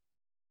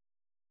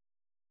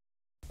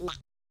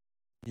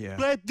 Yeah.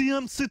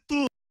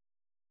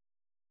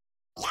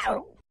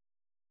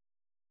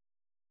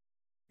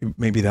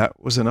 Maybe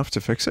that was enough to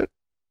fix it?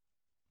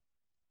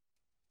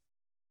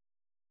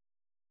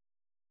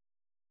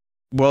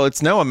 Well,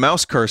 it's now a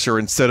mouse cursor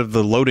instead of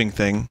the loading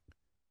thing.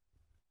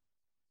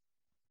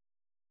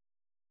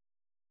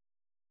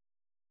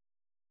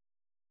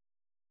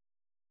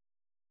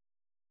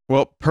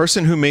 Well,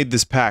 person who made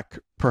this pack,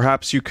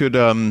 perhaps you could,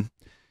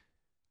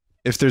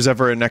 if there's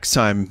ever a next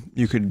time,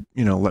 you could,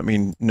 you know, let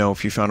me know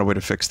if you found a way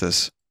to fix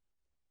this.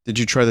 Did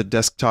you try the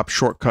desktop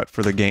shortcut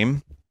for the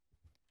game?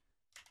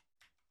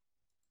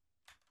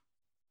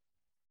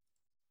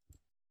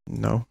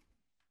 No.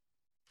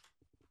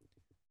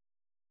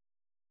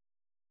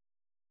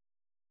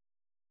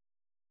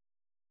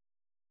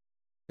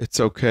 It's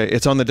okay.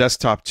 It's on the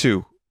desktop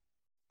too.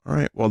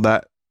 Alright, well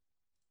that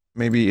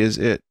maybe is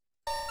it.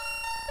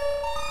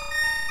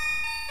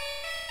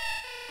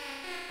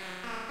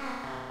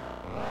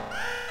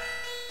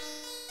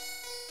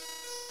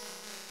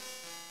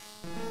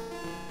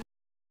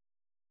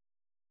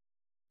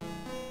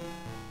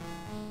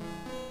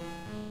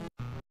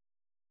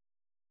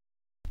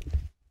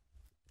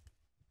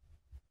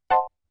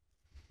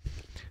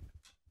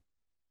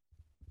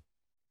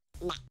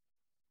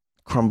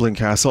 Crumbling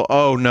Castle.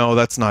 Oh no,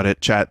 that's not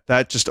it, chat.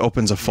 That just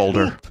opens a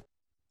folder.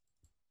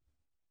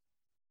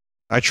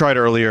 I tried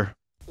earlier.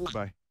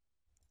 Bye.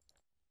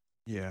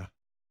 Yeah.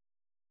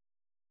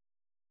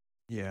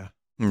 Yeah.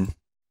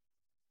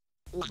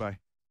 Bye.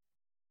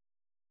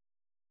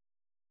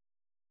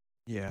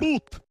 Yeah.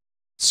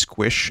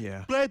 Squish?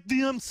 Yeah.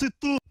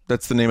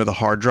 That's the name of the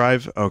hard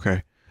drive?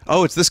 Okay.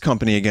 Oh, it's this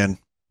company again.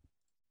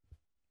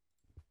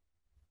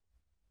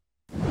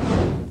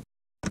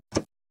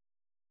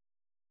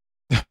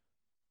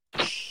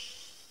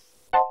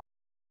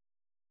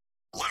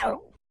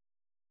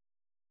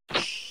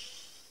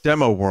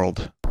 Demo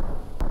World.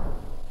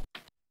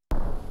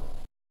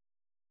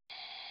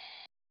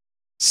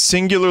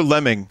 Singular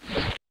Lemming.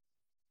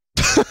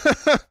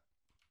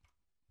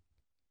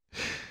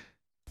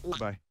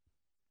 Bye.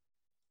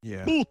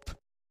 Yeah.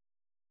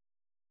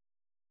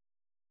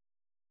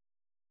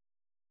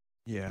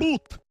 Yeah.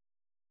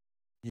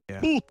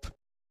 Yeah.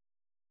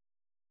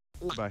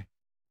 Bye.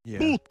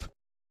 Yeah.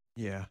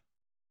 Yeah.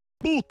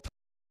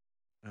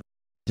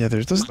 Yeah,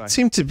 there doesn't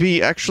seem to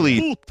be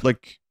actually,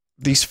 like,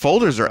 these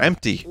folders are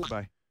empty.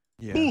 Bye.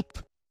 Yeah.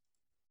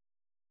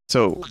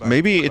 So,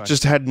 maybe it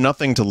just had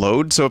nothing to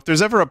load. So if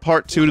there's ever a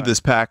part 2 to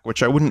this pack,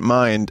 which I wouldn't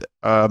mind,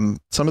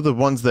 some of the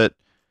ones that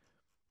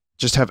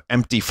just have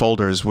empty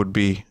folders would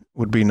be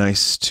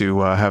nice to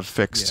have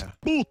fixed.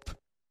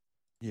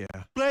 Yeah.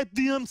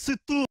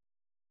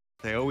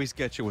 They always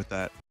get you with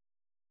that.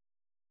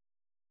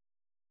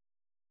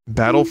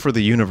 Battle for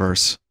the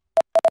Universe.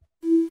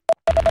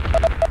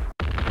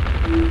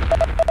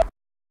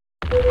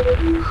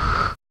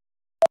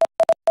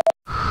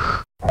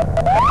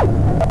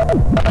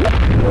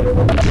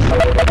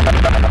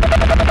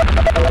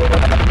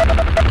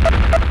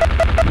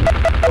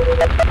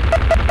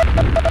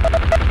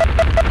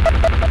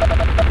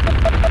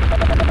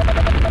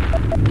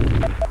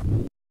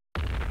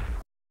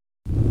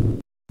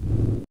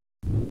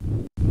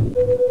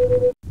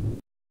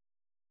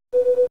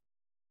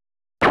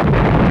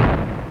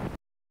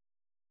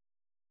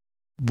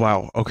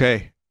 Wow,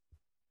 okay.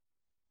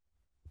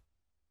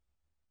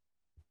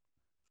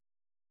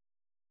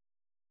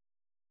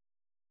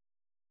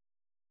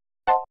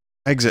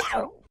 Exit.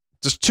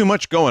 Just too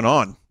much going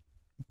on.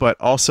 But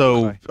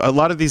also, a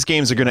lot of these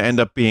games are going to end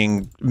up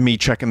being me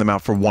checking them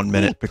out for 1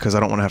 minute because I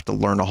don't want to have to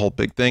learn a whole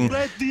big thing.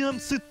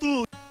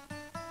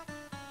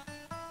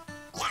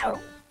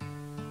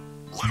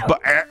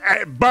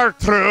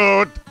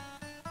 Bertrude!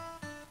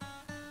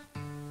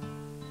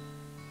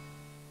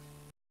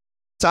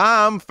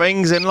 Some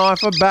things in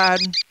life are bad.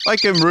 They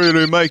can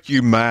really make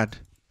you mad.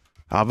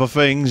 Other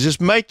things just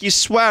make you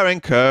swear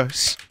and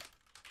curse.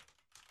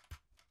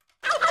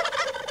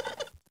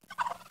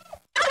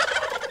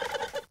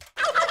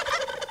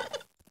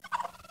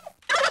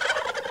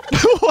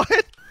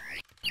 What?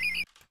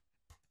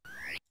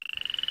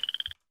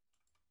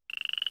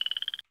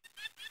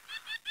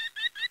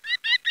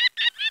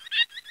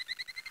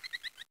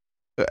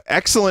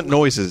 Excellent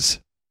noises.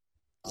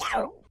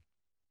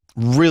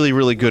 Really,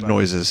 really good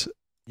noises.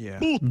 Yeah.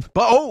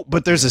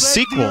 But there's a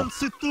sequel.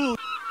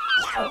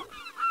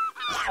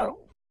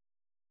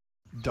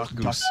 Duck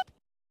Goose.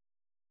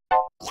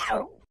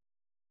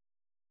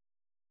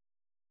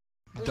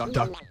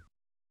 Duck.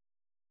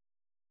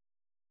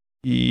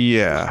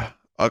 Yeah.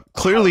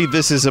 Clearly,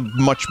 this is a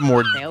much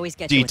more They always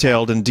get you with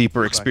detailed and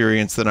deeper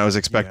experience than I was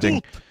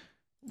expecting.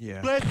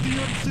 Yeah.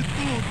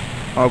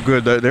 Oh,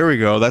 good. There we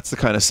go. That's the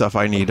kind of stuff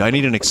I need. I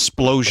need an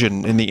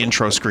explosion in the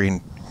intro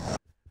screen.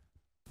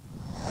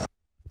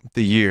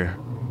 The year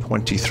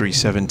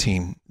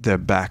 2317. They're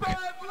back.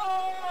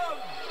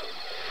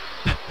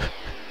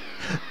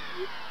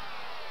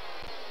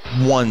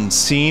 One,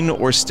 scene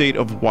or state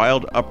of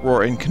wild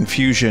uproar and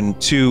confusion.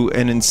 Two,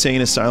 an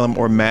insane asylum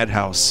or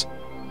madhouse.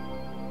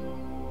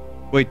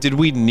 Wait, did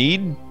we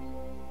need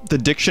the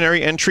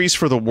dictionary entries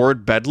for the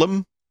word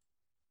Bedlam?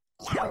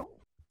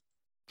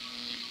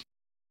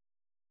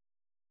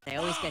 They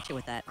always get you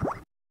with that.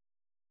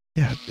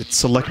 Yeah, it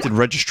selected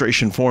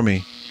registration for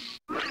me.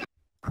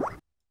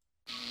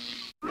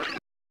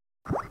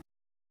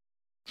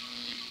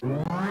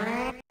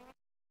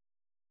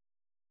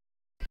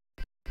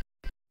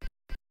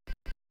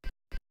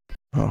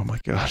 Oh my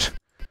god.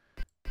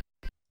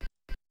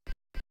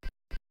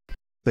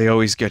 They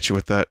always get you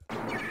with that.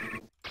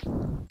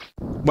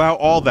 Wow,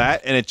 all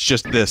that, and it's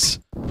just this.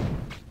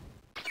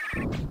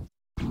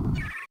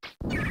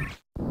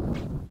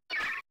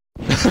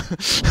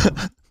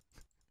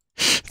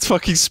 It's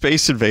fucking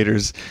Space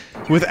Invaders.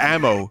 With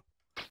ammo.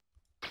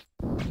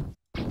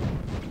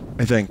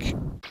 I think.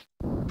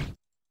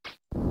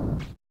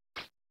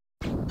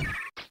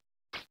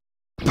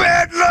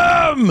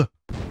 Bedlam!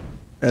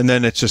 And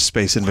then it's just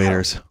Space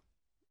Invaders.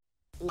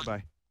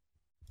 Bye.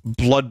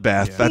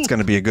 Bloodbath, Yeah. that's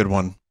gonna be a good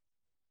one.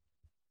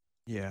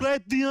 Yeah. Why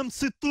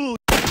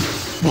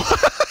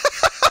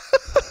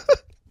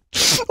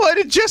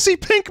did Jesse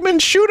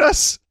Pinkman shoot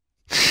us?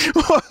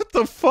 What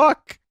the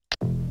fuck?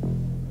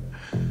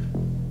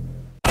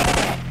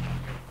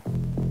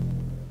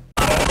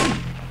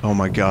 Oh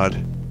my god.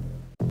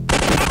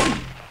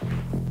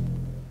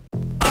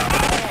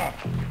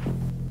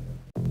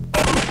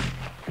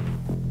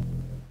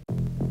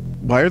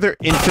 Why are there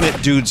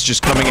infinite dudes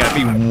just coming at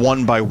me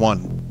one by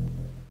one?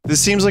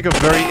 This seems like a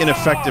very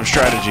ineffective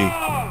strategy.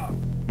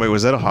 Wait,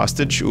 was that a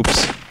hostage?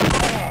 Oops.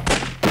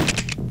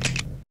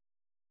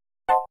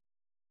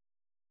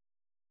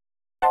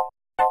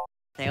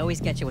 They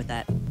always get you with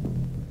that.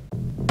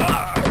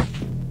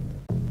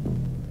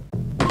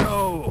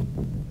 No.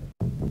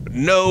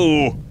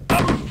 No!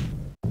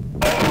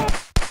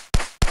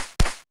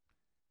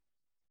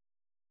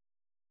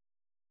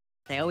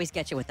 They always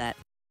get you with that.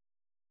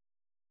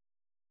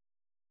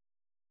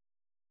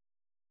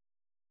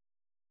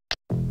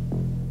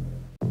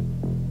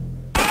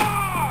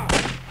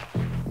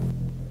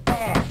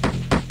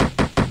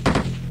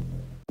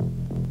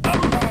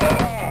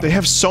 They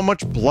have so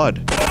much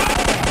blood.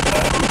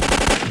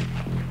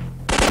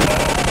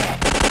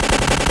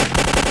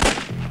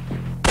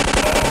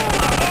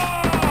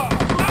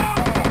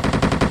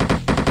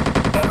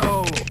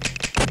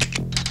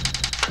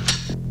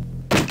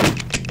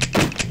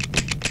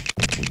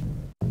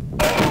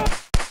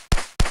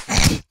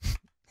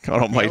 God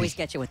They almighty. always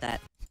get you with that.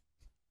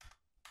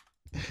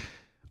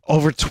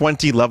 Over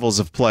 20 levels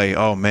of play.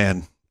 Oh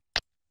man.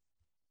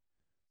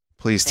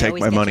 Please They take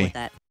always my get you money. with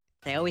that.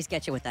 They always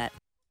get you with that.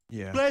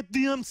 Yeah.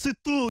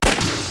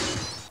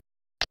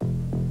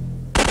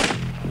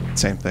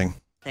 Same thing.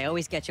 They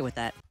always get you with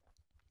that.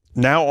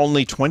 Now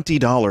only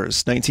 $20,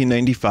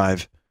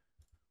 1995.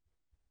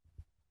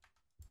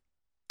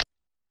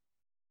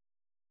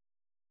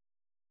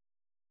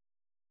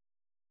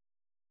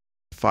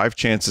 Five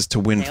chances to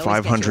win They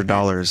always get you with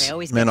that. They $500.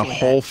 always Man, get a you with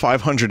whole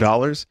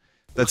 $500?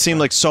 That seemed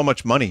like so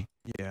much money.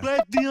 Yeah.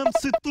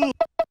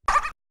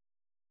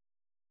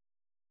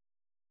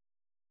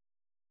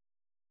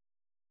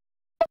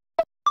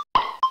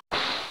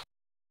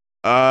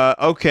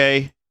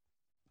 Okay.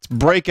 It's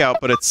Breakout,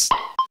 but it's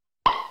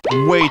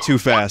way too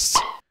fast.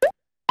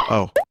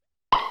 Oh.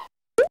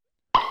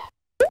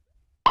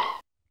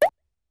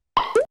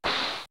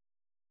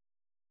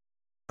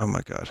 Oh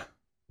my god.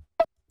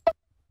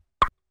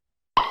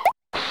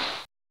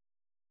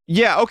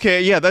 Yeah,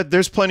 okay, yeah,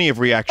 there's plenty of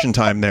reaction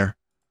time there.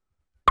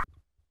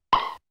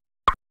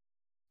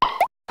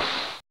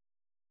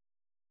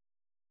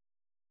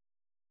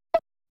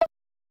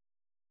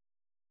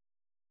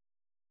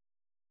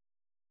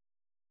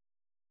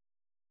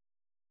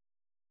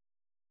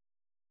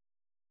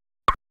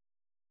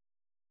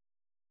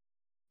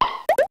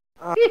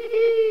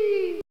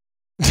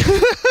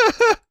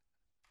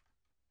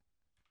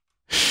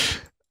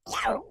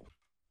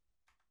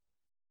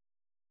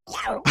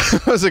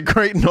 That was a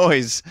great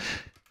noise.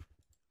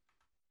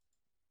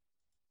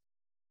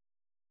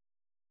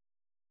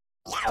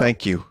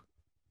 Thank you.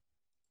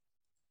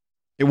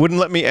 It wouldn't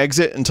let me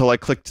exit until I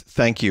clicked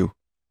thank you.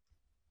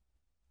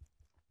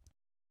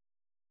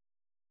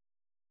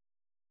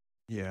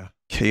 Yeah.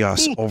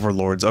 Chaos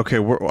Overlords. Okay,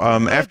 we're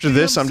after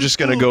this I'm just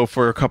gonna go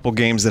for a couple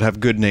games that have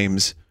good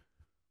names.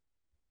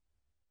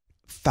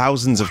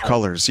 Thousands of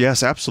colors.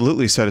 Yes,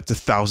 absolutely set it to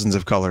thousands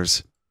of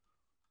colors.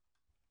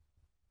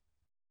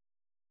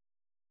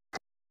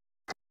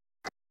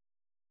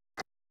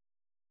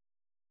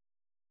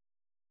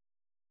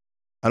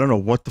 I don't know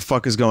what the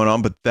fuck is going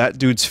on, but that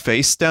dude's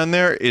face down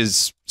there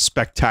is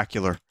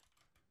spectacular.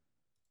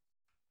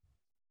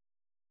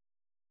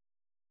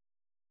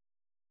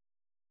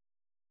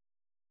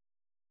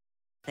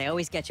 They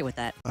always get you with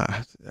that.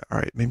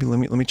 Alright, maybe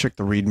let me check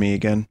the readme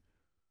again.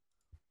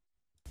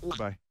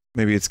 Bye.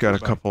 Maybe it's got a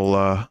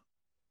couple,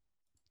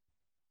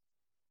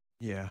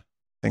 Yeah.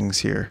 things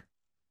here.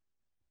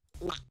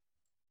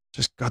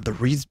 Just, God, the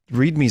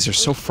readmes are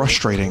so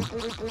frustrating.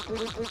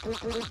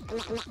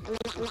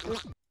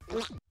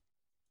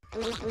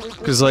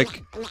 Because,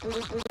 like,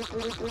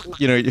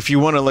 you know, if you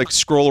want to, like,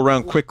 scroll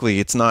around quickly,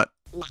 it's not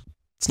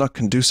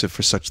conducive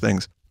for such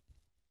things.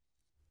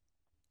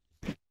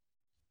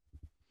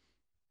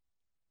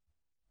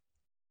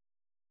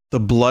 The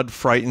blood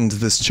frightened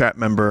this chat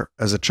member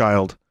as a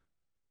child.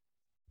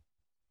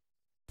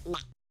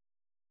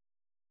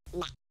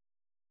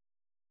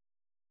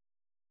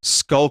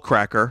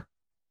 Skullcracker.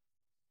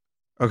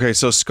 Okay,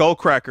 so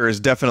Skullcracker is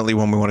definitely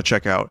one we want to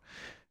check out.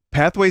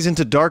 Pathways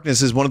into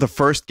Darkness is one of the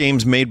first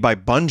games made by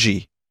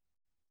Bungie.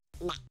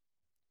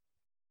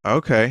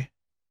 Okay.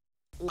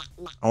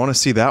 I want to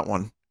see that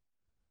one.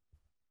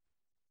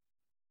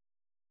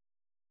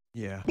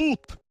 Yeah.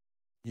 Boop.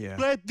 Yeah.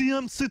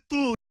 Bedlam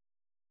situ.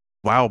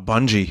 Wow,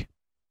 Bungie.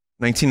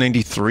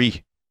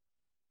 1993.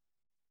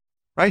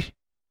 Right?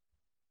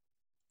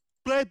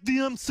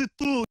 Bedlam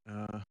situ.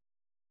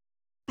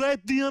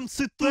 Bedlam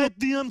situ.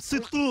 Bedlam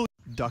situ.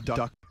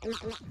 Duck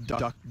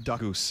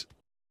goose.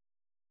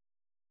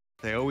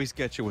 They always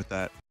get you with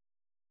that.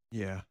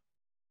 Yeah.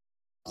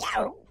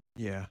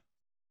 Yeah.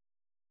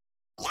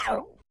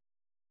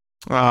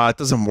 It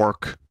doesn't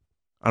work.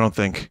 I don't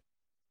think.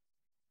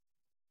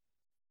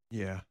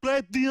 Yeah.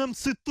 Bedlam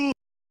situ.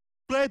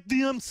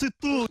 Bedlam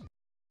situ.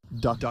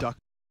 Duck.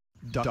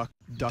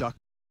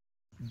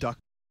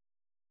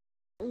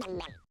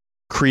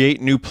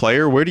 Create new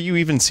player? Where do you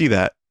even see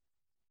that?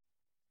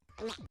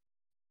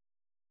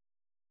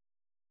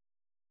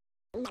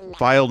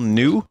 File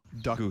new?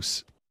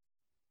 Goose.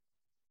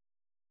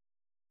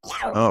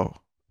 Oh.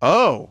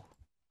 Oh!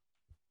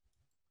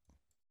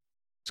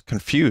 It's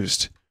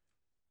confused.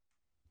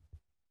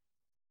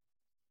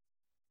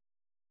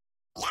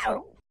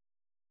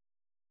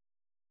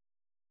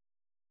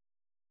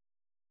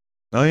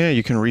 Oh yeah,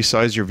 you can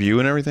resize your view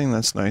and everything,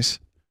 that's nice.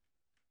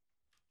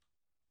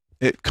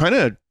 It kind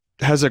of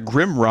has a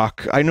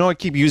Grimrock. I know I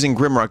keep using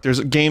Grimrock.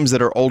 There's games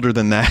that are older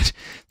than that,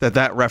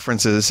 that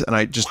references, and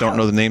I just don't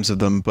know the names of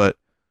them, but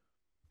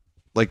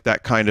like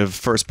that kind of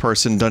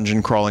first-person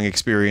dungeon crawling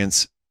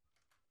experience.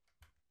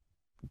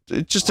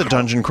 It's just a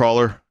dungeon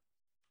crawler.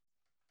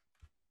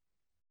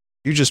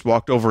 You just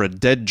walked over a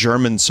dead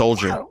German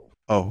soldier.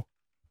 Oh.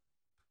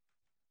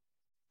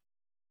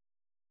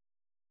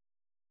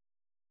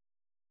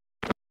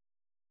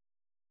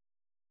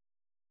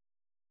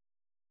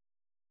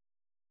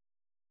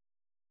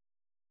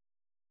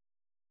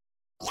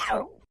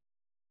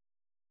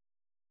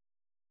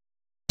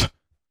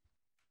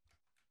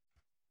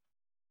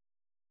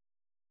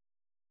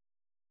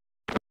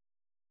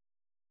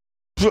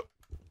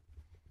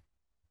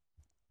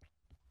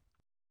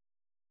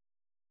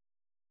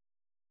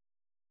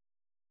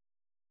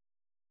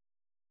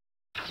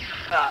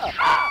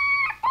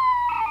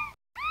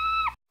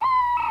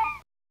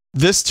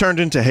 This turned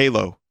into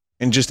Halo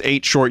in just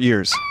 8 short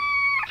years.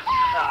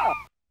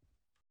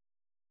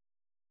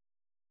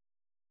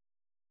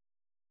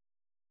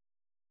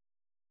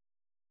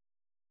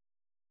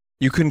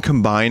 You can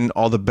combine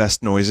all the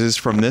best noises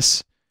from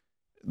this,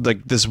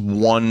 like this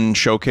one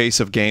showcase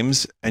of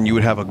games, and you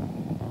would have a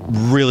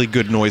really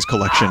good noise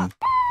collection.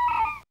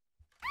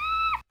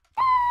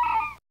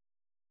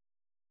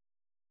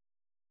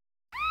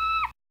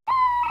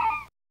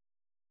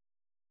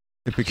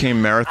 It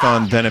became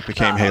Marathon, then it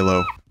became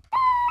Halo.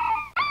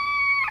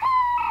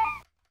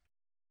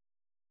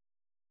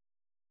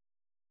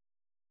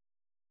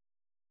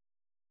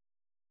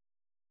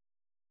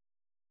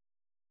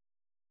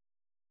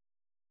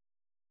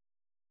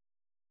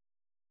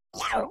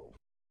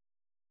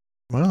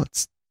 Well,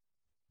 it's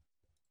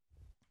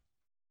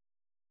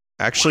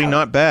actually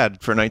not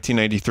bad for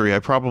 1993. I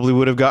probably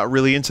would have got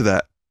really into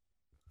that.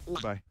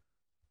 Bye.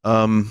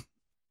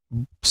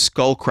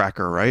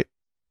 Skullcracker, right?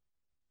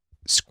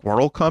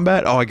 Squirrel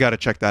Kombat? Oh, I gotta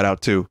check that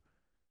out too.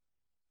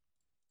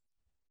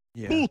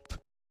 Yeah. Boop.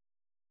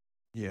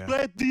 Yeah.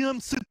 Bedlam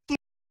situ.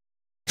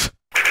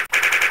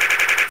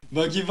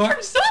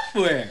 Magivar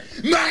software!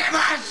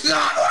 Magivar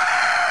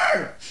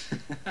software!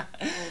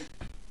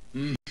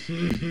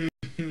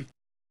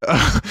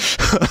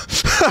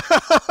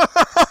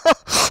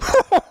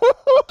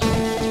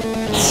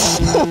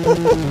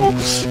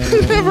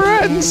 It never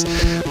ends!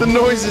 The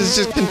noises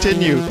just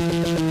continue.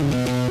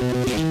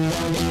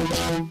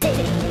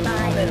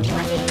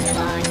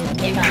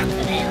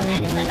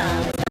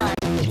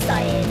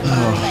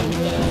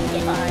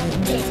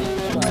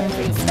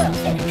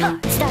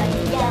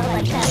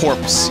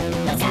 Corpse.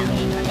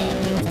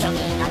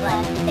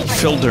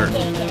 Filder.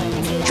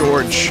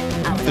 George.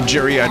 The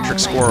geriatric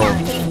squirrel.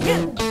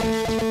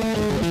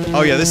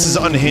 Oh yeah, this is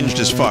unhinged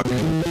as fuck.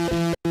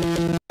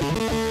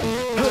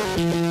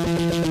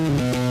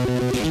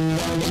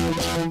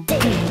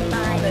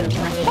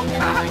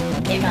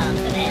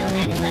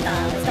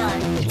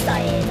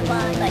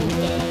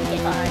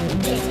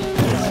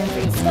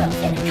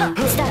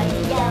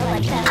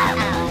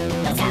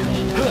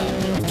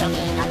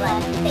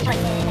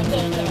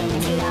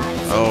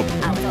 Oh,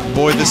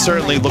 boy, this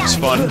certainly looks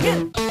fun.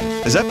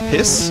 Is that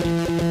piss?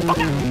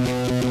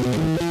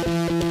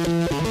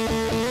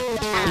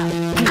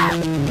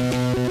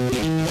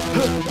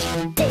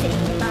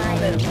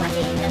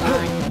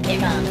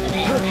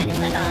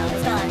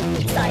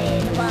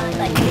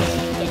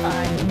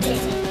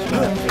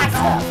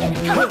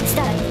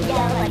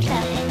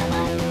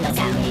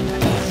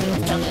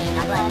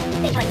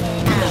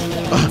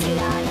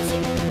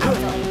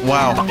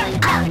 Wow,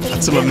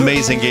 that's some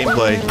amazing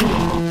gameplay.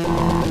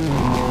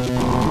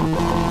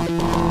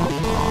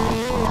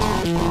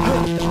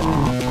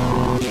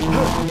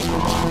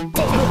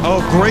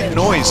 Oh, great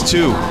noise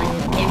too.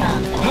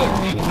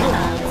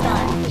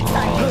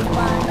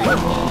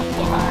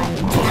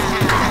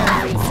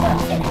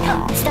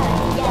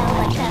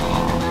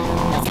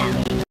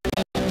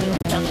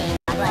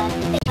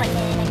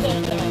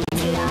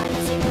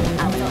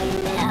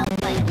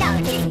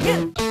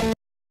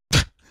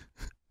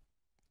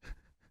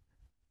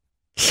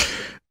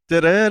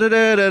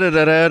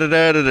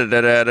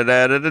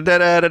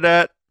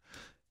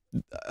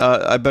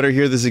 I better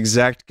hear this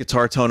exact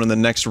guitar tone on the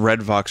next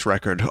Red Vox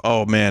record.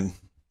 Oh man,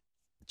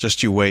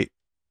 just you wait,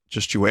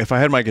 just you wait. If I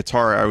had my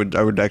guitar, I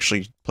would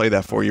actually play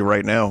that for you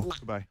right now.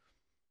 Goodbye.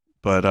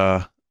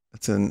 But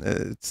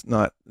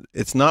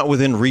it's not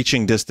within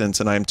reaching distance,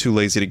 and I am too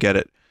lazy to get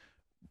it.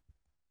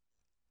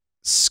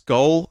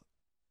 Skull.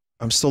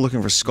 I'm still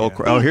looking for Skull.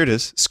 Yeah. Oh, here it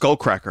is.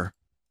 Skullcracker.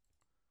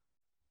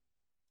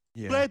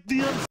 Yeah.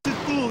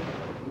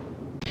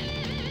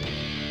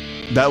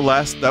 That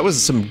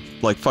was some,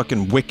 like,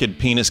 fucking wicked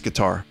penis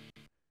guitar.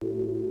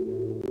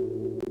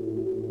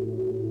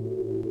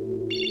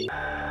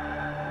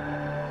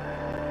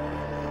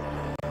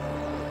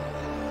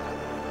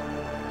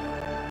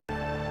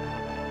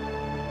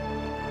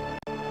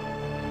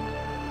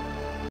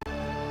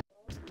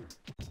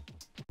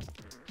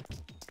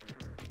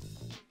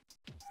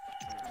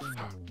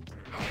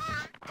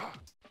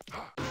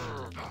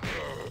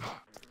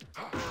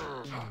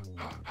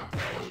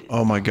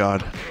 Oh my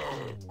god.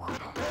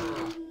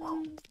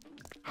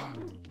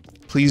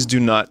 Please do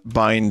not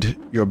bind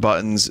your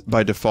buttons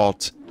by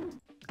default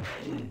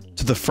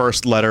to the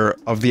first letter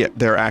of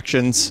their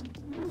actions.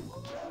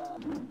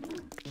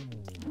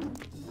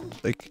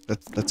 Like,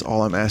 that's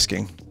all I'm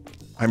asking.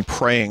 I'm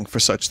praying for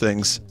such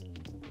things.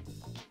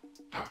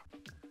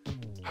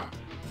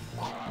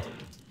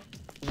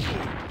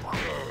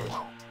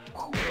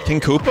 King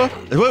Koopa?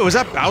 Wait, was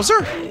that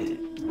Bowser?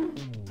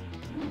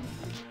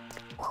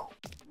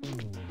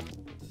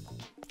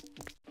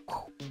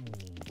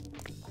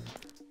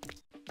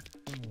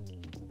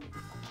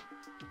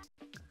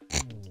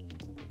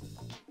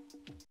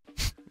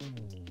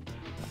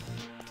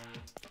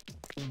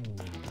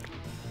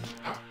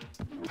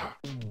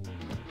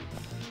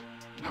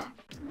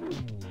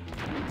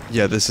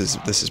 Yeah, this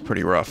is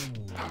pretty rough.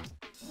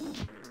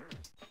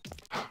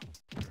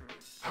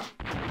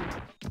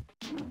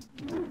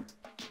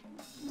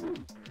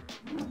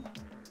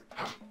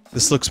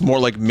 This looks more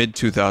like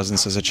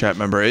mid-2000s as a chat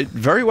member. It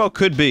very well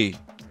could be.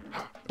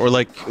 Or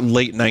like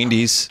late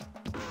 90s.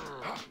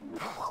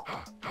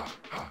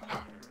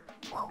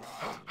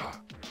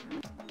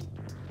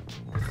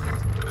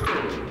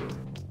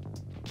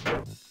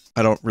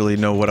 I don't really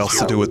know what else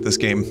to do with this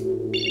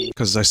game.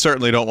 Because I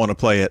certainly don't want to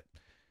play it.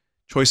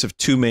 Choice of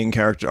two main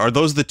characters. Are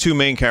those the two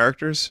main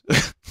characters?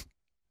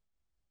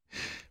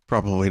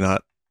 Probably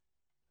not.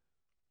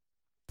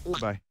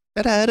 Bye.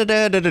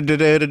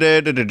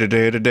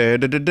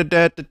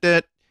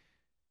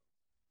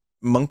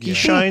 Monkey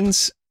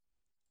Shines?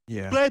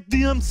 Yeah.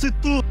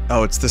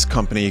 Oh, it's this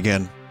company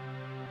again.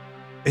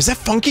 Is that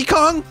Funky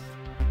Kong?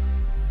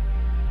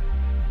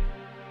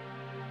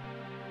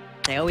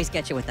 They always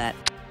get you with that.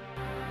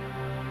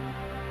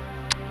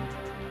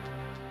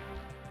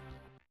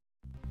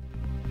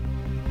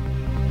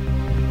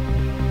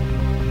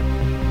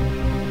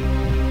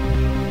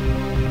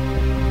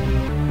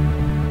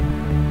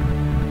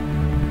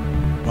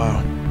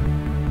 Wow.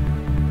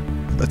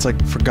 That's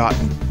like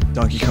forgotten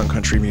Donkey Kong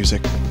Country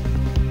music.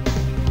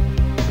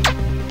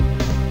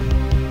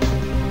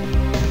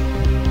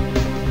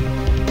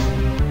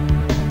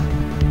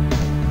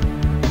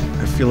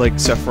 I feel like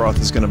Sephiroth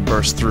is gonna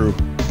burst through.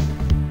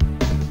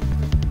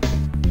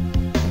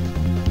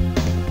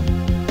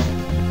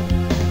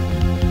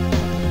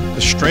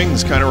 The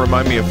strings kind of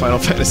remind me of Final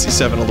Fantasy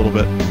VII a little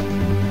bit,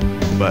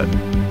 but...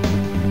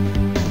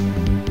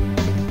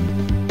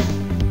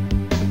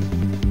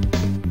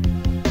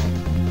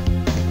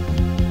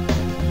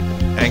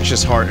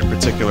 Anxious Heart in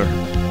particular.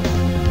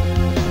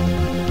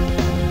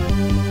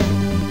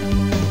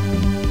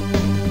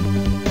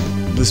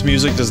 This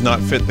music does not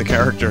fit the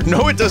character.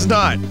 No, it does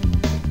not!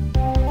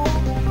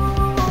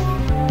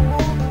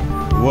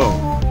 Whoa.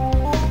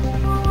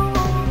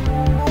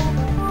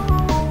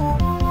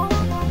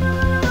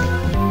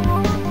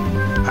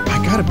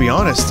 I gotta be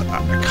honest, I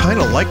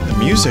kinda like the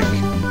music.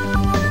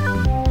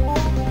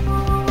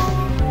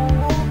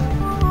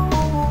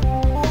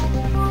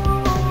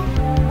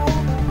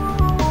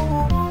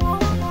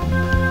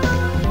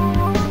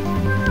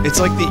 It's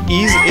like the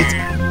easy. It's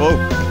oh.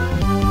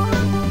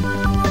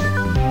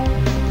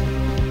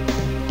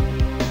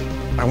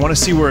 I want to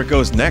see where it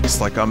goes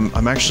next. Like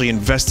I'm actually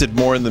invested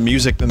more in the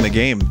music than the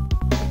game.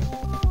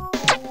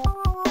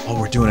 Oh,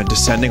 we're doing a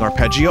descending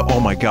arpeggio. Oh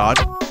my god.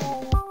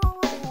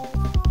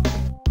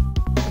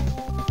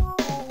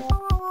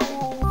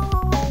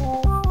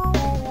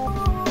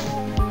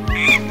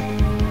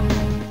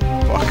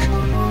 Fuck.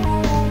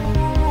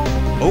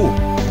 Oh.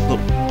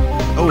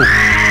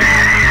 Oh.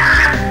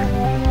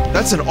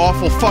 That's an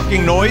awful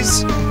fucking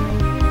noise.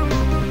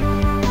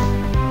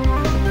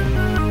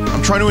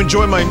 I'm trying to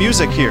enjoy my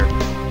music here.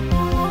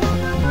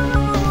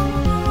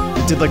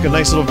 It did like a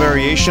nice little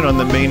variation on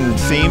the main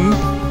theme.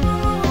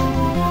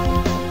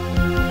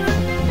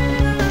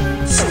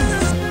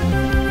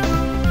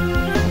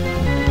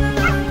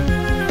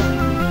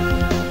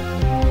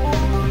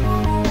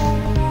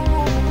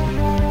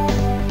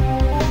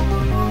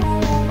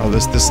 Oh,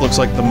 this looks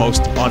like the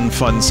most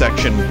unfun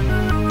section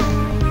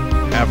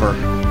ever.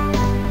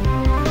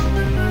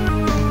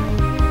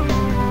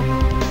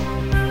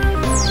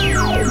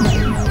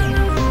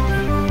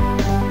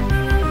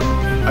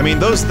 I mean,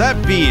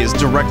 that bee is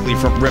directly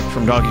ripped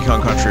from Donkey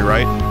Kong Country,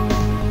 right?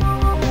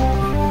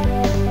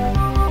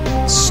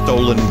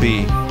 Stolen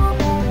bee.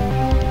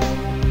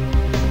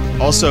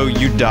 Also,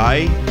 you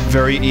die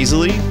very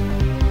easily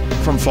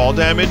from fall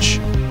damage,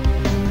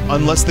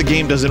 unless the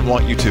game doesn't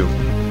want you to.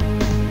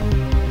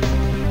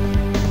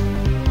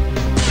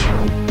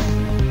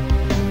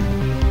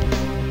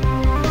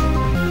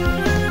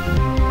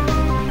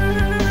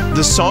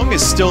 The song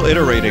is still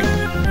iterating.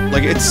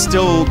 Like, it's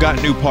still got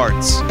new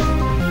parts.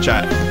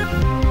 Chat.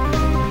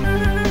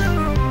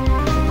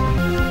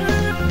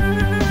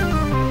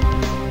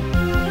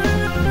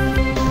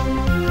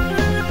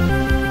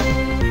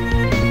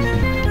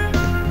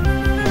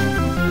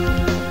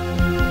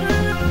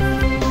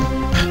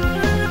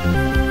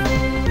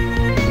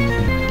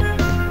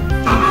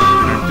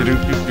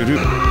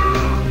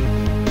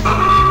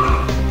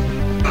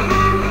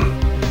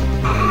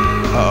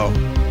 Uh-oh.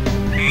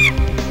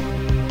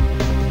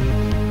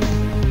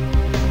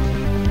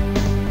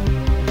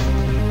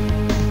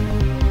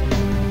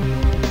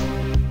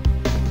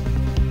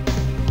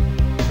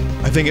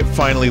 I think it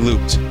finally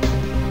looped.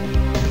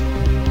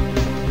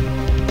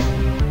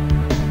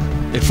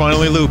 It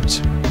finally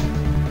looped.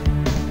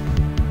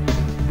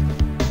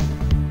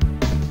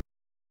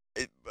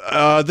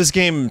 This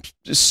game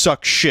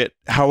sucks shit.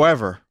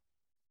 However,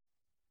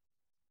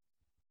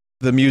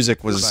 the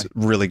music was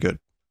really good.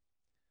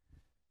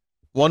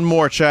 One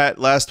more, chat.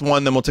 Last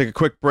one, then we'll take a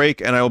quick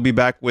break, and I will be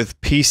back with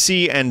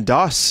PC and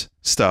DOS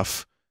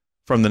stuff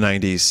from the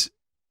 90s.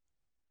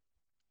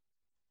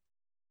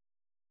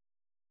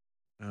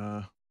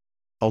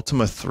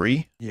 Ultima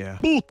III? Yeah.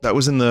 That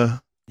was in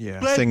the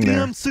thing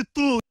there.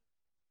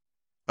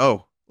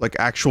 Oh, like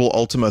actual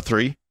Ultima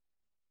 3?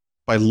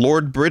 By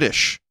Lord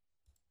British.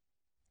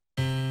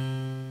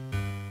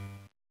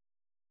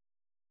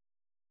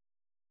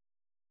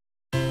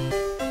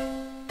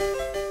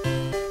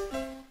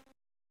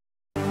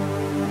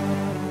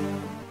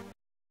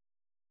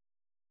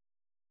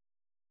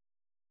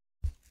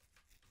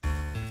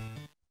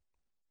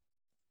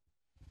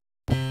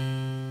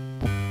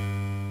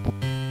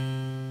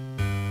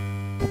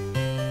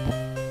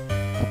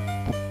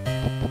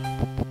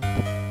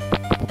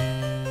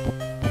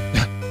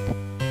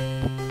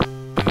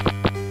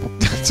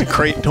 It's a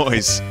great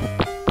noise.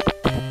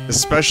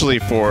 Especially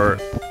for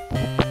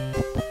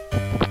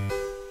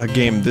a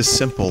game this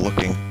simple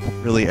looking.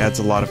 Really adds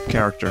a lot of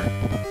character.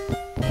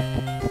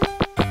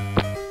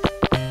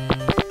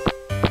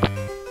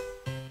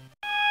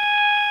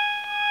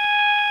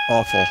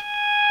 Awful.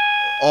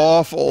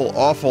 Awful,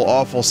 awful,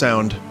 awful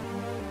sound.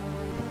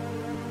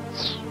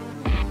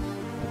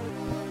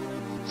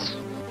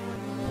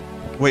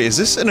 Wait, is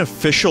this an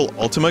official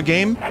Ultima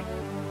game?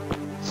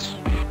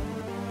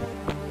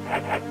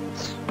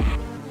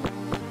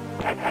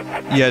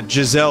 Yeah,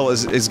 Giselle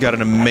is got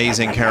an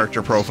amazing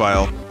character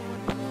profile.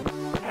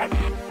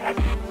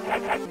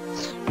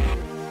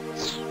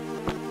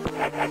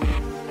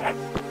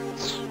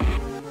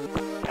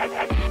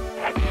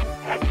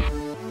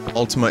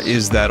 Ultima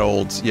is that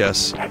old,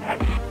 yes.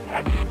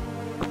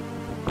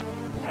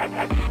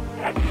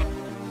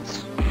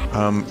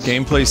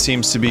 Gameplay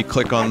seems to be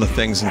click on the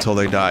things until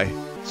they die.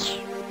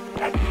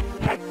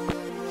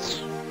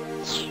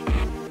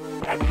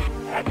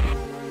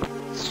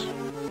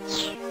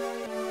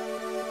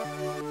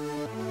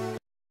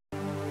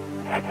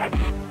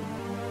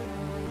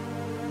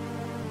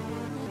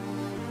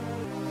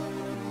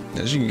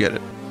 As you can get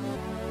it.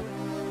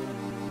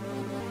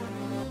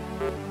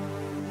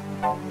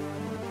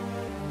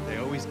 They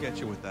always get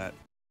you with that.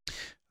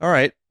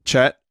 Alright,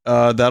 chat.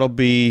 That'll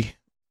be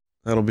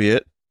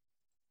it.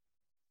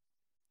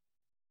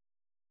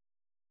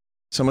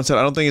 Someone said,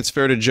 I don't think it's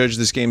fair to judge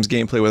this game's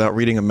gameplay without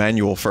reading a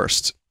manual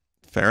first.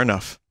 Fair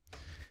enough.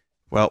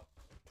 Well,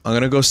 I'm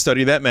gonna go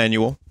study that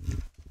manual.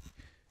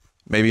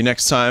 Maybe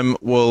next time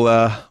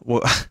we'll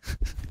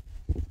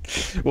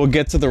we'll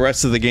get to the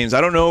rest of the games.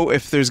 I don't know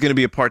if there's going to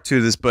be a part 2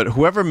 to this, but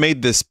whoever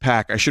made this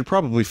pack, I should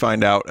probably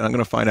find out, and I'm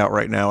going to find out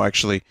right now,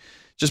 actually,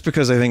 just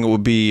because I think it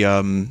would be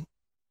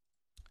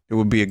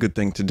a good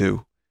thing to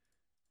do.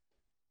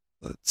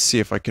 Let's see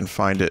if I can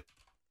find it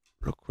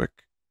real quick.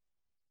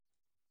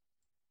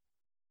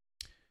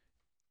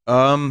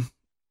 How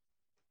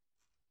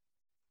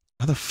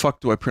the fuck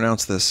do I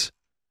pronounce this?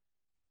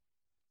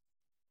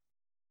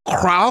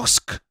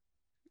 Krausk?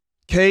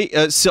 Sorry,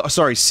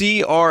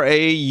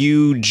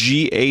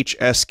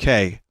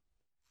 Craughsk.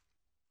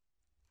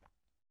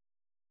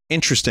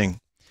 Interesting.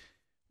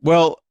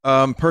 Well,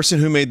 person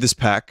who made this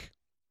pack,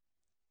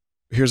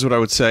 here's what I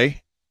would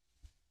say.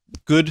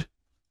 Good,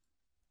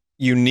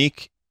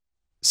 unique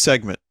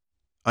segment.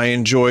 I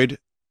enjoyed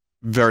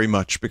very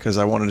much because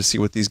I wanted to see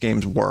what these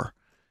games were.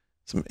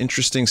 Some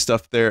interesting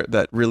stuff there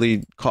that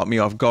really caught me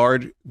off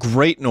guard.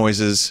 Great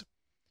noises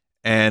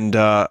and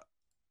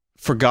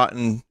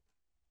forgotten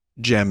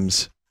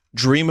gems.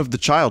 Dream of the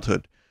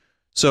childhood.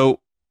 So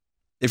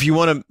if you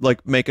want to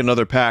like make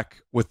another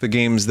pack with the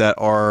games that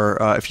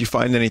are if you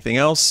find anything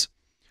else,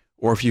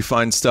 or if you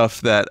find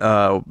stuff that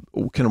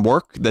can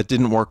work that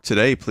didn't work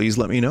today, please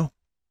let me know.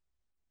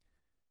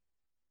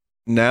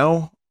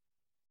 Now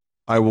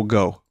I will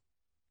go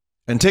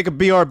and take a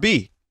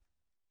BRB,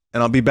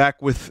 and I'll be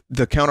back with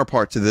the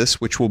counterpart to this,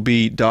 which will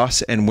be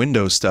DOS and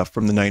Windows stuff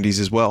from the 90s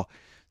as well.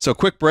 So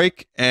quick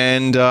break,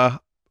 and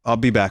I'll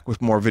be back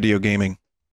with more video gaming.